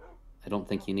 I don't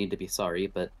think you need to be sorry,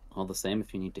 but all the same,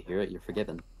 if you need to hear it, you're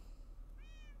forgiven.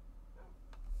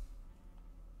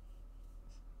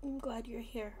 I'm glad you're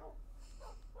here.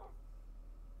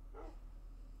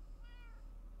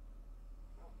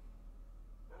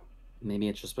 Maybe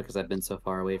it's just because I've been so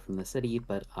far away from the city,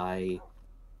 but I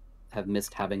have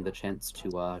missed having the chance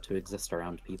to exist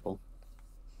around people.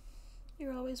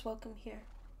 You're always welcome here.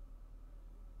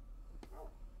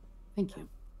 Thank you.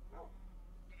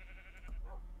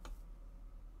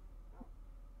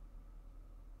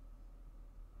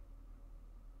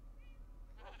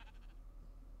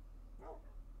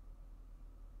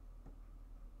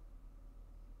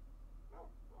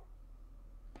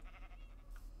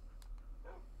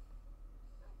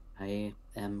 I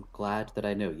am glad that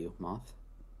I know you, Moth.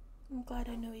 I'm glad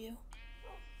I know you.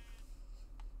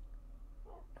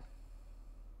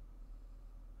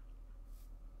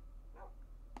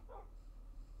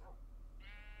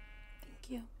 Thank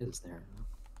you. Is there?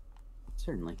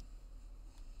 Certainly.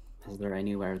 Is there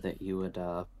anywhere that you would,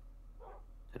 I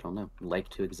don't know, like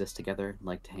to exist together,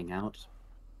 like to hang out?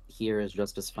 Here is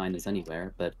just as fine as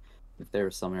anywhere, but if there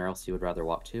was somewhere else you would rather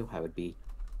walk to, I would be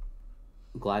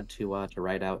glad to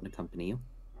ride out and accompany you.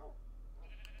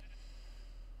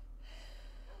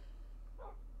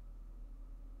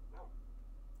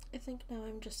 I think now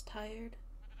I'm just tired.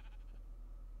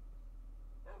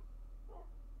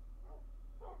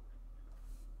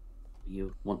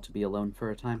 You want to be alone for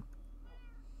a time?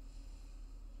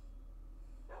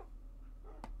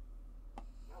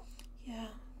 Yeah.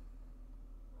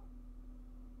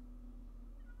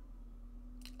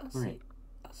 I'll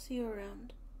see you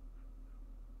around.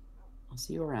 I'll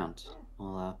see you around.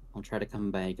 I'll try to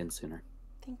come by again sooner.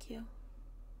 Thank you.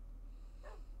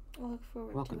 I'll look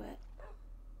forward Welcome. to it.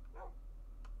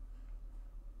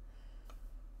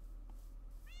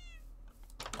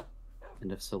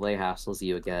 And if Soleil hassles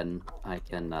you again, I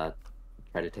can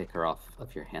try to take her off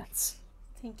of your hands.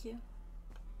 Thank you.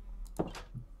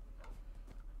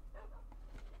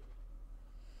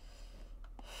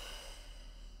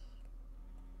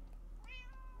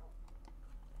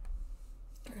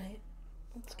 Right.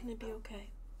 It's gonna be okay.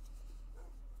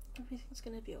 Everything's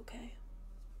gonna be okay.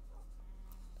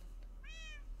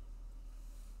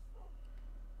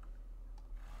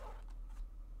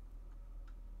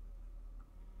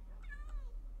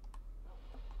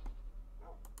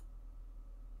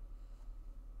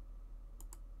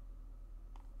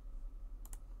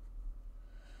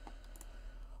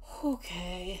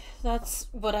 Okay, that's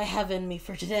what I have in me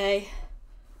for today.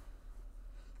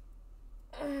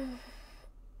 I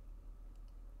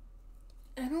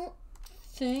don't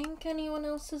think anyone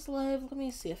else is live. Let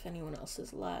me see if anyone else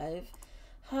is live.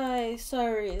 Hi,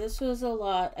 sorry, this was a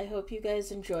lot. I hope you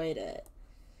guys enjoyed it.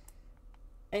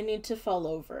 I need to fall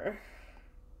over.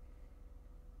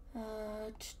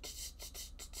 Oh,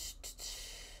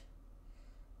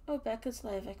 Becca's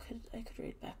live. I could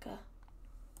read Becca.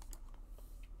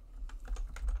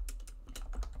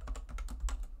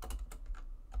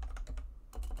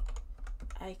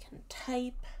 I can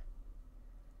type.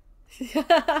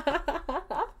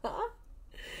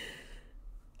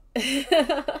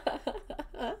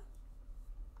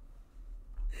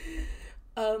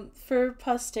 For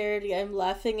posterity, I'm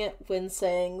laughing at Wynn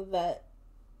saying that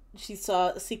she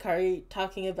saw Sikari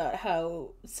talking about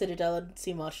how Citadel and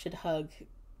Seamoth should hug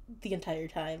the entire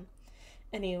time.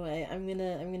 Anyway, I'm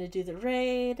gonna do the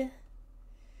raid.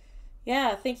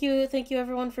 Yeah, thank you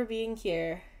everyone for being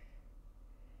here.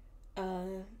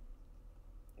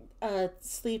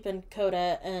 Sleep and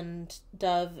Kota and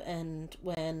Dove and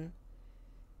Wen.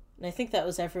 And I think that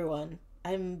was everyone.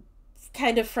 I'm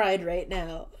kind of fried right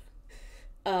now.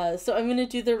 So I'm gonna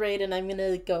do the raid and I'm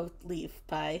gonna go leave.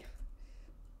 Bye.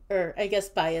 Or I guess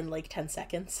bye in like 10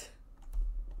 seconds.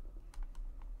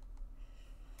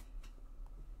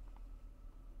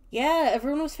 Yeah,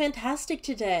 everyone was fantastic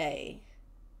today.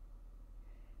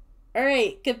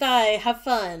 Alright, goodbye. Have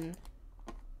fun.